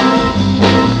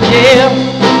 Yeah.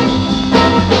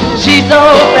 She's so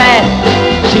fat,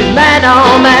 she's man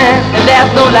on man, and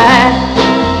that's no lie.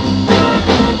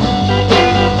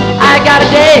 I got a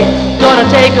day, gonna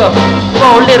take her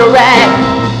for a little ride.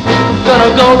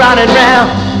 Gonna go round and round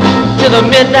till the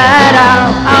midnight hour.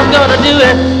 I'm gonna do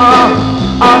it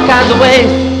all kinds of ways,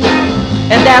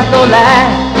 and that's no lie.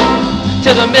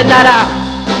 Till the midnight hour.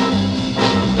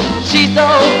 She's so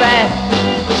fat,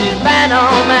 she's man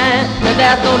on man, and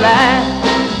that's no lie.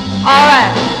 All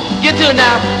right, get to it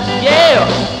now, yeah.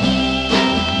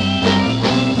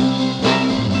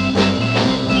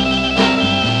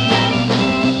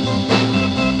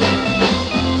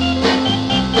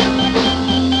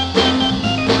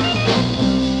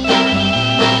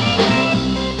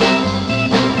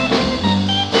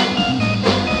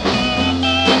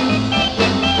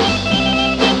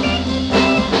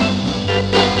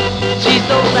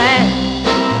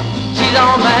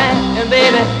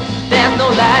 baby, there's no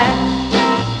lie.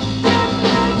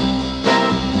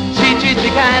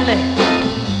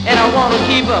 and I want to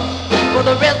keep her for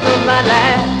the rest of my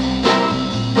life.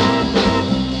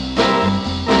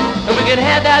 And we can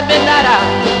have that midnight hour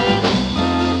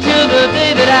till the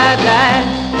day that I die.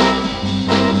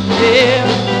 Yeah,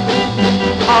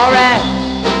 alright.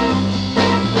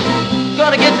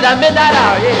 Gonna get to that midnight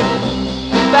hour, yeah.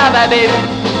 Bye-bye, baby.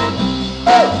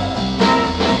 Woo.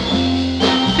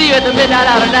 See you at the midnight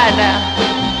hour tonight now.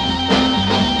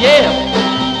 Yeah.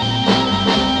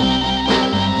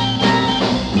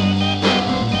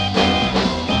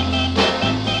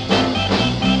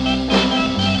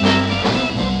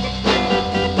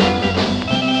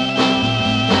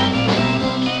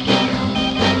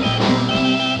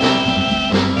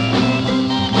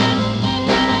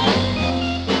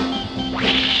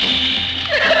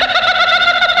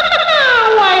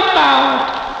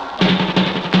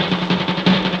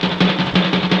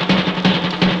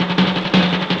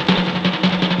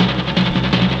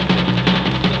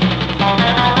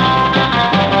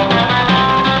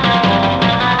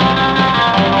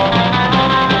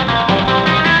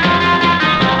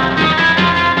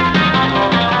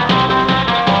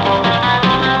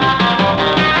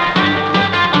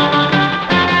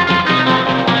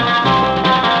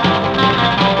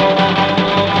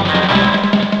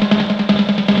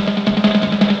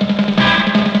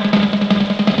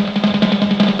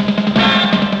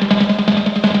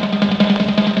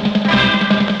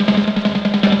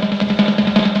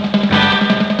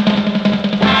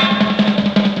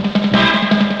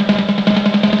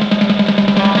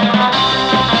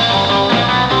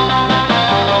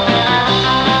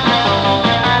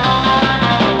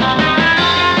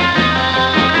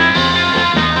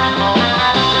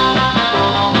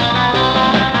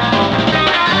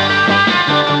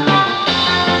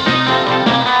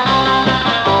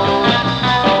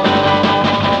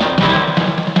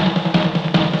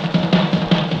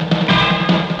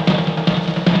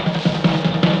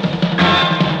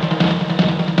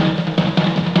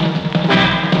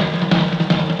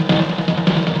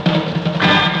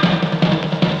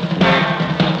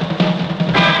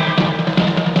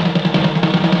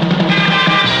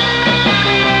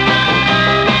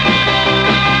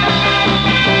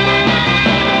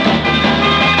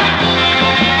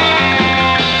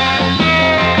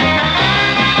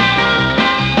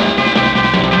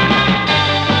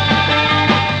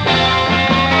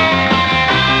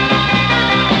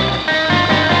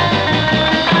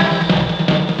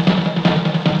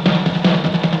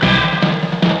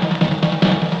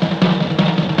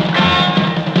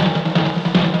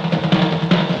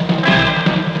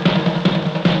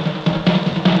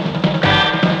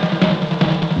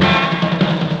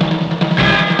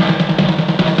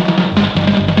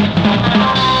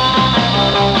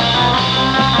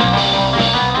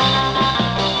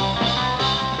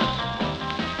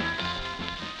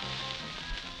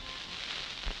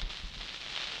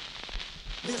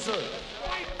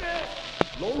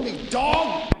 Lonely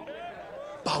dog,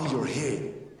 bow your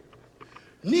head.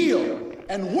 Kneel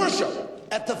and worship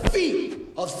at the feet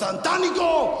of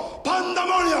Santanico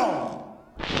Pandemonium.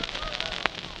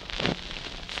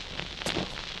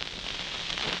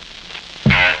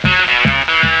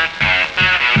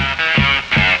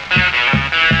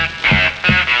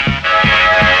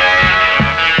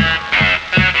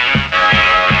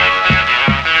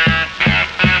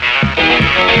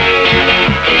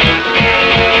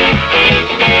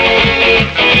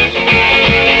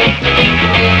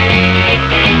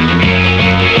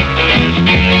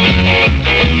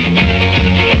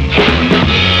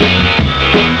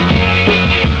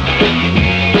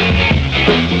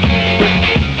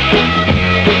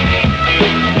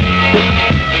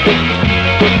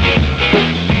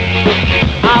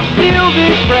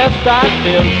 I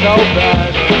feel so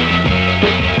bad,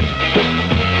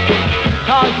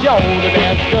 'cause you're the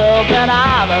best girl that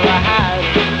I've ever had.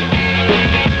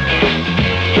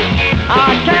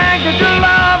 I can't get your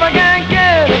love, I can't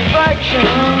get affection.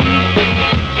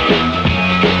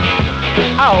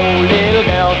 Oh, little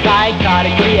girl,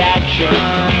 psychotic reaction.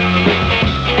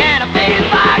 And it feels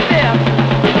like this.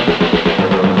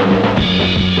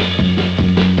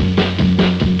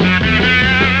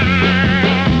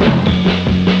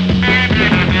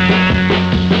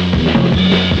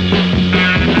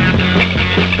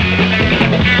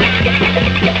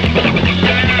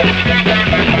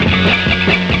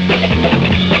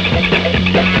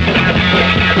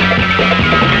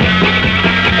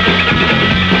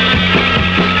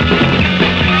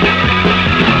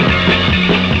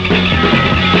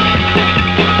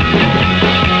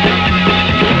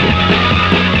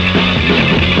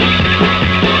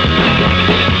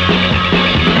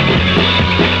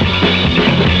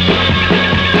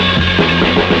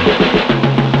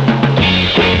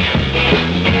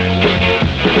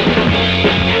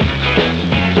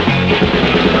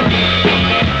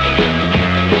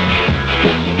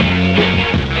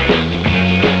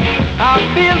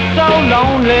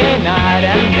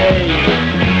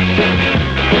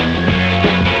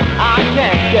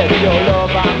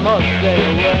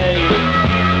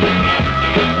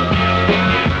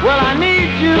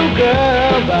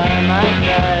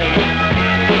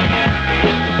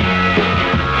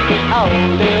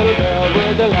 old little girl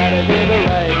with the light in the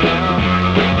right now.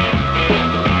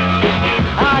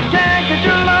 I can't get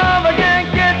your love, I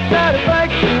can't get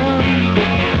satisfaction.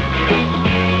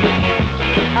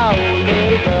 Our old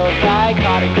little girl's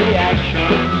psychotic reaction.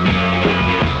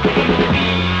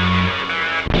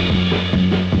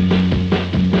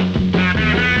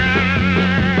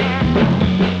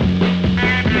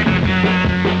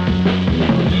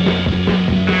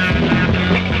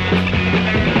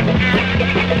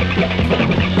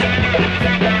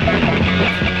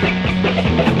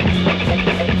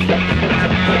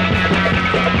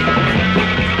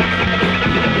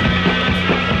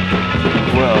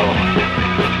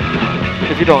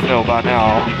 If you don't know by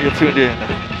now, you're tuned in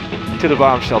to the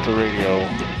Bomb Shelter Radio.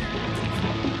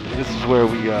 This is where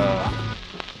we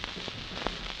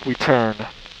turn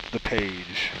the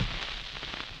page.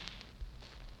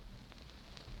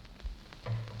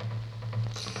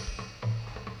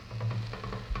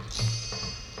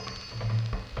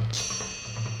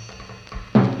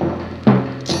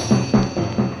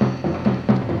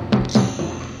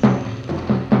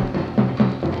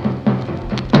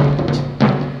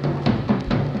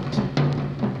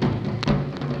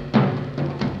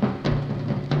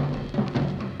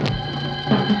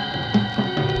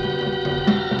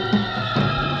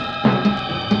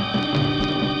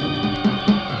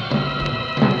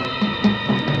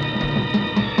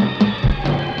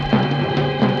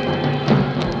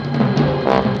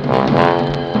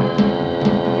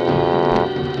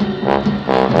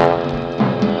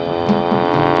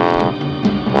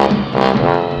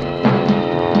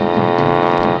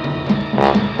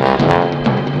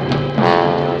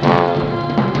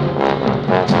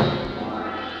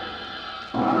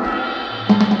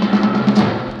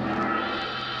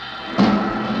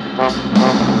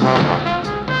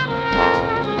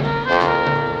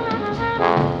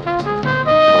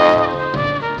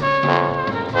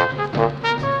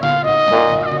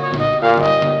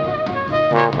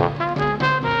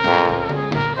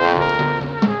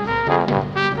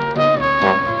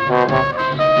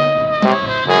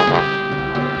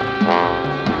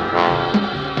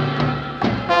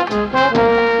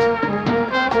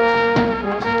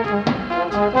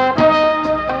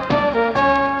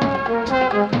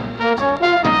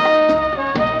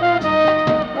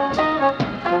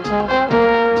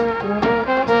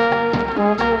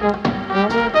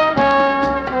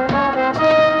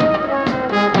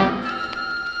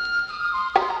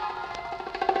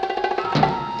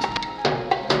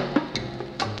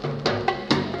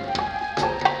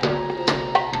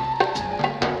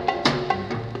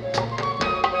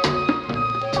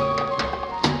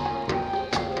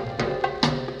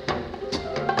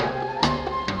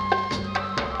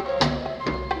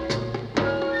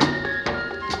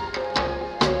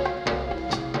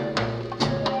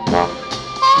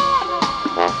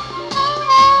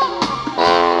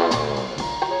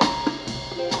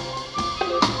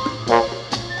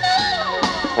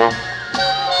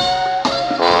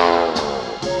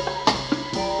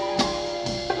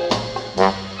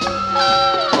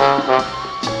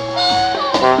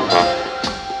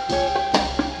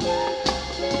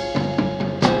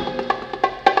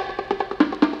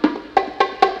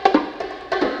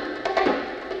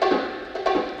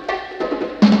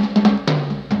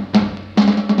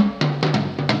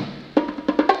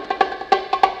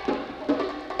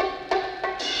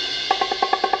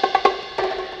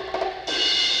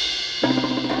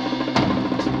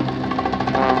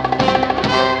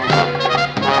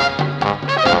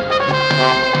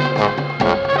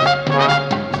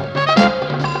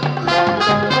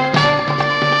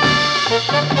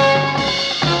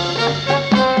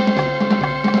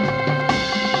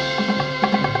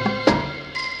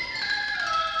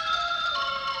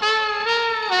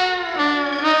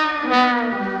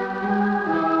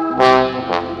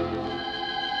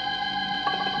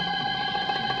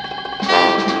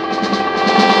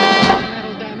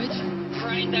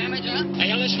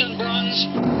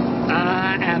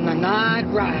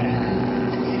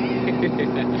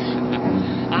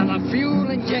 I'm a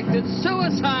fuel-injected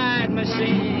suicide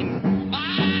machine.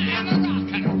 I'm a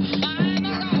rocker. I'm a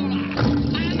roller.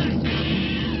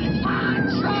 I'm a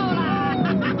controller.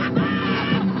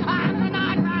 I'm the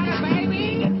Night Rider,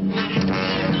 baby.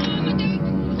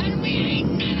 And we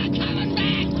ain't never coming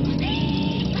back.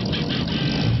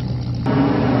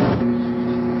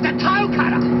 The toe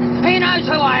cutter. He knows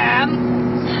who I am.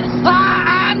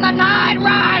 I'm the Night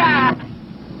Rider.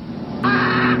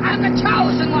 I'm the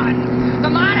chosen one, the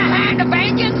minor hand of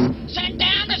vengeance, sent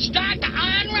down to strike the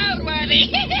iron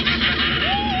roadworthy.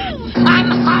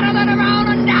 I'm hotter than a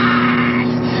rolling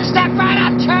dice. Step right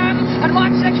up, chum, and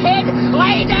watch the kid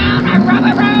lay down a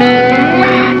rubber road.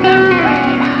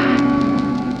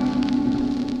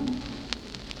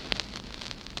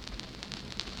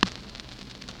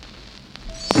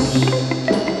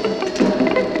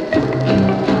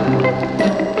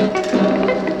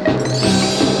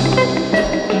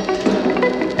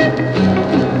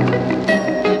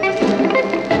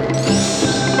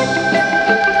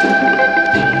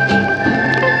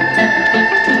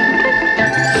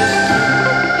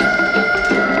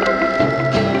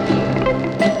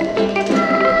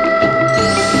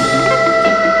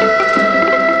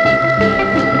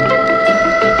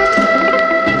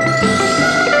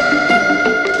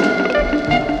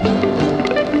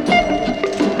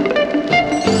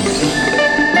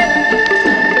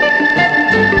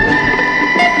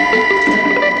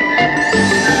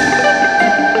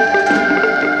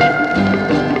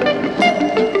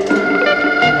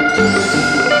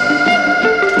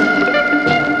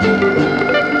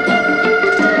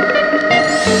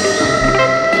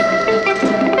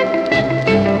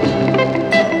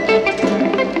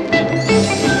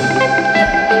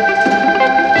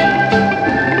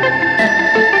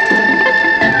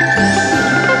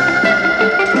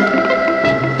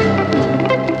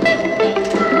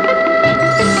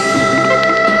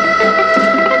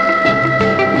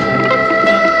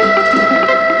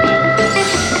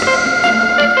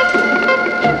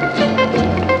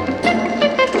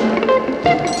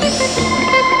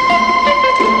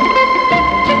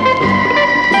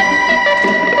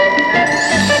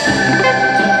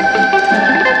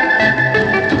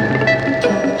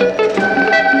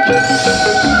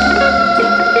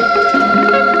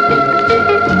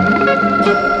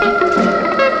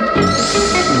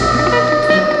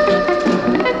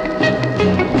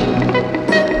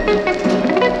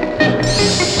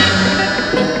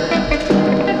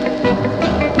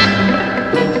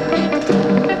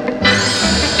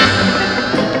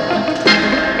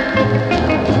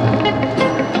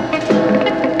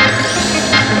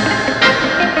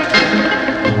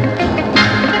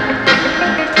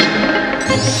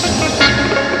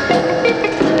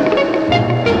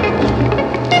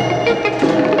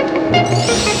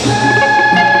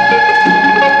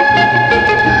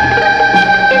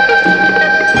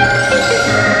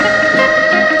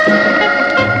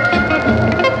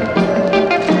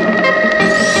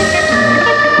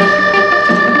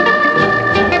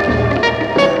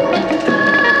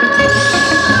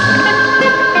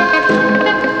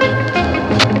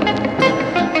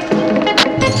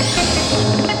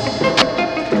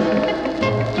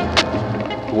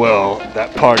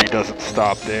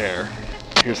 stop there.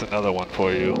 Here's another one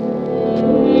for you.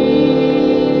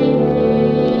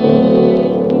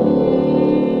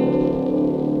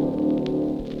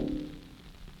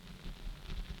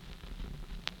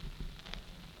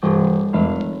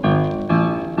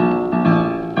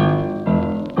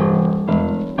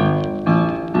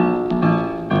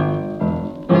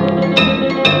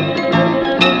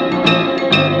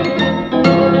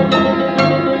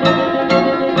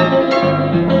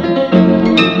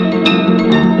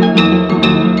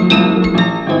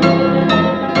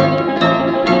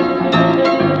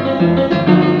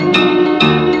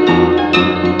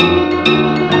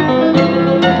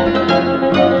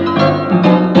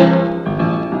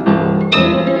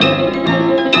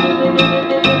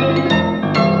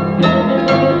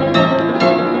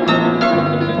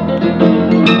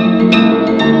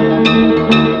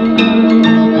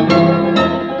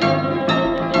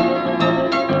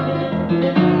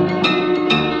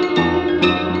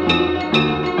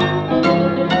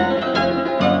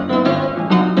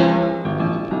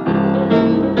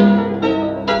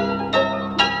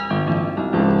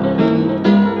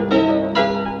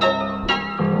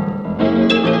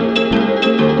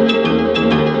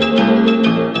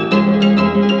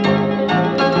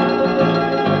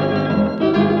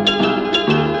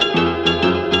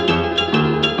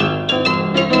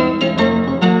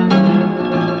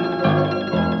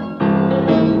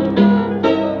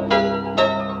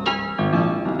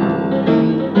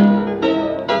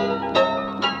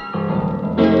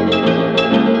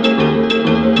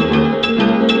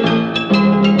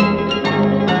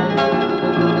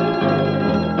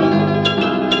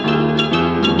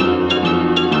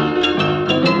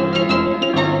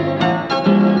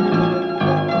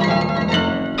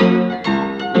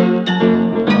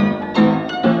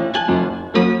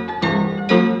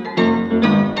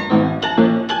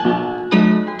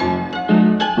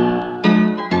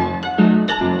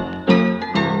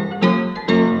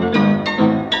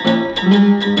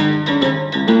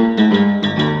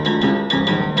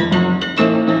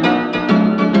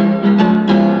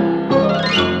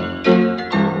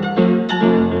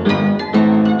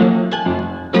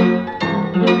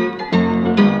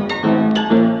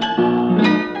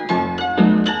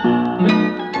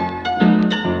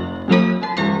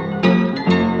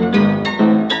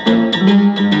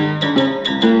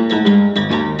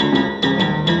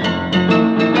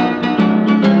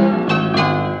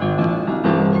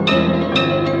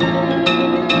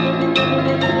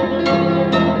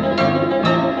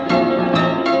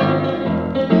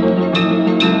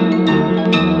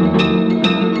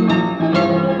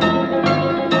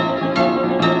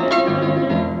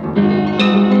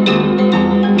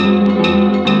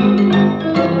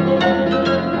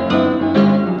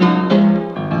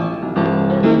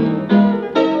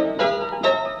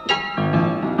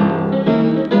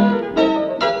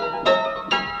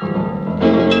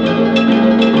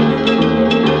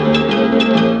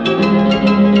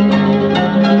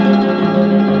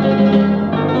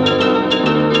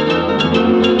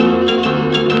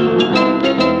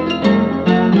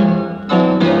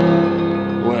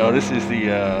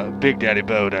 Big Daddy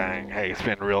Bodang. Hey, it's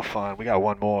been real fun. We got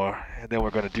one more, and then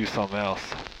we're going to do something else.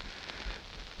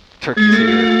 Turkey's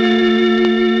here.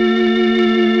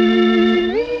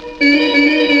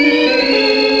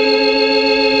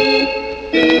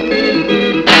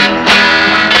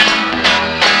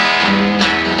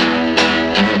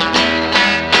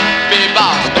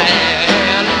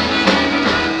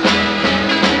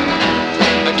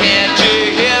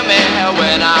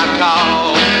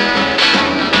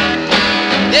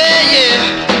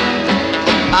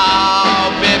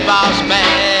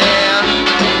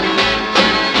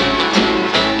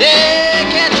 Yeah.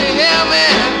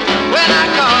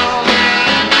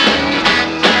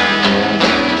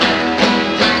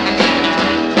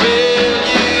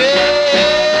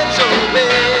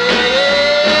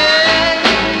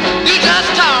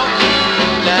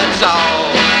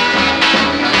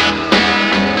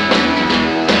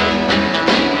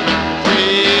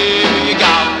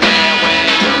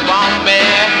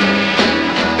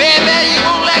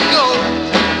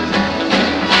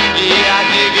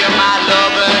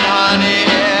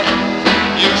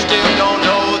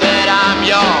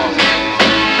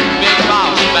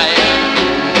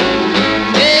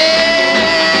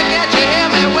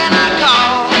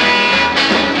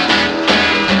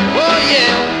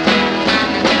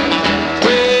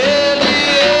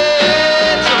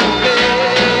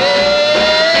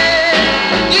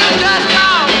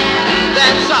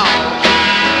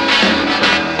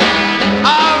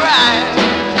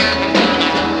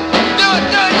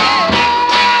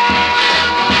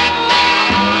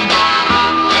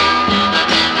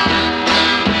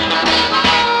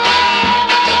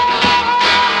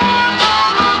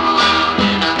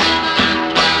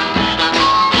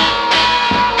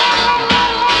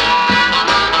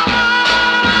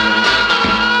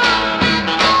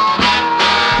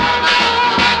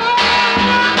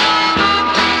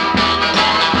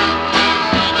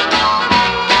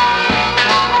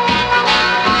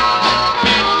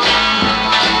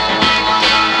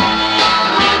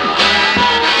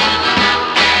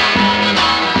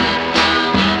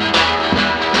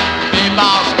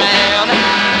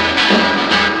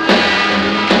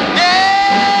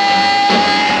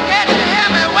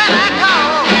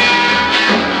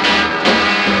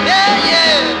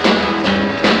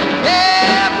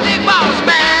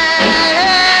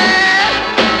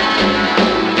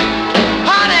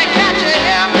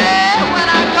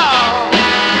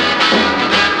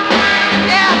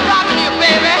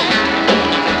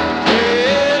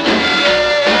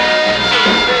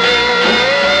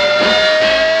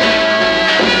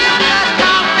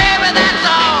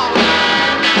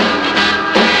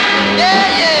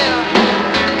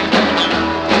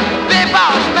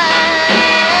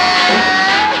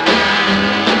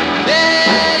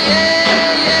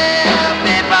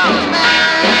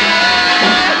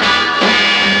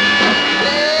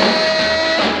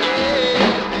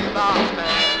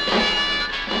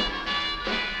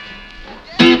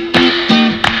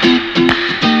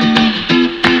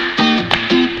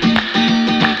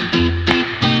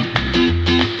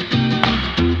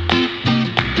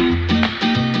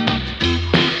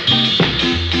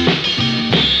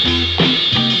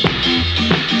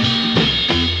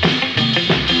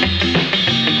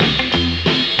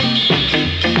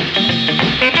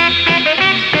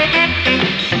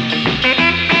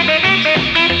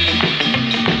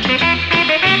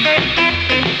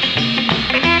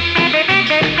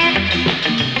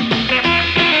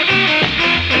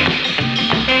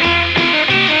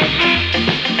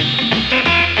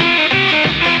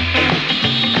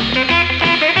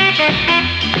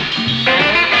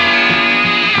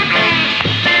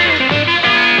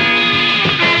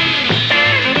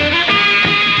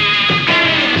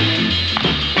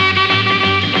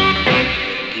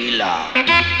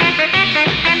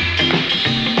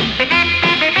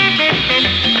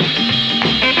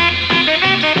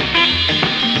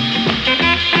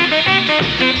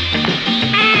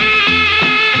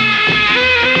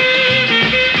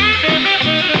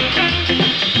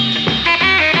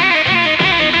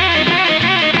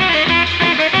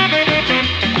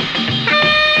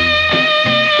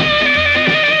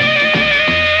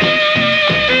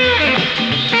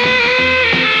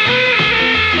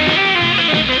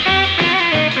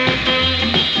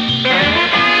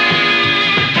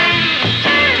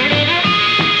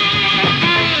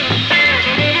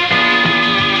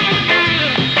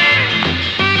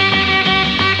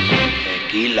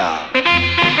 Tequila.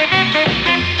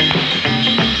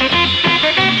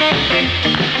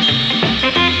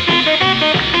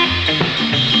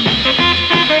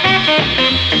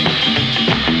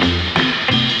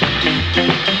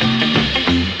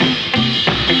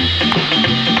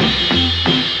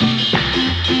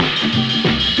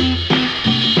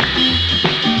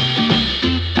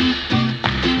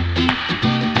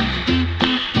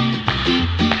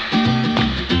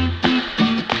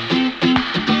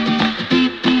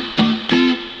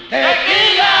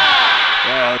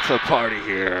 A party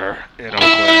here in Oakland.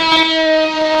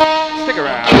 Stick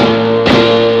around.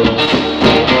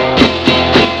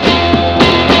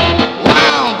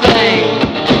 Wild thing,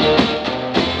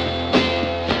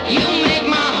 you make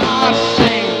my heart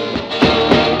sing.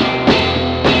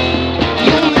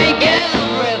 You make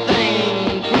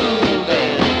everything groovy.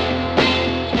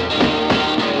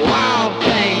 Wild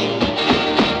thing,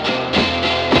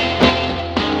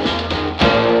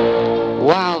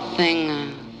 wild thing. I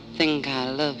think I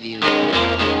love you,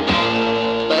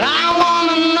 but I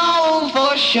wanna know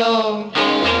for sure.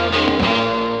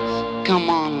 Come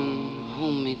on and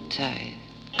hold me tight.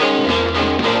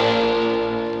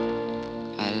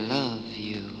 I love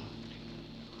you.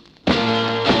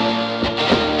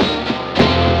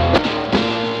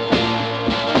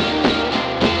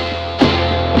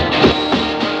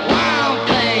 Wild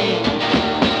thing,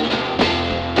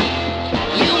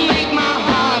 you make my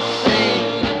heart sing.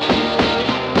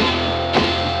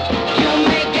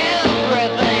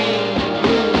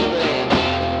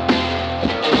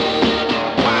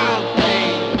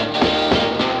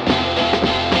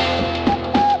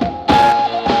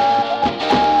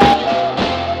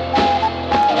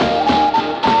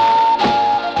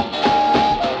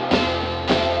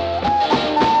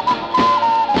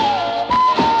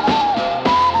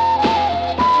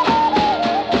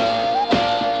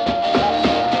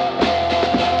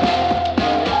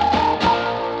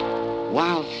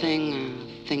 Wild thing,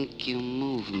 I think you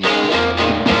move me,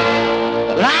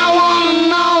 but I wanna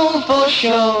know for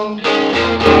sure.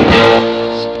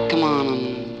 So come on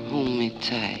and hold me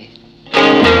tight.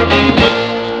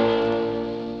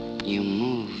 You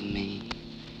move me.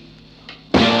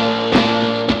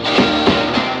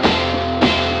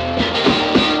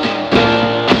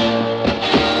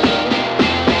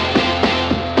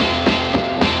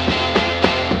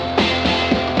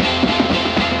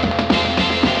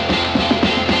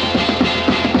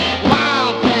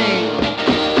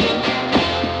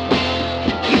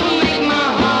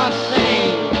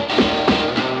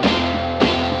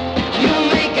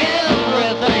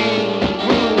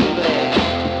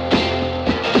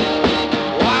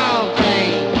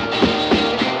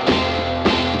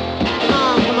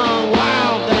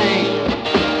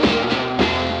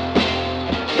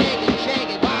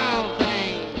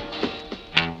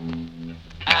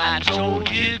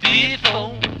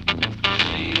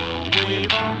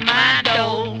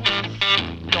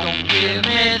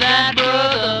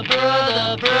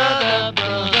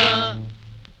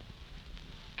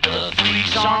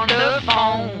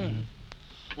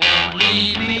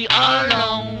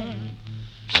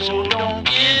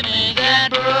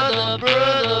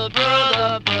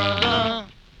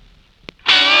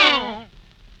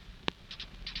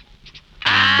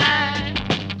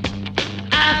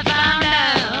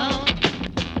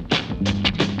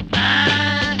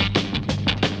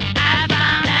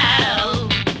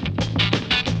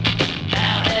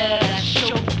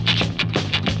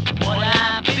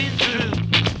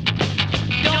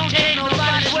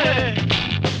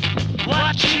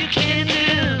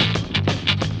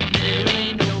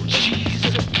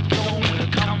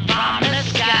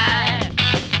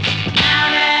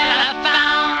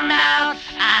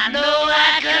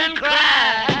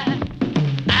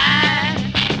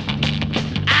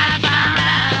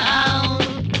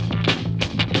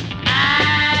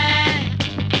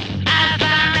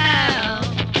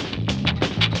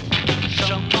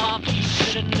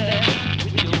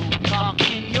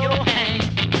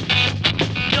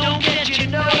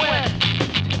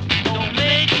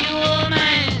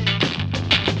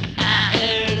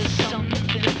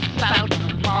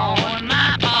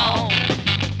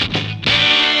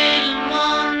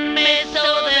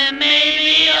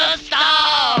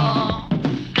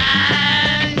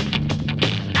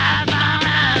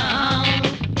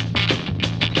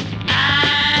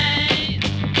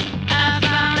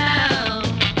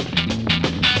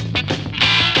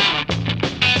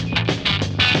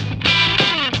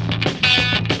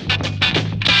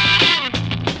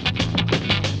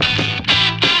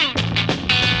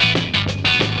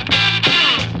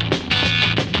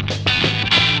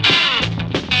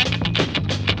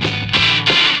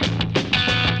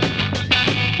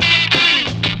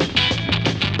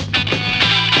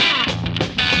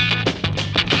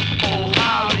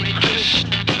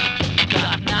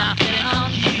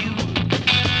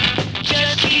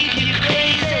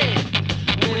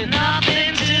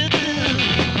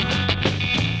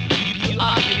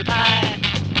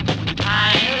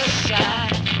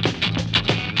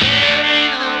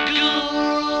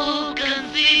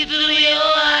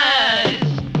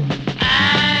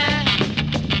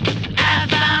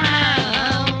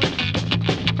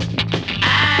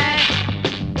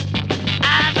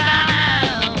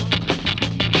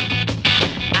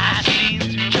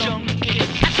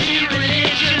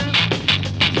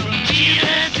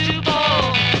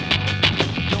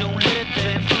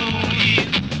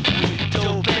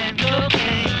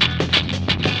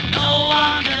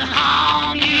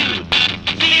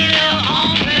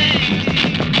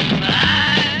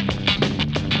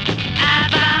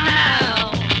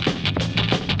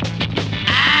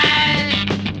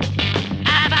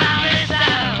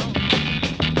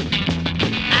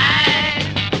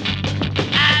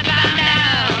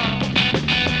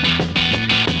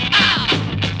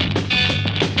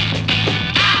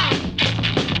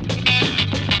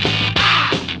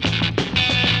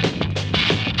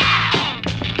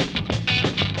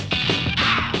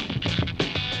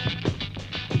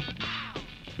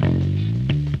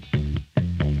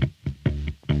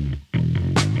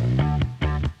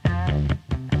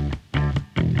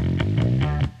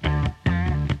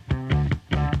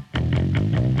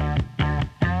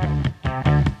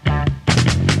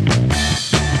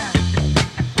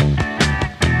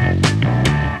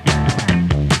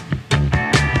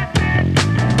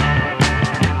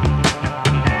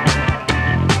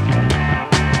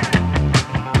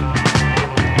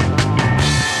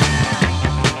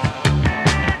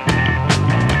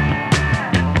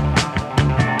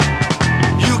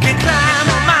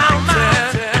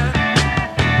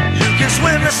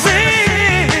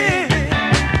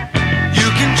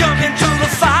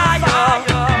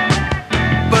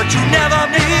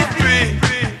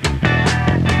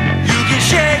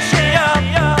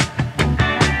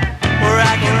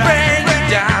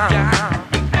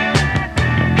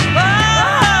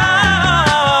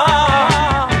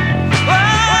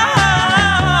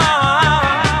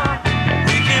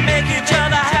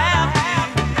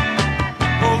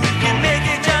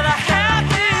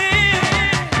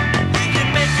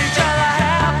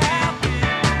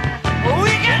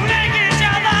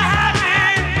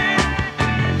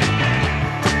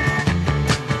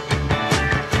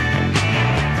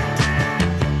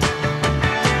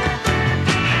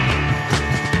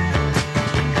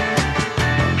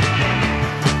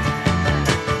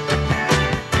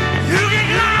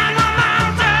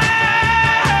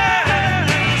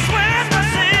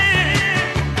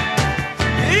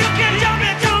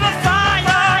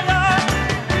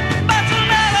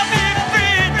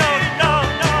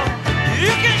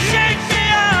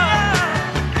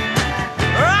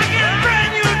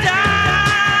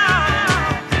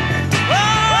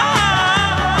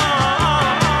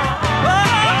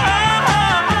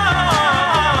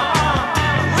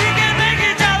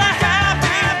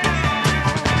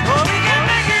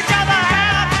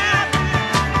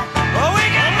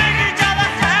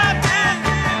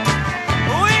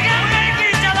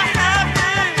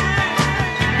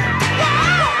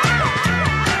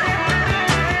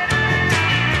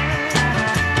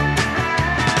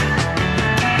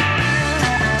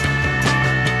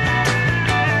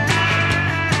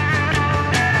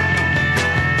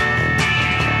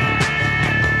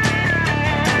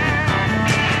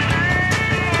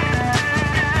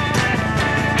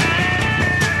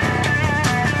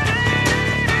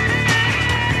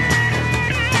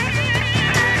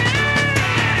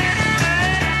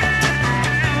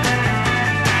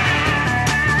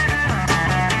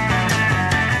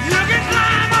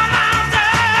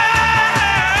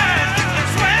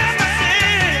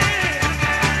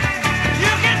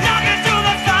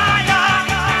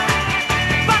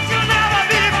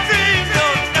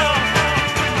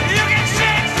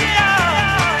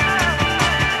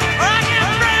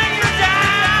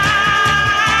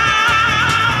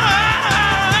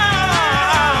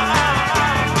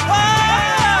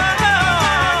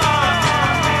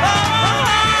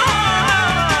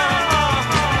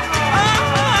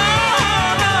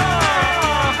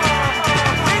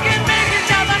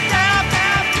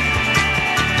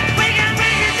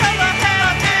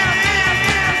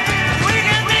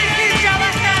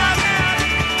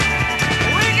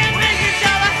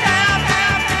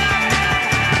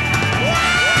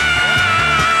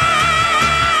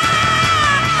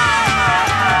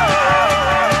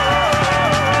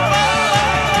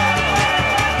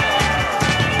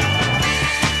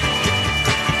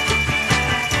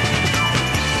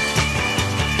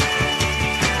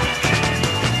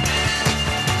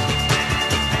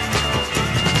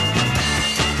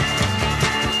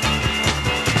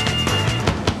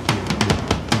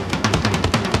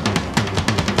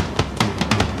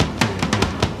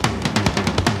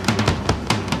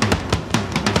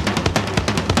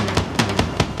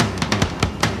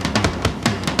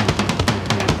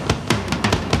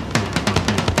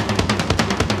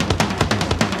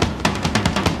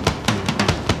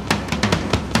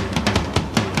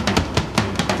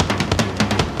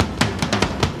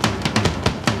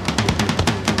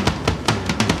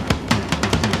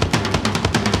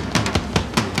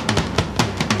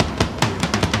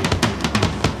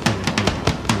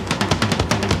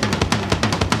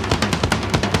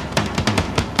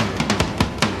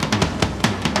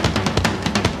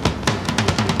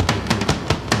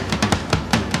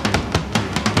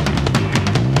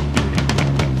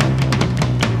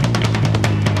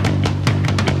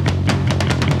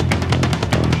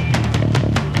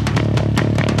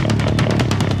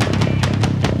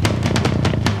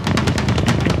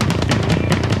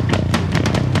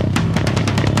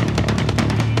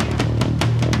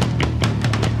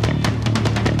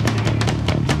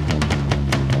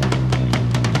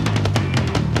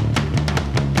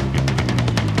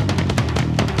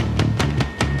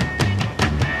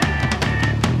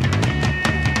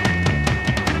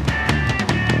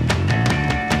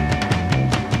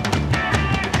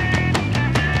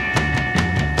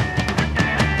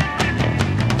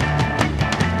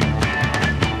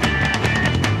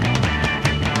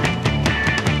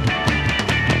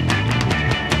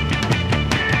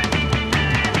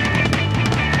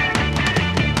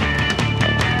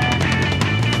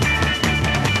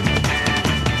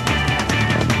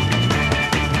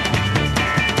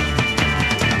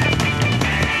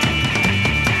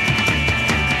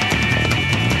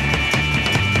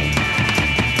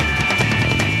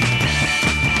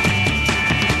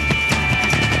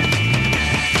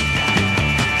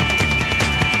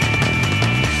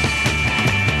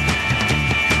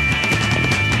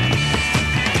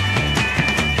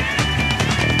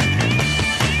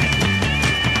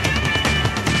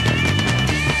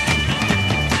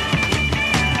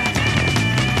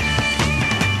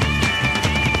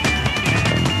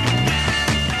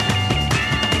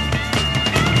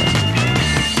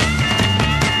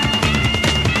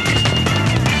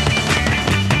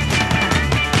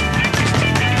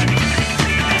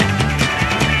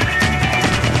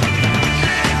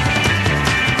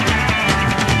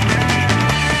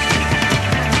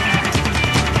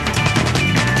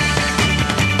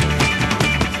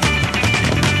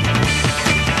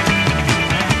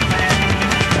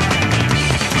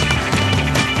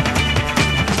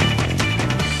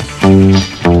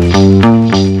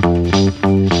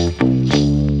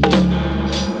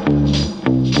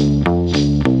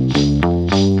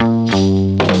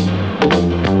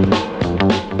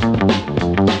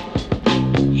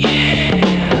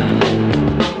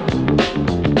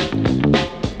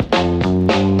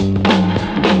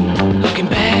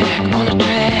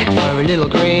 little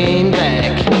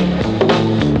greenback.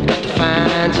 Got to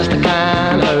find just the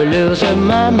kind of losing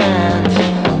my mind.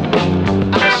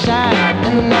 Out of sight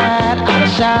in the night, out of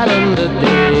sight in the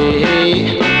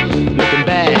day. Looking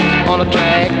back on the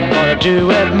track, gonna do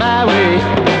it my way.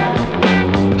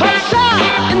 Out of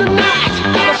sight in the night,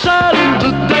 out of sight in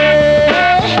the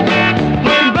day.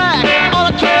 Looking back on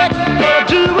the track, gonna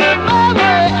do it my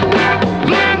way.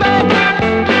 Looking back.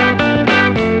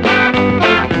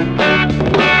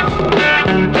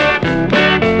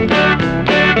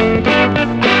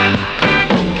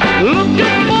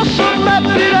 Looking for some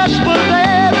happiness, but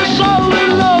there is only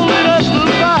loneliness to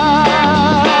find.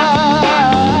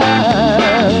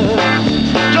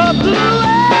 Jump to the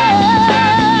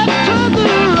left, turn to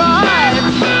the right.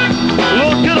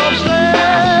 Looking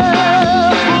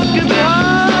upstairs, looking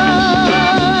behind.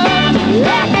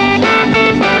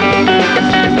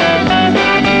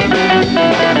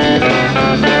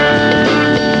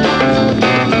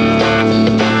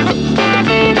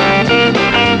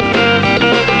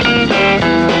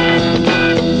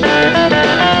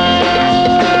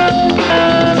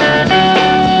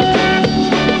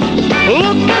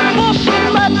 Looking for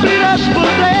some happiness,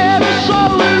 but there is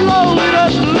only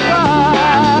loneliness to find.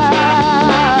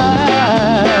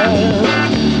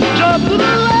 Jump to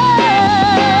the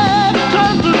left,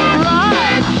 turn to the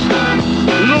right.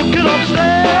 Looking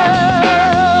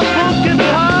upstairs, looking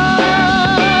behind.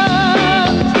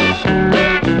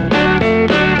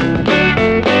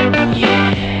 Yeah.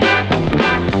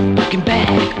 Looking back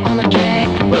on the track,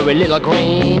 we're a little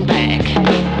greenback.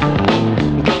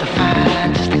 Got to find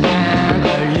just the kind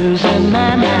of losing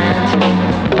my mind.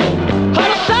 Out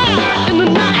of sight in the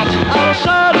night, out of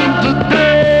sight in the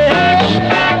day.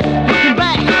 Looking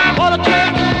back on the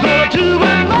track, gonna do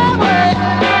it my way.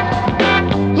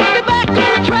 Looking back on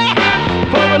the track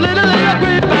for a little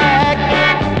greenback.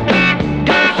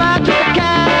 Got to find just the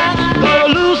kind of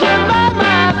losing my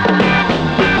mind.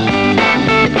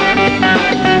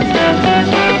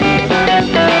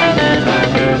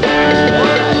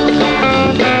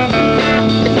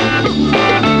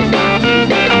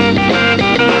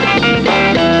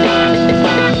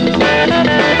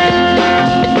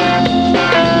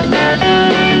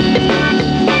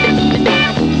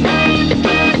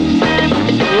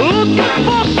 Looking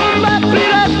for some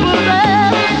happiness, but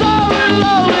there is only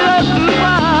loneliness to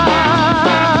find.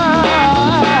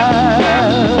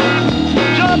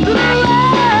 Jump to the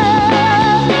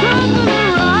left, turn to the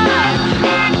right.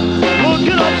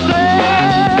 Looking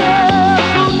upstairs,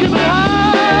 looking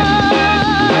behind.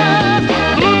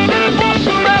 Looking for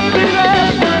some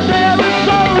happiness, but there is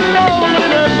only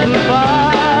loneliness to find.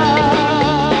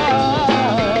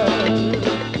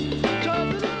 Jump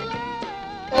to the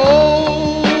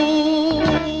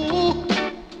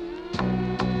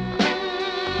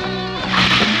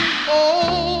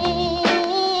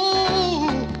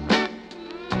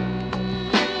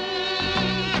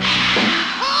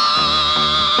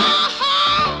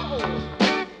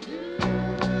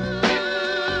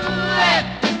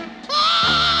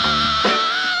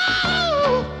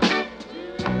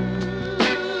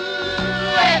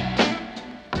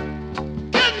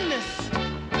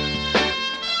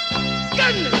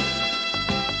goodness.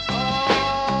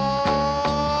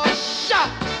 Oh,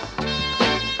 shucks.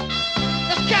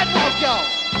 Let's catwalk, y'all.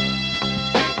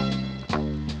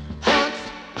 Once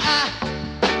I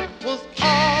was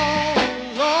all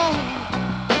alone.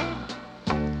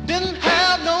 Didn't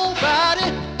have nobody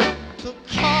to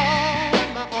call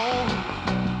my own.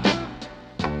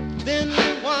 Then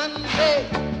one day,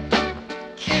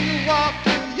 in walked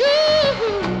you.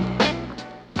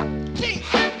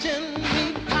 Teaching me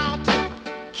how to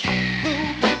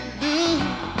boogaloo.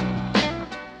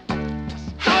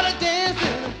 Started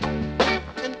dancing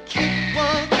and keep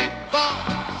on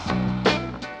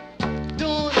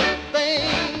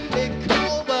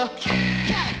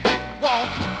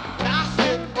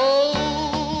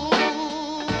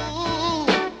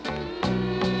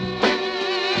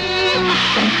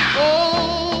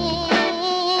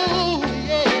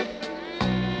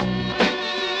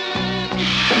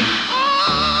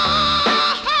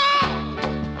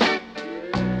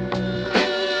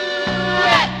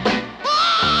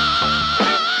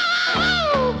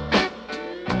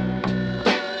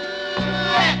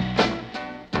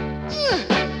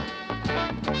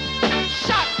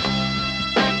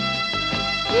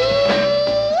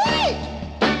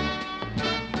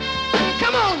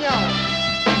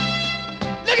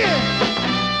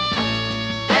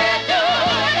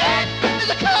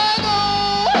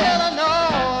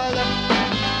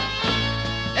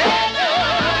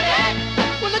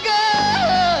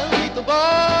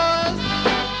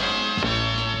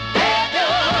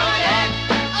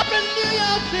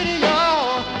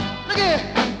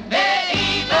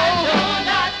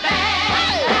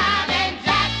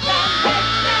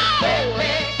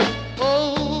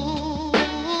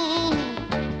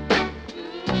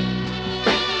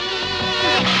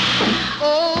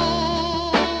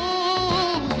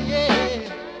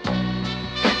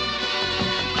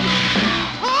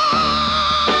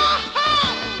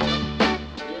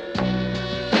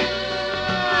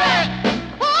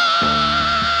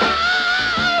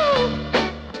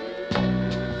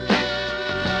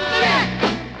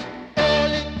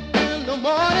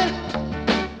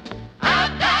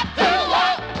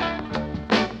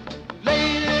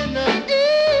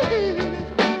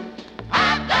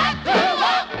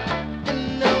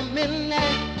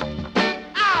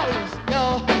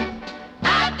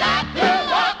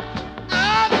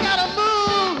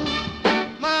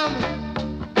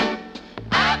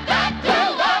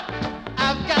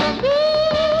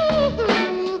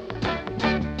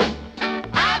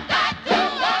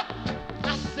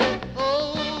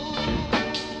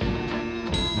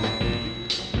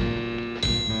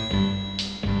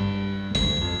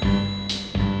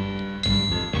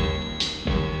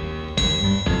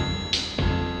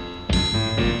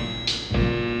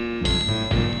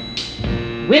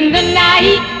When the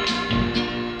night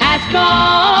has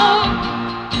gone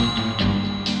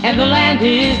and the land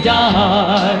is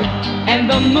dark and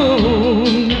the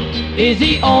moon is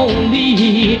the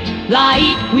only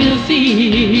light we'll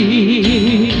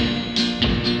see.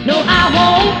 No, I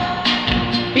won't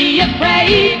be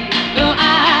afraid. No,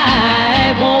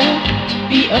 I won't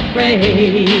be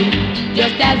afraid.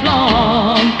 Just as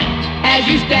long as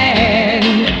you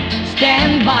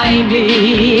stand by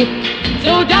me.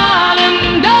 So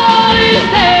darling, darling,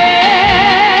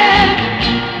 stand.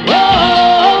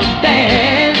 Oh,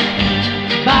 stand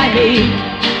by me.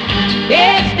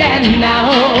 Yeah, stand now.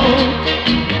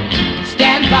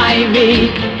 Stand by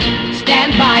me.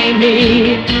 Stand by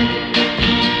me.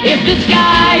 If the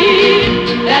sky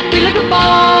that we look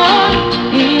upon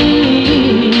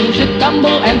should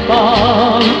crumble and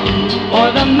fall, or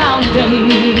the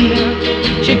mountain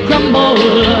should crumble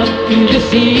to the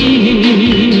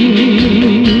sea,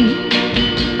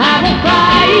 I won't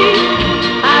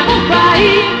cry,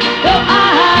 though I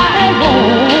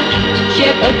won't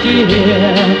shed a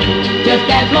tear, just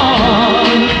as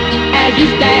long as you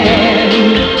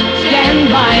stand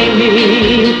by me.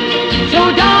 So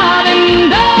darling,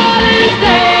 darling,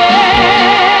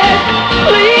 stand,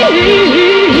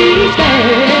 please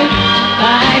stand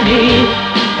by me.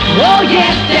 Oh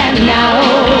yes, stand now.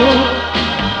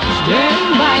 Stand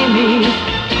by me,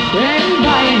 stand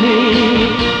by me.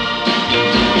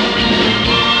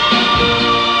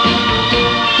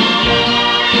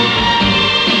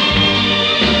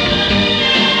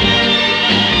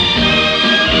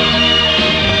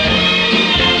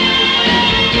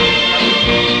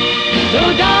 So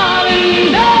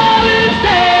darling, darling,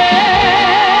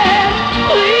 stand,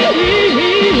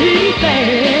 please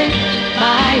stand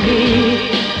by me.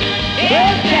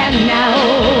 Yes, stand now,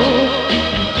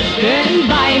 stand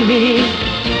by me,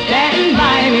 stand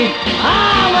by me.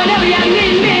 Ah, whenever you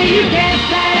need me, you can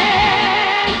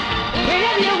stand.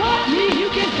 Whenever you want me, you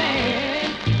can stand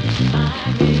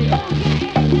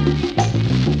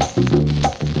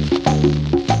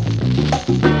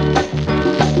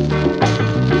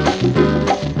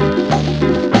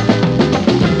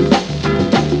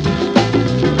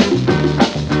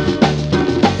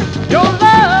Your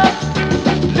love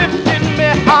lifting me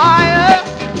higher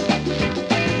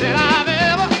than I've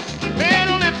ever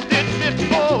been lifted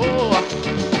before.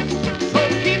 So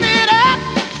keep it up,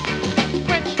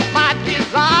 quench my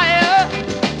desire,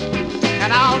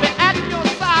 and I'll be at your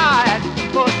side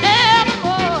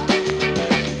forevermore.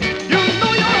 You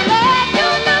know your love,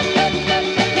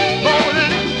 oh,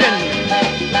 lifting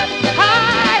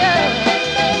higher,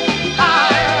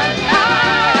 higher and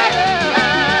higher.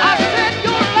 I said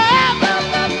your love,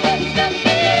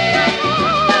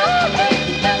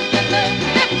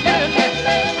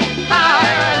 lifting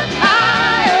higher and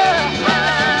higher.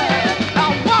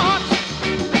 Now once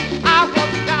I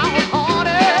was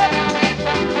downhearted,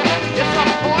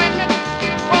 disappointment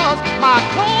was my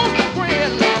closest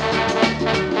friend.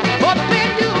 But then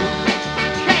you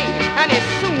came and he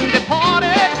soon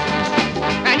departed,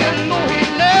 and you know he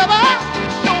never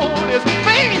showed his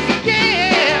face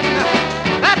again.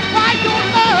 That's why your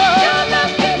love,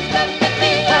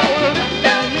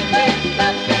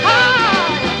 oh,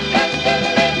 lifting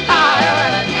me higher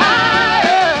and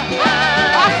higher.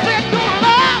 I said your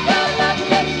love,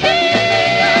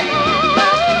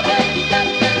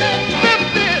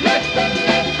 keep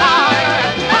lifting higher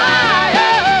and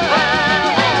higher.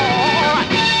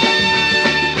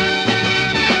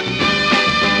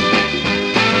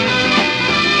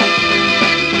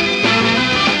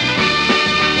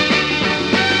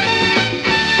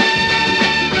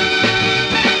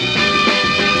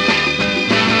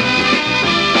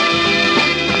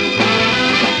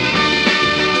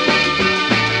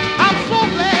 I'm so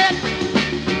glad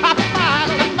I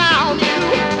finally found you.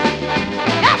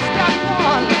 Yes, that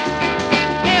one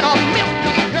in a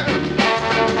million girl.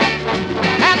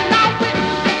 And now with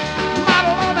my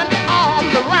loving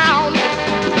arms around you,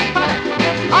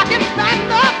 I can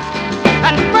stand up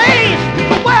and face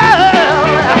the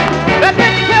world. Let me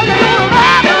tell you, your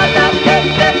love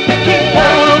keep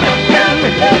on lifting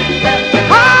me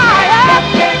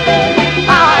higher,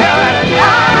 higher and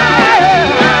higher.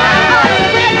 I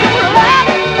said your love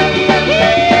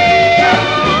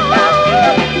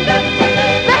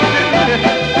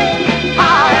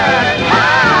higher and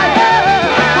higher.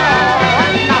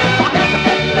 Now,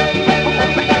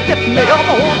 lift me up,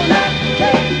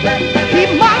 keep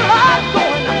my love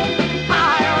going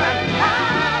higher and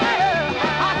higher.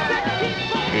 I said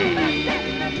keep on.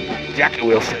 Hey, Jackie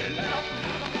Wilson.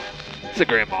 It's a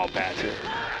Grandma Badger.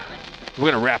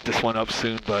 We're gonna wrap this one up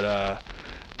soon, but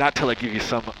not till I give you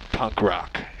some punk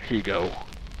rock. Here you go.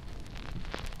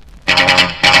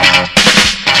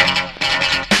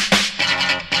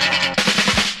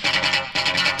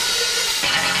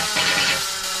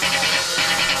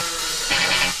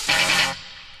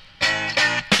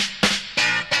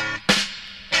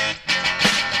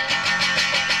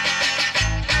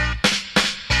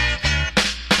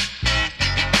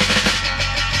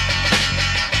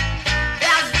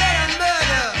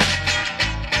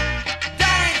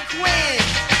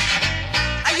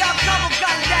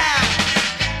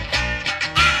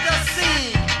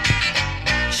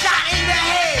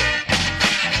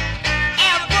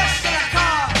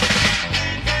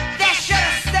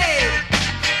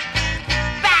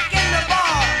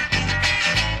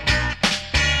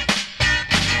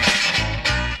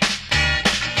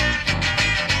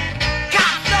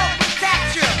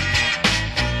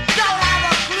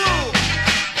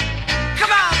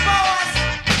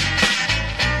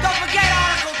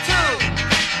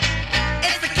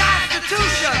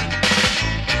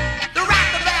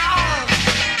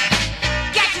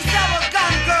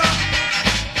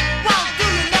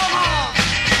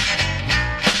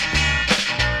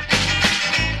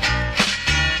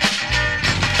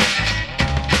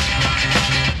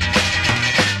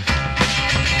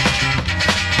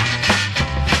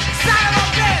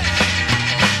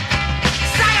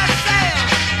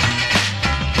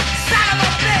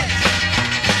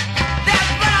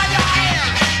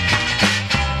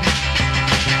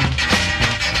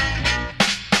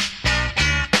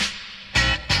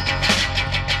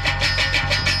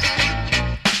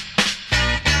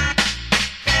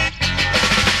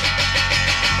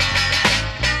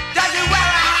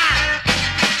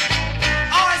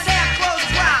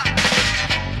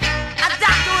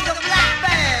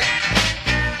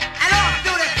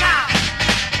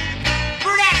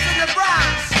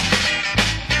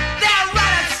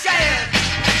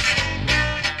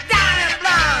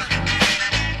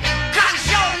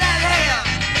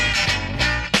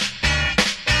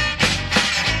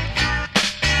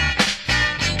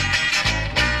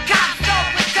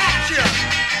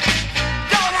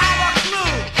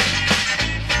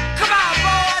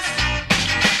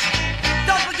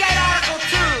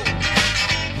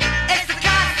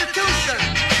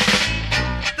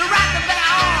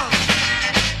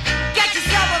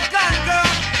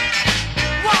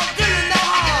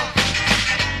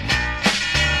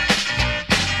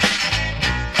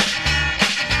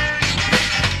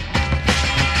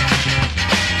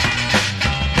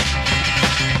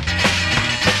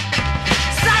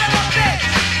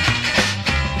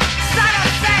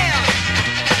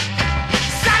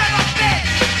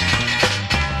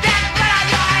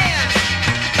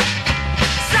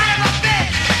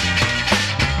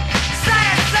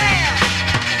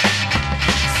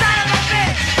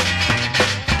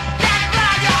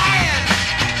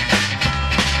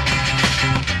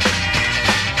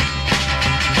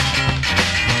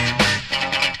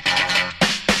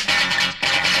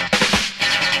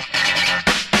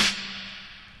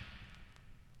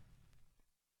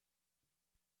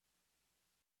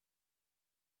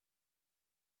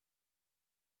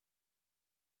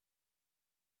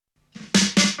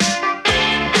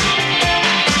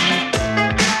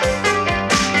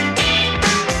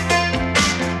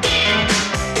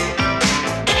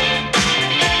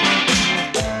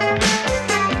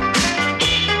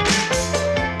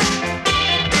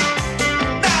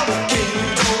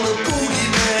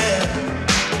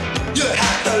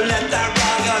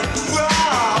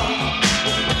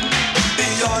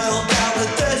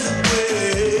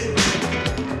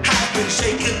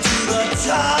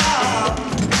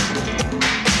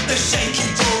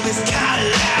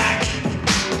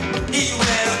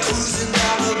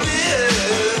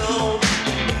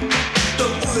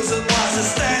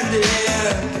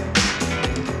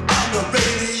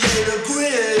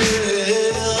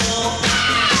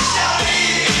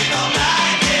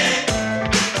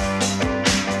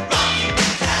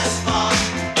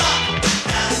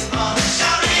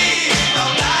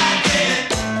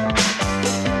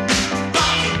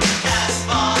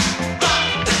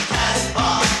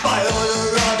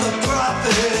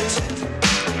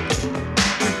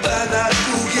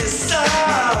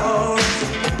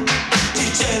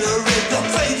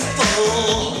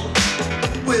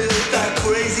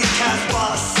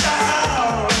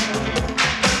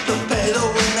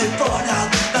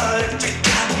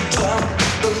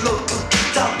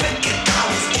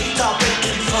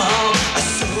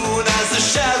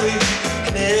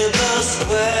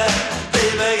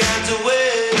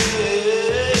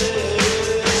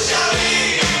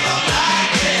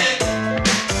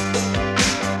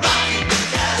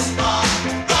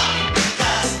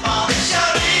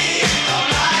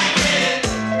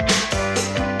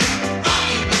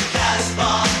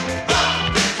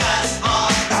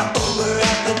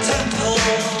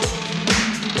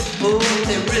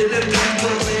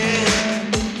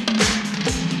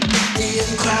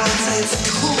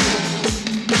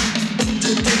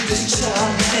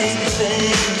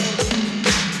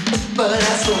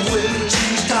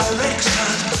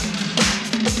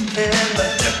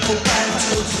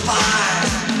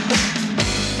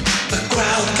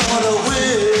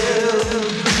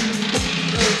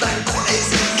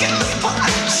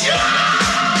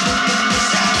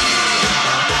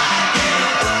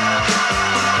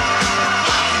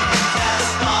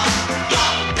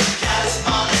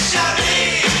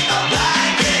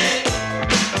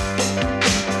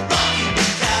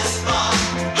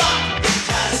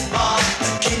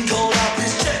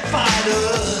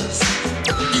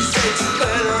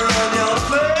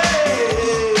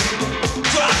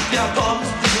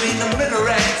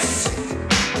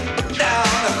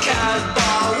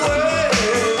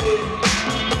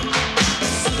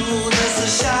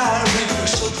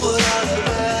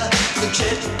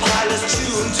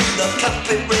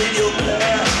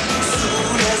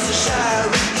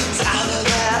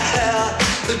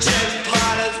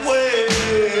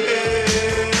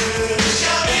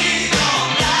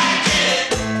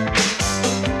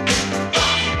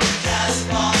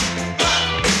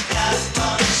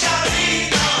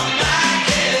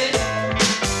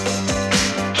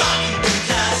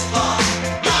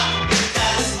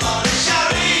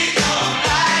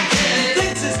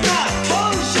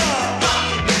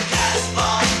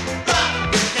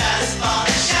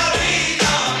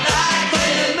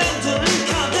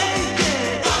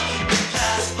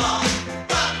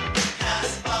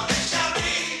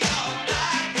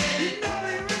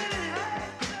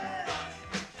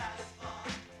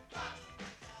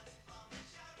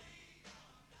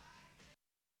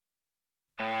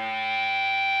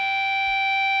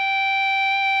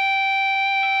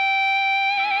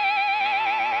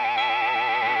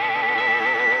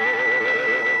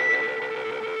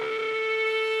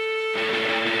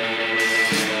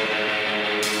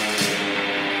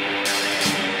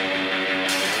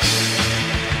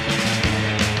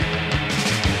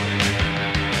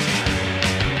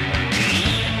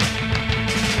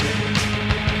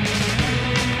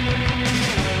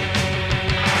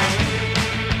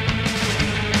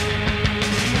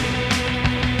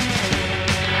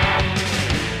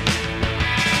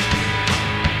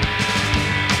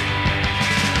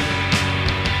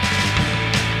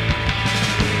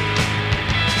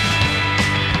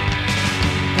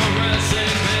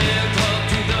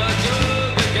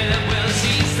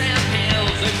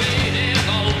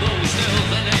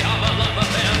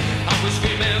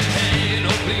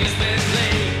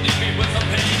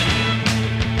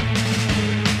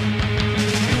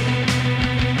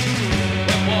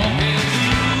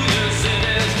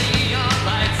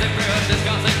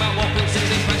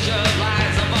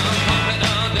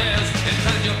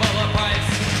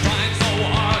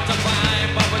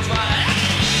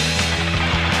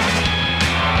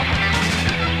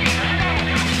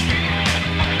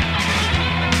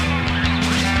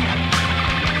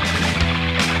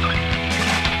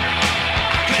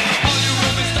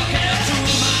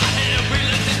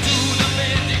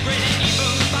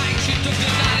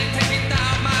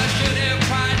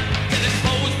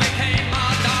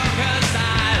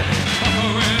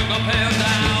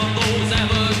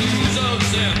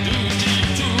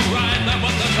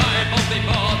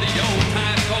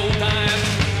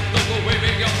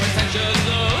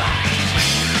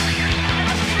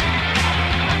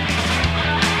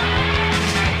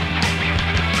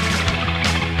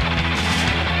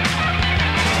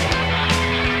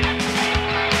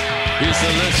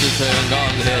 soliciting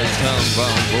on his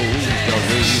town-bound road, got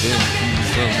reading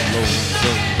some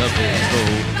lonesome devil's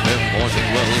road, and morning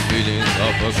well beating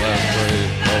up a glass tray,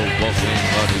 all walking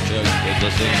body checks with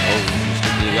the same hose, to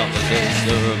the opposite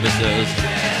services,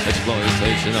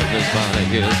 exploitation of his body,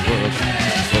 his work,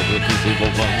 for the people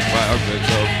run fire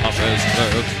breaks up off his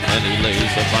clerk, and he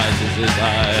lays suffices his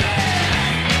eye.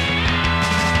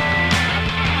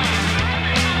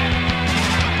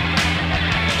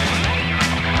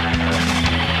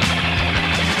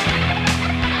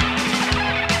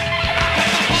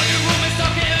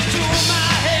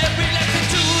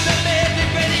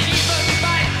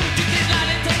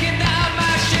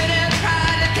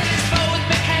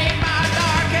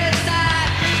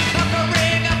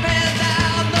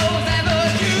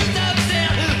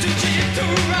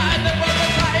 Ride the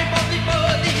tribe of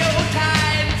the old time.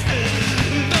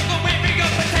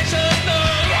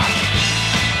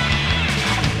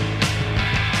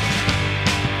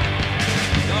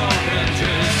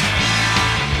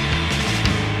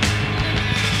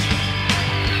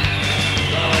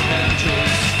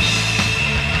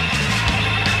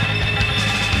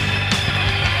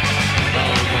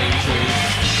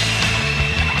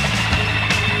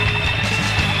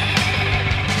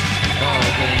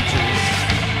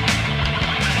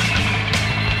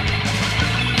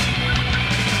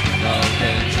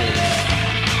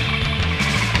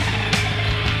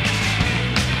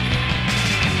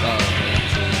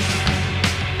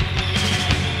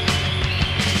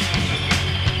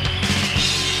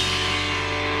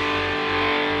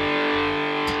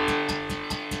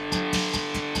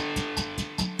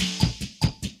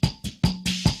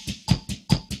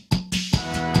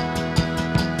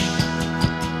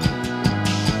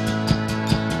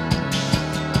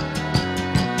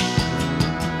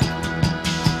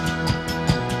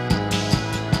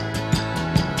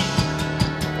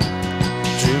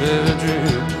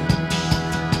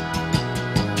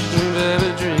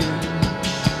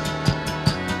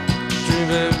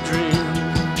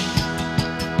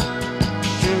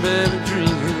 dream, baby,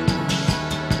 dream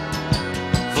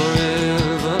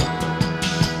forever.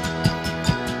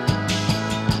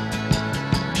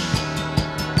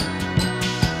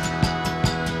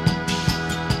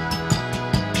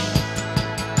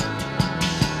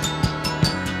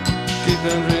 Keep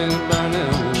them dreams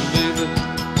burning, baby.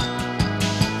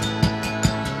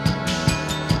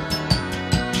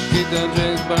 Keep them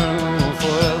dreams burning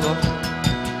forever.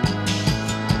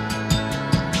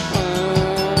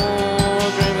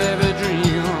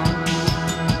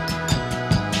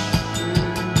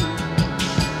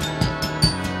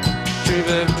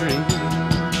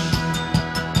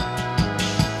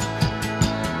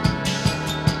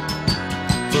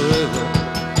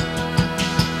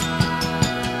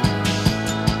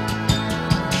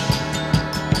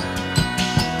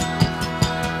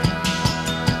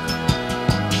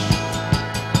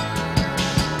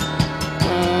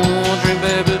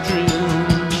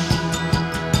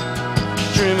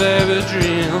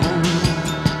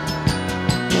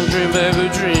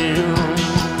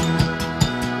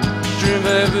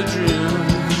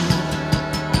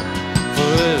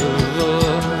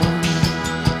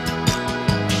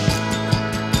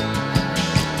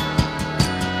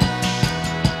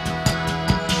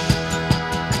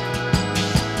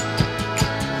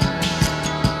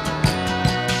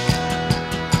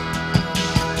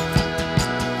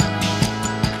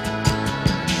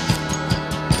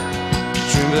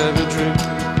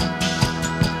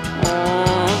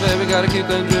 Gotta keep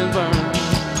them dreams burning.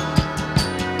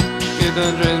 Keep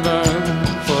them dreams burning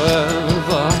forever.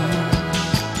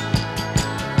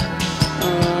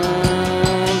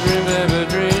 Dream, baby,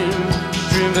 dream.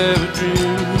 Dream, baby,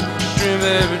 dream. Dream,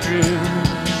 baby, dream.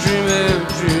 Dream, baby,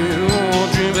 dream.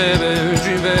 Dream, baby,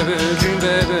 dream, baby, dream,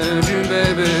 baby, dream,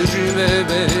 baby, dream,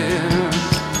 baby.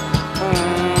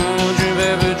 Dream,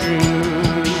 baby, dream.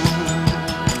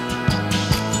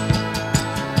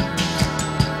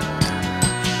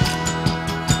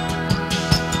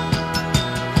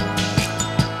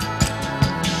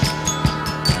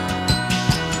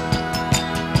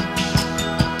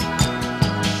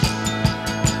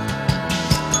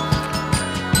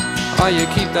 Oh, you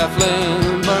keep that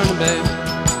flame burning, babe.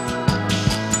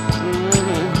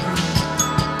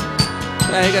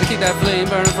 Yeah, you gotta keep that flame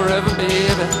burning forever,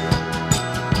 baby.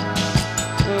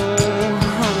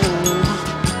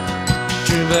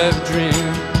 Dream, baby, dream.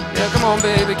 Yeah, come on,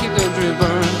 baby, keep that dream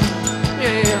burning.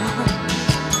 Yeah.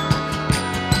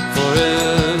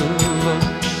 Forever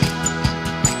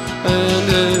and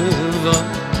ever.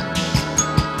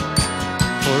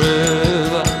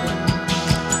 Forever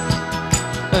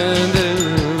and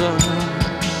ever.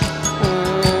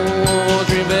 Oh,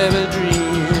 dream, baby, dream.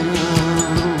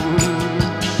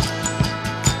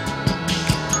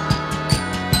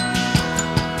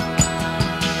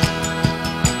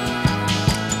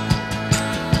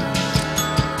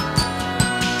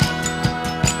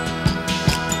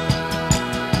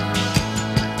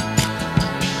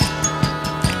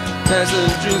 That's the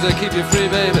dreams that keep you free,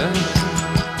 baby.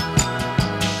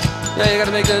 Yeah, you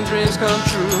gotta make them dreams come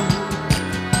true.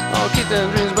 Oh, keep them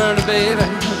dreams burning, baby.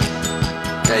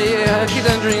 Yeah, keep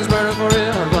them dreams burning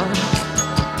forever.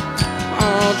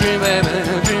 Oh, dream, baby,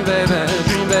 dream, baby,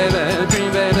 dream, baby,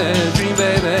 dream, baby, dream,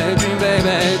 baby, dream,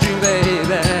 baby, dream,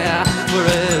 baby,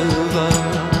 forever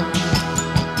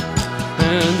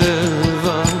and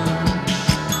ever.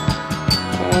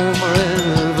 Oh,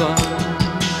 forever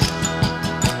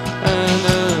and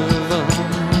ever.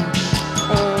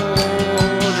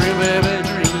 Oh, dream, baby,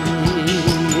 dream.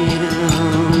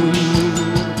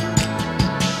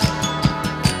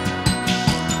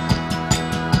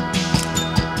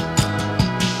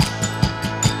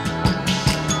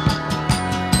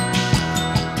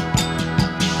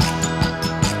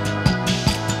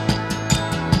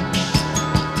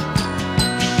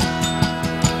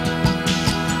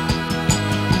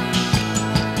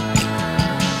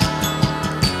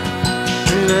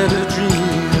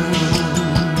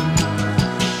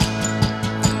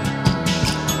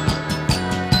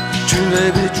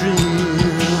 Baby, dream.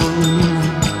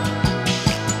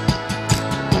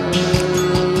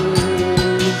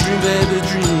 Dream, baby,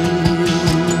 dream.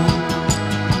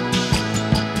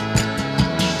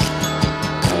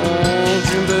 Oh,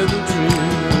 dream, baby, dream.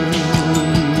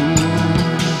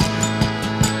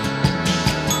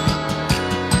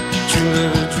 Dream,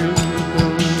 baby, dream.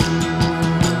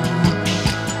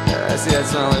 Yeah, I see that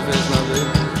smile on your face, my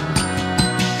baby.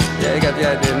 Yeah, you got the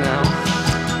idea now.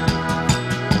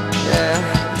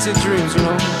 Yeah, it's your dreams, you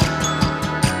know.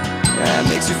 Yeah, it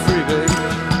makes you free, baby.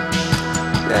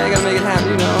 Yeah, you gotta make it happen,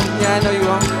 you know. Yeah, I know you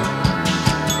are.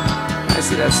 I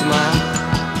see that smile.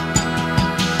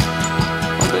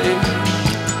 Oh, baby.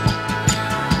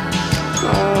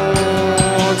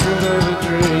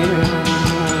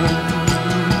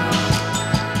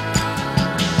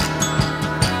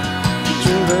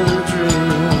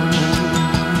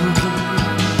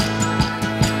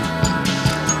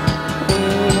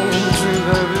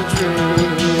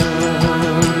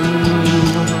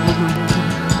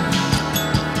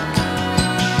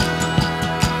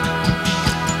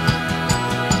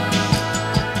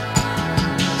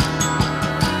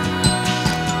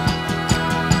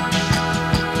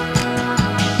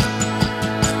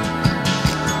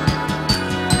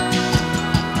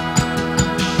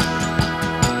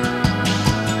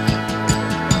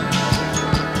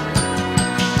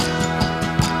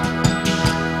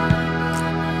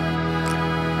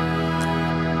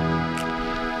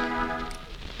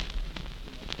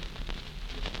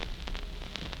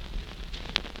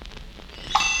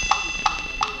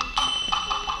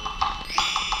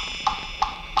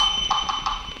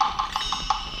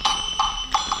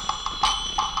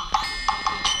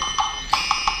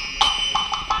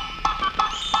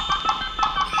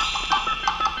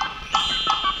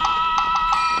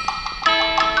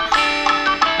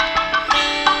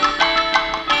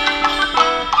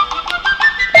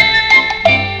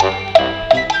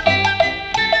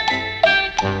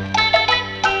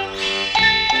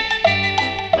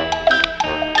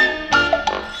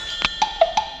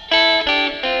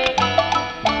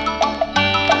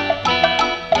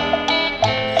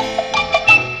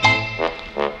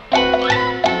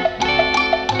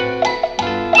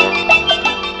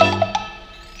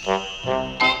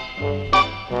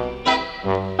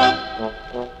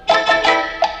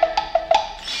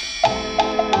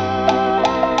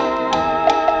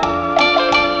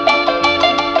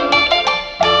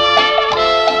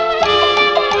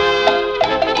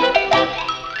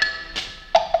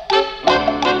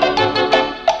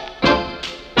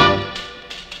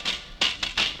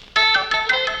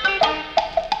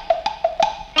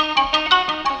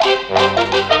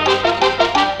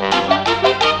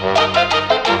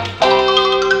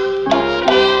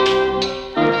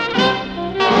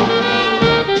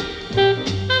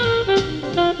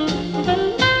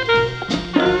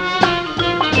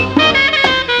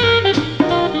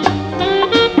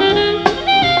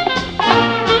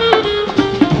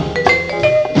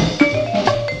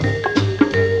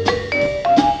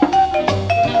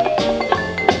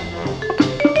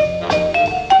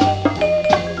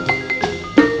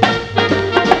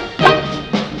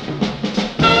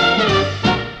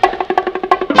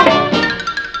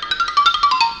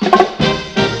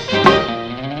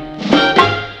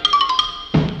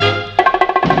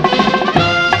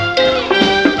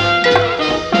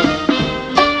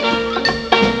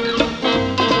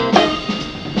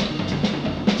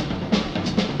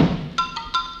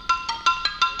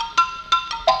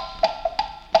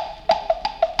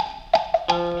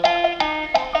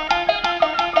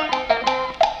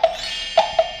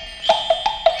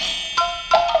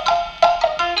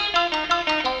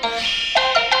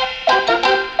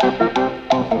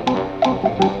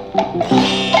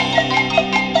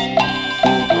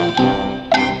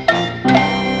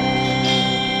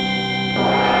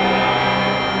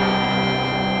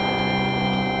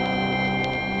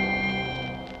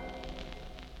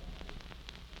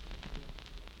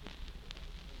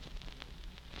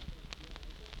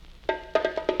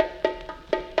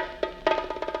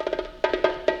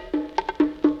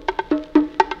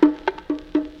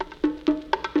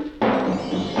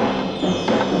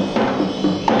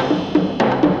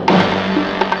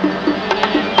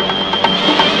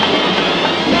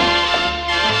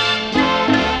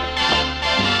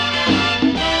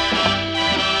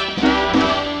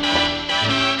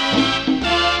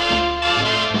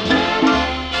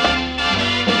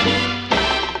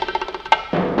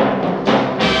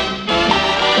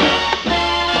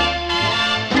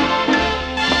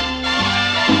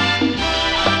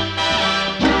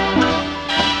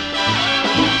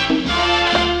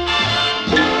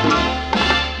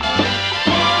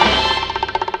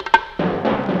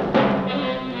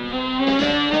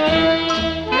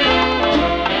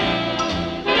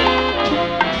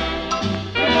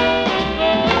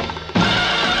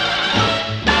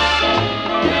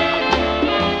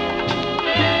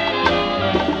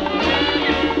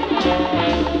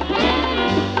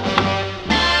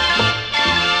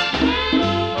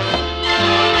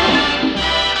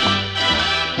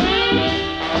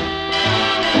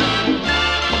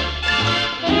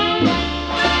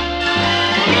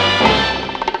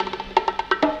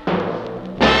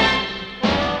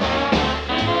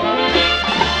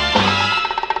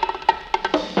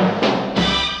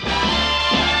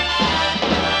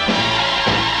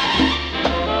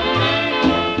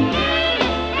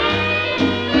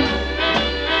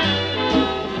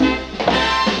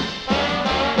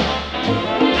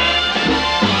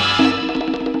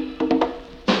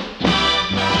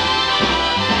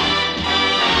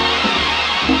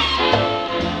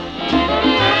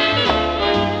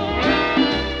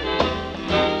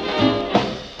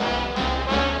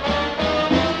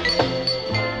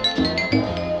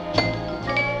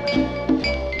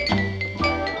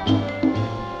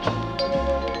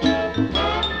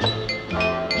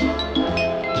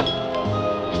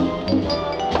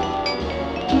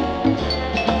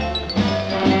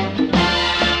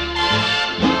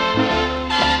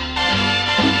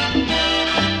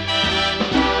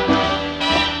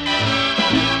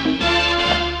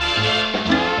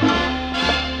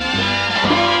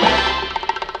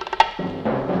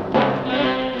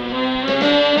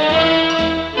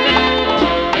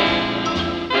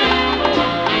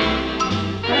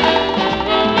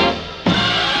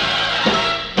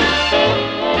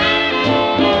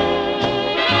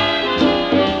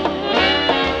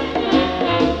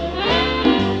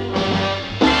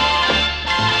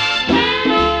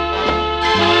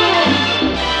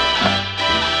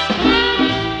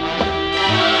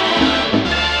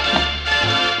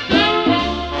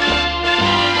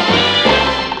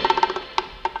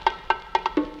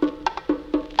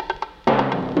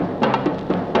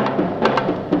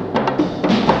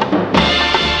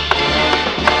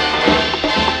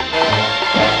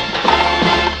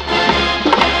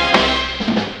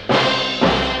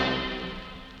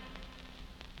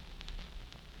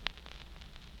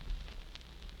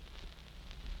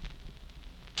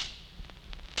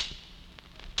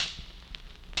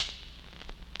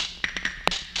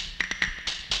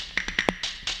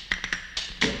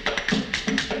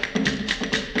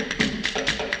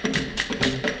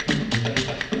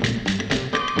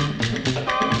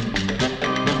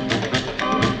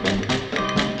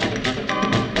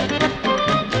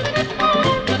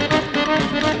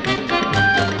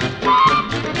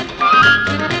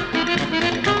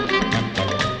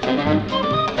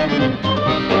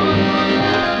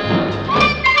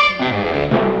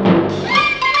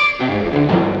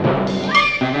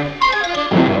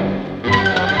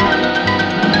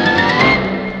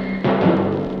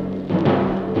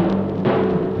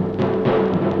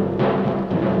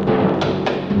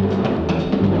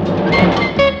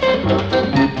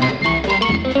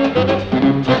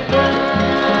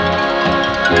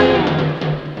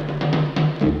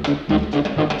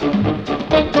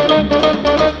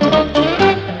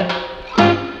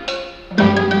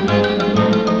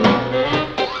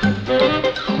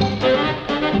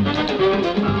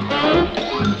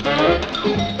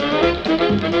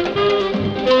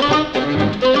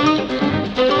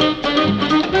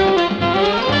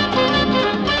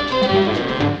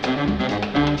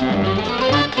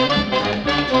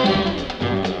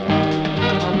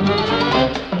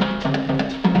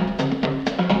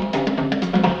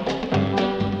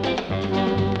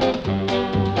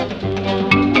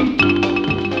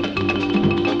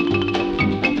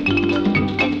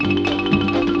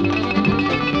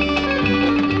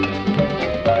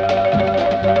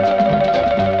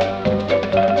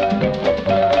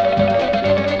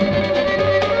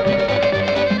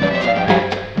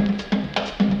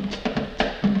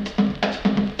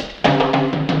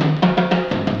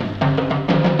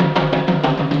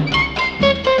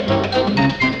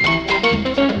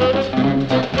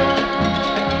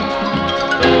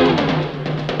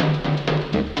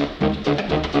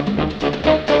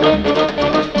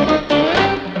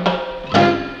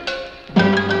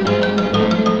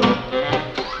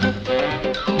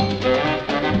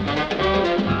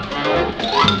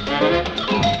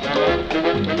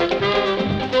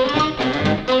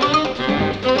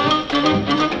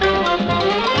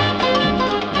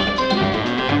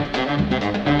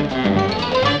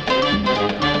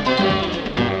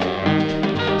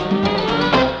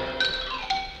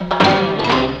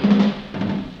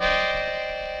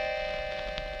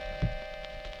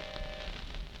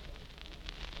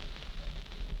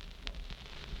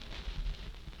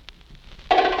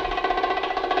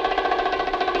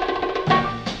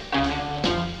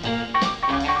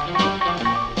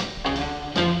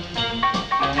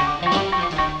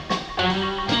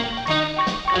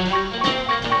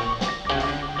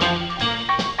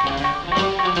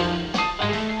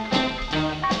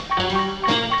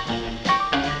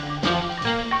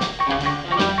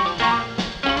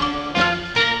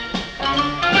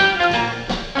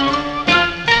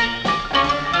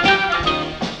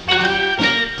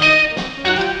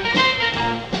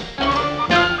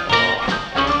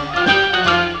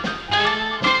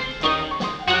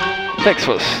 Thanks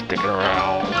for sticking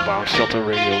around, Bomb Shelter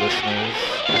Radio listeners.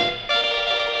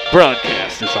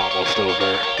 Broadcast is almost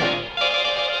over.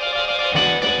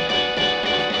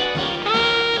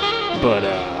 But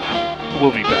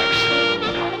we'll be back soon.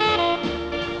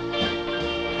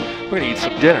 We're gonna eat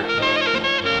some dinner.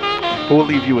 We'll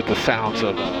leave you with the sounds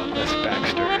of Les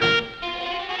Baxter.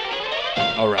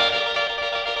 Alright.